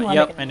 I was about.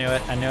 Yep, I knew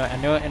it. I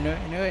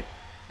knew it.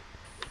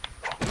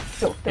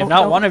 If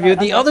not one of you,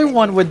 the other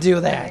one would do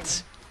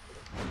that.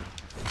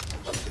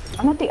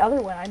 I'm not the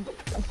other one.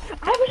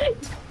 I'm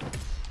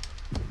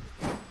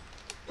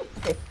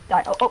okay,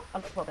 die. Oh,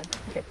 I'm well.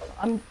 Okay,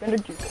 I'm gonna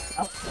do this.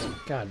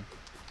 God.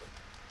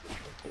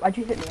 Why'd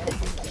you hit me? I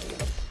didn't do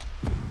that.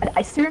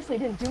 I seriously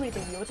didn't do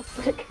anything to you. What the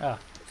frick? Ah.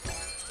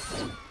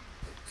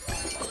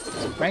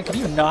 Frank, can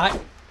you not?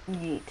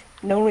 Yeet.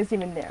 No one was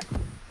even there.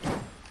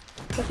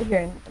 Let's sit here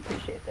and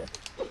appreciate this.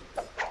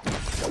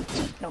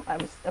 No, I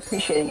was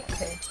appreciating it,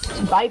 okay?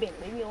 I'm vibing,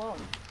 leave me alone.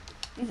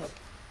 Jesus.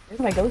 Where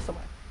can I go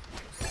somewhere?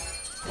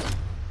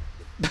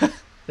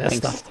 That's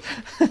Thanks.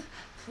 not.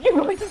 You're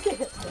going to get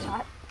hit by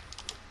that.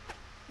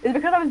 Is it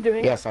because I was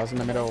doing Yes, I was in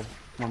the middle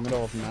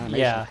of an animation.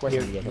 Yeah, Of course I'm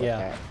you- gonna get hit yeah.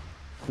 like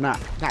that.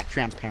 Not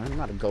transparent. I'm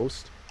not a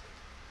ghost.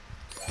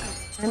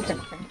 I'm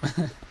transparent.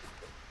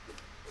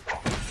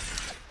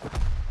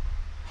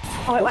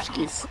 Oh, I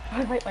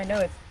wipe my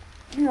nose.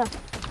 Yeah.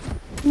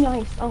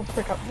 Nice. Oh,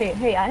 frick.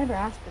 Hey, I never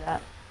asked for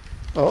that.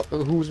 Oh,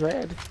 who's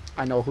red?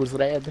 I know who's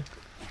red.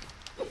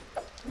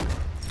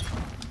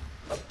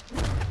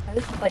 I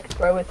just like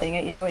throw a thing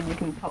at you and you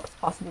can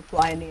possibly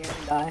fly in the air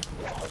and die.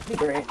 That'd be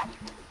great.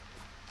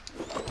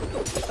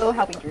 Oh,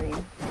 happy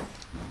dream.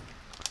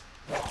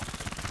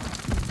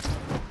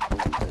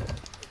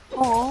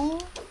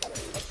 Aww.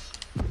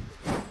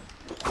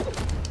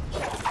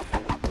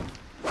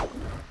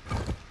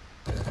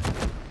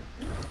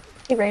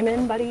 Hey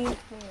Raymond, buddy. Hey,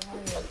 how are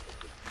you?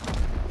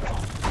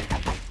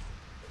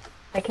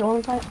 Did I kill him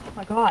in front? Oh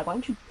my god, why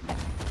don't you...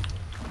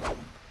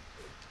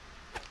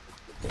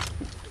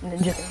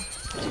 Ninja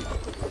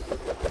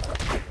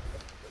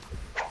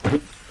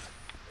thing.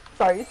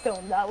 Sorry, you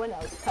filmed that one.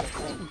 That was kind of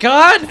funny.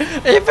 God,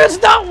 if it's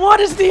not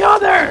one, it's the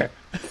other.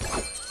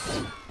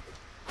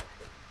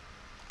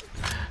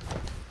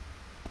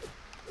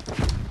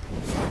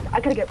 I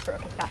gotta get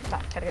broken. Back.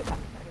 Gotta get back.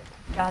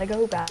 Gotta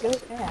go back.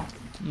 Yeah.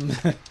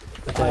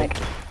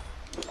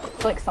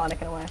 Like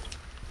Sonic in a way.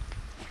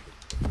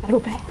 Gotta go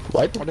back.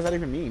 What? What does that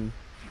even mean?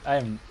 I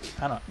don't.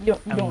 You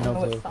don't I have know no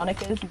what clue.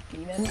 Sonic is, you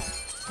demon?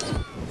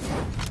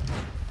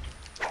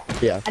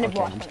 Yeah, I never okay,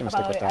 watched I'm just it. gonna By stick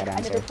the with way, that I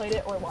never answer. played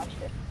it or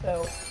watched it,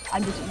 so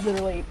I'm just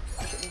literally.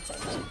 I shouldn't be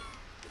saying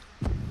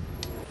that.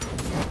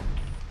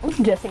 I'm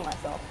just dissing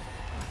myself.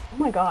 Oh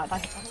my god, I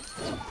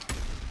don't.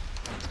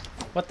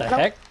 What the I don't-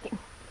 heck?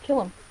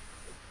 Kill him.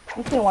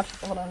 I'm just gonna watch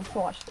this. Hold on, I'm just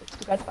gonna watch this.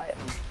 You guys fight it.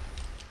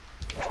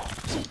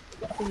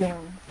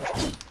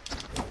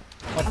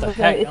 What the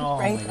heck? It's Oh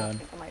brain my god.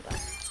 I might die.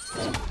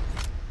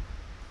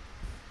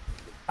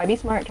 Try be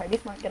smart,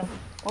 get him.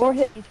 One more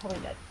hit, he's probably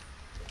dead.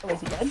 Oh, is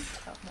he dead?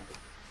 Oh, no.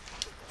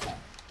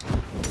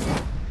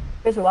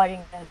 You guys are lagging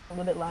again, a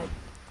little bit lag.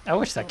 I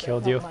wish that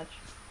killed you. Not much.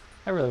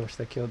 I really wish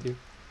that killed you.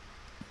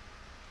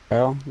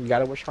 Well, you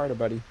gotta wish harder,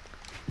 buddy.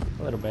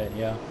 A little bit,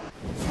 yeah.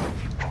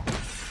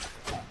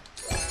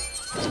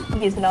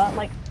 He is not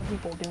like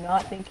people do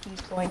not think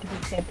he's going to be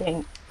the same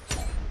thing.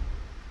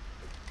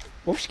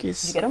 Did you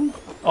Whoopskis. get him?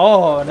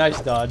 Oh,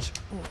 nice dodge.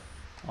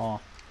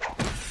 Oh.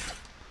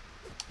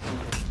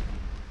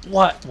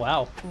 What?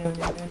 Wow. No. I'm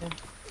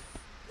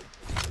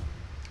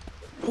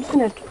just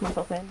gonna kick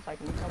myself in so I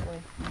can probably.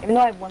 Even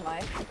though I have one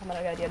life, it's a good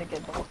idea to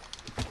get both.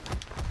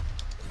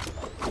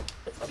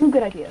 It's two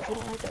good ideas. I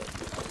don't like it.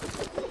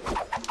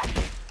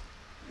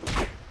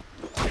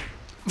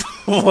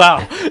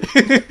 Wow.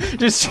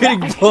 Just shooting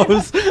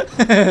blows.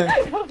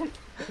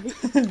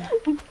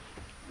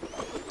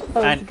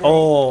 And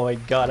oh my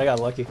god, I got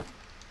lucky.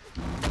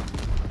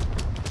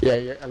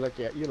 Yeah, look,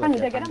 you Did look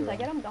I at get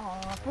him?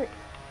 Oh, frick.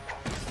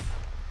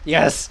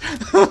 Yes.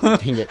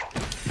 Dang it.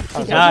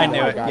 I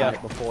knew it, yeah.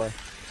 Before.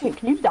 Wait,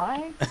 can you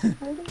die?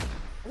 That'd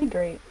be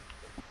great.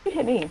 You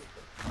hit me.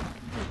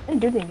 I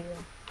didn't do anything to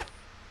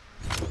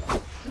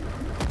you.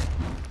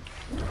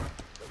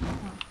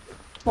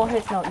 Small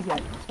hits, no, you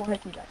die. Small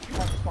hits, you die.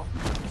 No,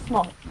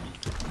 small hits.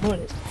 Small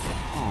hits.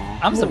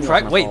 I'm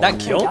surprised. Wait, that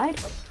You killed? died?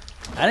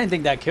 I didn't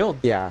think that killed.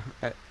 Yeah,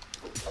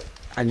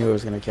 I knew it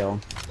was gonna kill.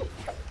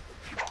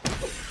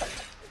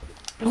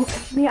 Don't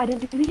touch me, I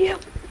didn't do anything to you.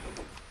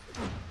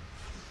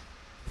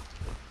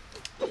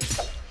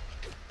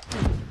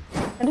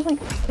 I'm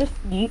just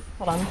yeet.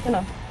 Hold on, I'm just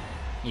gonna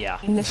Yeah.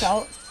 clean this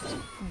out.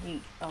 Yeet.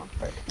 Oh,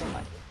 frick, never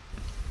mind.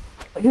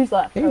 Wait, who's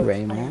left? Hey, Oh, Ray,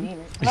 it's man.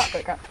 Demon. Not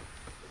frick,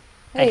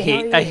 I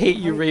hate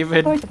you,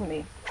 Raven. What's with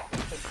me?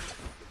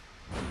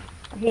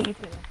 I hate you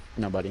too.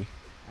 Nobody.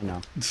 I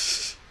know.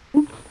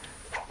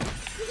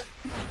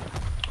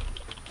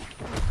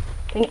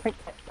 Dang it, Frank.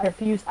 I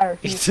refuse.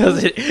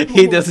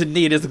 He doesn't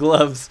need his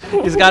gloves.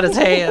 He's got his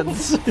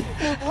hands.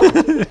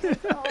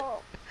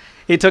 Oh.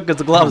 He took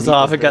his gloves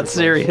off. It got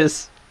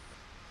serious.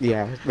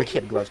 Yeah, the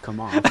kid gloves come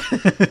off.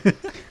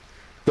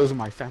 Those are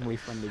my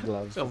family-friendly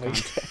gloves. Oh my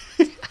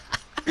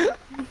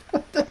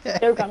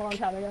They were gone a long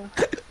time ago.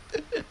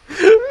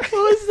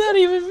 What does that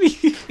even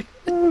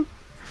mean?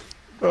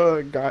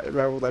 Oh god,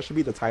 that should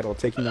be the title,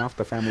 taking off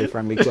the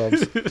family-friendly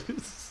gloves.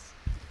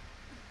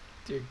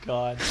 Dear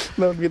God.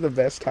 That would be the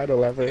best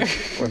title ever,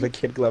 where the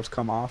kid gloves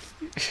come off.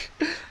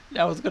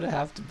 That was gonna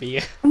have to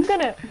be. I'm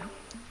gonna.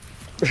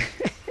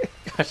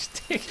 Gosh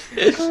dang.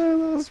 That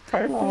was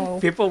perfect. Oh.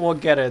 People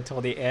won't get it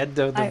until the end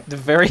of I- the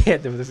very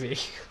end of the video.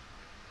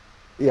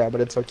 Yeah,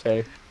 but it's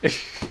okay. God.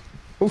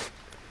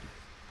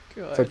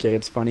 It's okay,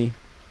 it's funny.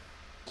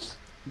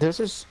 There's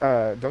this,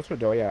 Dr.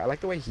 Doya, I like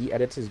the way he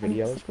edits his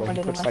videos, where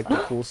he puts like the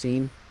cool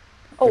scene,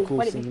 Oh, the cool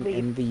why did he scene leave?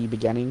 in the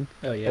beginning,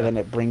 Oh yeah. and then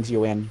it brings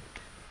you in.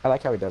 I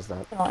like how he does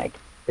that. Like,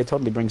 It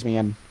totally brings me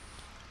in.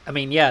 I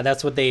mean, yeah,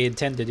 that's what they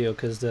intend to do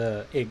because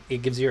it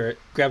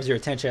grabs your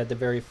attention at the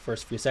very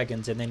first few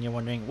seconds, and then you're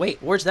wondering, wait,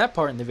 where's that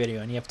part in the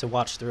video? And you have to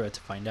watch through it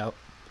to find out.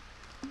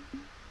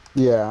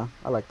 Yeah,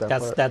 I like that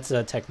part. That's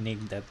a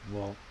technique that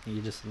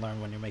you just learn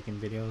when you're making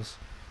videos.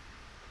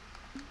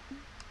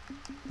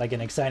 Like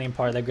an exciting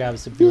part that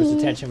grabs the viewer's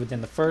attention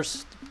within the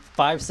first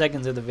 5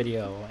 seconds of the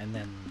video, and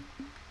then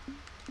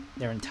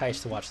they're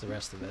enticed to watch the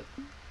rest of it.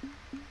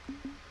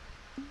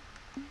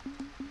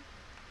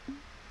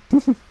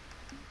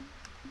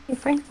 hey,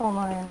 Frank's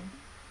online.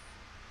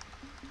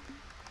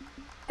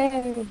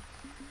 Hey.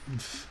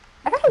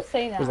 I gotta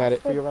say that. Was that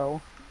it for you,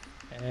 Raul?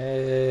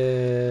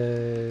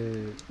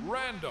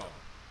 Random.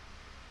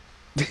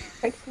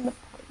 Frank's in the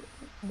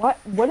party.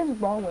 What is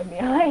wrong with me?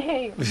 I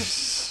hate.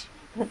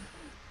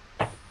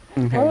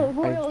 Okay.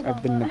 Royal's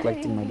I've been online.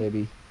 neglecting my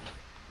baby.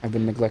 I've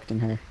been neglecting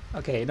her.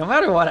 Okay, no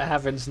matter what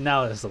happens,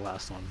 now is the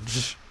last one.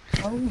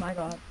 Oh my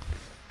god.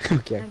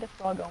 Okay. I guess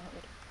we're all going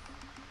with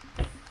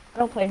it. I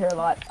don't play her a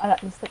lot. I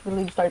just like,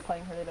 literally started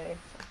playing her today.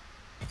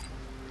 So.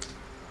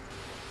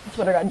 That's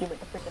what I gotta do with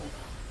the freaking.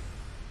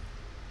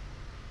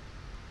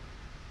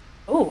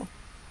 Oh,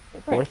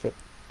 Worth it.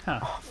 Huh.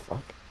 Oh,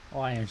 fuck.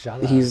 Why am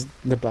Jala? He's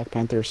the Black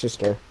Panther's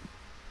sister.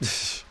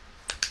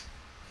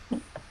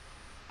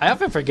 I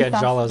often forget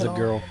He's Jala's a fast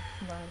girl.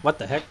 What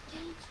the heck?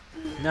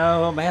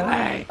 No,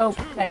 melee! Oh,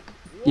 okay.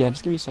 Yeah,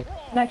 just give me a sec.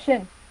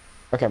 Connection.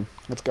 Okay,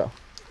 let's go.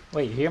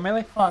 Wait, you hear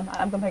melee? Hold on,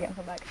 I'm coming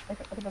back. I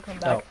think I'll come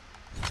back.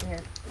 I'm here.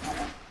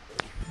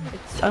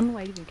 I don't know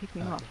why it even kicked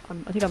me off.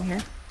 I think I'm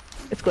here.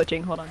 It's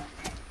glitching. Hold on.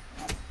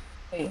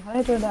 Wait, how did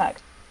I join back?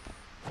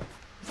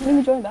 Didn't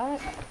even join back?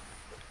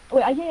 Oh,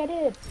 wait, yeah, I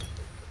did.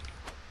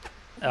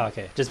 Oh,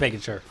 okay. Just making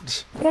sure.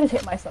 I gotta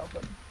hit myself.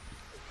 But...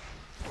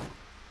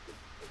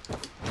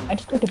 I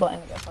just clicked the button,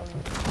 I guess.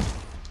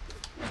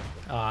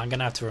 Oh, I'm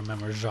gonna have to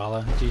remember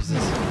Jala. Jesus.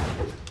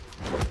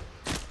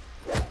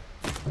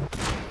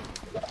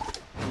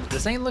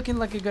 This ain't looking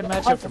like a good I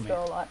matchup like for this me.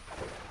 girl a lot.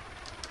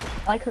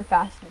 I like her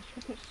fastness.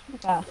 She's pretty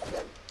fast.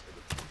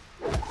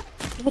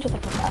 Maybe just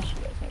like how fast she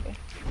is, maybe.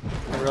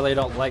 I really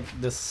don't like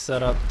this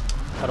setup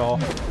at all.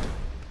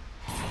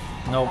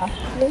 Nope. Fast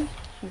she is?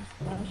 She's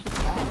fast.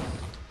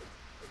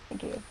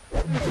 Thank you.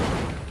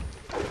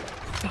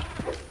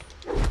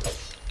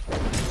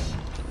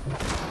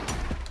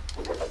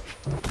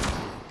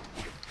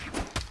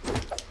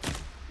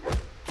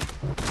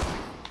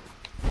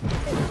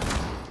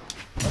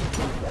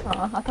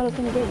 I thought I was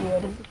gonna get you. I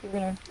didn't think you were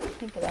gonna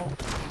think of that.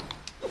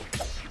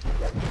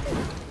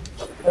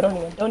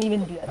 Oh, don't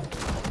even do that.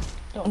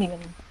 Don't even.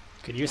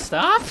 Could you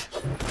stop?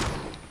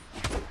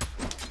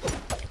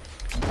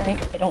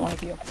 Frank, I don't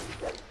like you.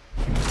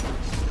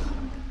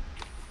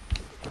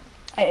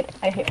 I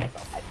hate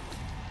myself.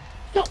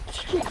 No,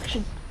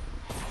 distraction.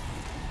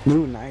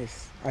 Ooh,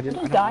 nice. I didn't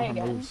Don't know die how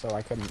to again. move, so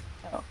I couldn't.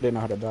 Oh. Didn't know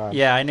how to dodge.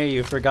 Yeah, I knew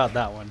you forgot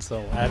that one, so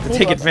I had to Leave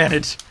take open.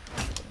 advantage.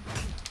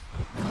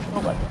 No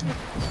one likes me.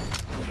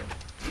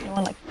 No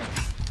one likes me.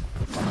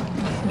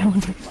 No one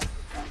likes me.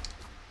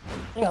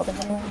 Can you open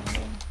anyway?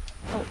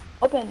 Oh,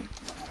 open!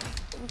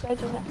 You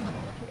guys are not.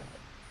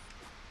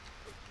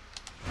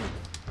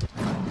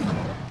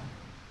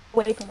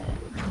 Wait for a minute.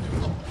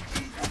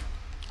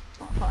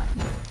 Oh, fine.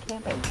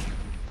 Camping.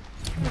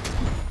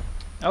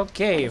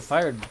 Okay,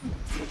 fired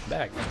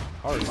back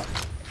hard.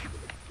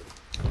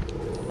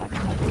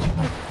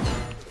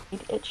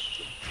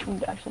 Itch.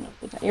 Actually, no.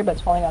 Your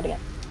bed's falling out again.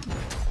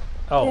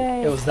 Oh,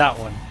 Yay. it was that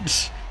one.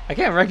 I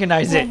can't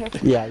recognize Come on it.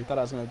 here. Yeah, you thought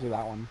I was gonna do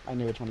that one. I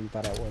knew which one you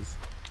thought it was.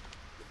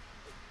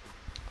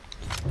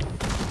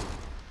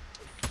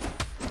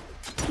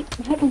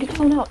 My headphone gets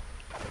falling out.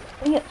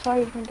 Dang it.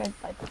 Sorry, I think I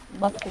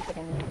left 2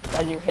 seconds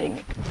as you were hitting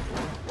me.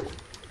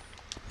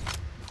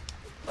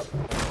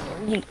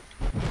 Yeet.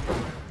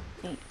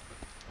 Yeet.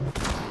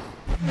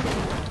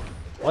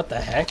 What the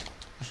heck?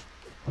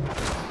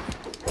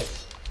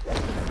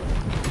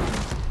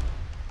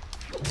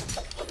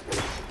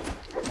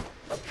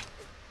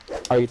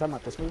 Are you talking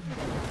about this move?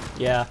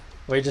 Yeah,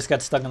 where you just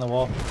got stuck in the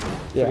wall.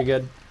 Yeah. Pretty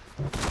good.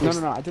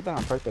 No, I did that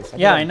on purpose.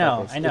 Yeah, did it on I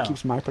purpose. know. It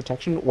keeps my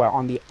protection while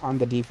on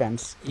the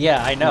defense.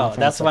 Yeah, I know. offense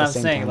That's at what the I'm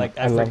same saying. time. Like,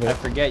 I love I it.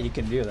 forget you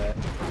can do that.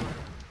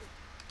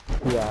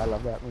 Yeah, I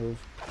love that move.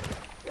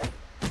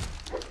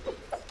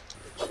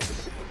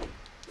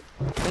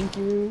 Thank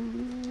you.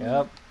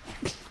 Yep.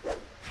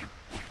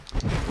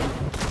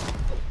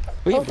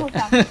 Wait, I love how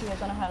fast she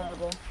is on a high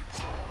level.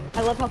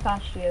 I love how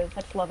fast she is.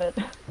 I just love it.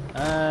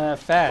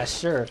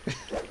 Fast, sure.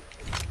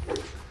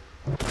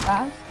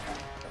 Fast?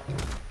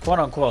 Quote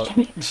unquote.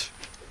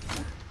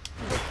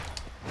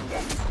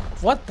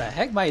 What the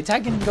heck? My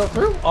attack didn't go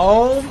through?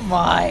 Oh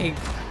my.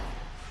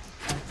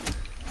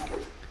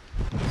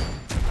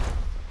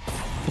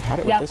 you had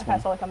it with Yeah, this okay, I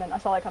one. saw it coming. I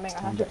saw it coming. I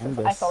have Time to to. end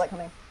I this. saw it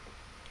coming.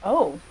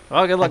 Oh.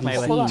 Well, good luck, Have you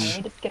melee. Hold on. seen- Let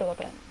me just get it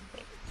open.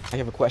 I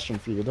have a question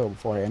for you though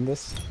before I end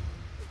this.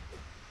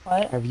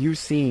 What? Have you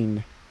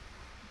seen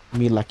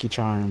Me Lucky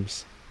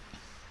Charms?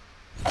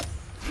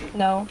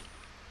 No.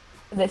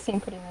 They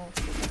seem pretty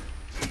nice.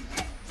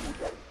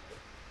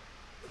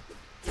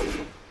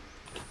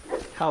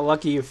 How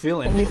lucky you At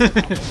feeling? least it's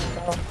not,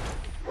 so.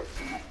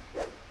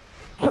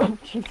 Oh,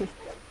 Jesus.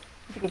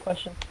 That's a good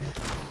question.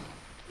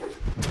 Let's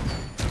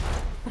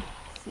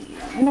see.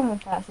 I know how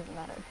fast doesn't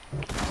matter.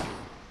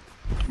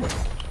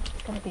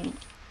 It's gonna be.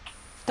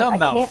 Talking I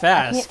about can't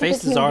fast. think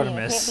Face of is human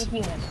Artemis.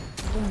 being. I can't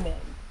be human.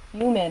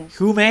 Human.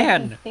 Who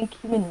man? Think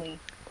humanly.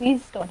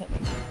 Please don't hit me.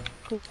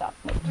 Please stop.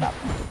 No, stop.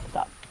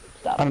 Stop.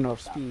 Stop. I don't know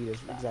if Stop. speed is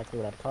exactly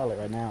what I'd call it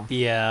right now.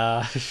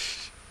 Yeah.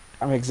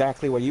 I'm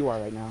exactly where you are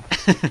right now.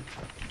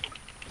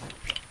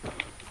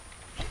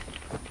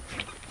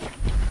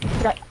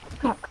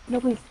 Cock. No,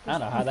 please. I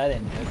don't know how that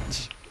ended.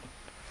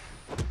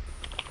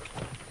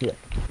 Here.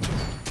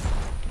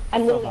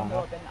 I'm literally Oh, in the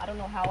wow. open. I don't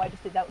know how I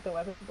just did that with the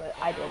weapon, but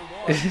I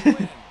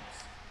did.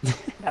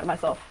 Got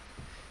myself.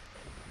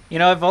 You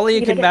know, if only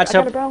you Wait, can I match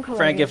got a up, brown color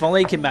Frank. here. If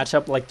only you can match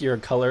up like your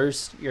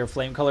colors, your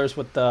flame colors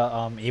with the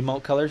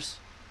emote colors.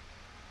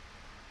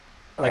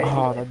 Like,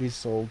 Oh, that'd be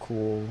so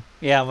cool.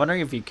 yeah, I'm wondering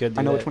if you could. Do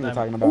I know that. which one you're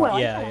I'm- talking Ooh, about. I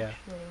like Yeah, that, yeah.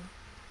 actually.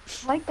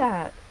 I like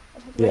that.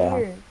 Yeah.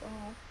 Weird.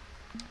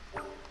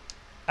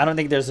 I don't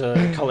think there's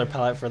a color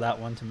palette for that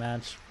one to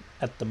match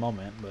at the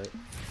moment, but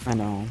I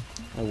know.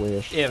 I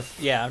wish.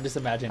 yeah, I'm just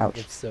imagining Ouch.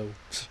 if so.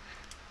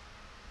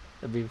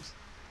 That'd be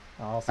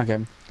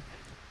awesome.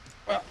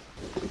 Okay.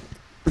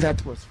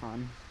 That was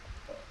fun.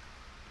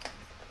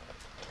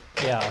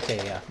 Yeah, okay,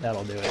 yeah,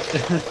 that'll do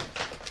it.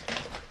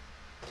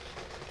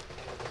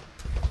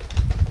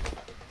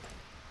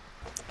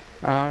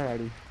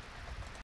 Alrighty.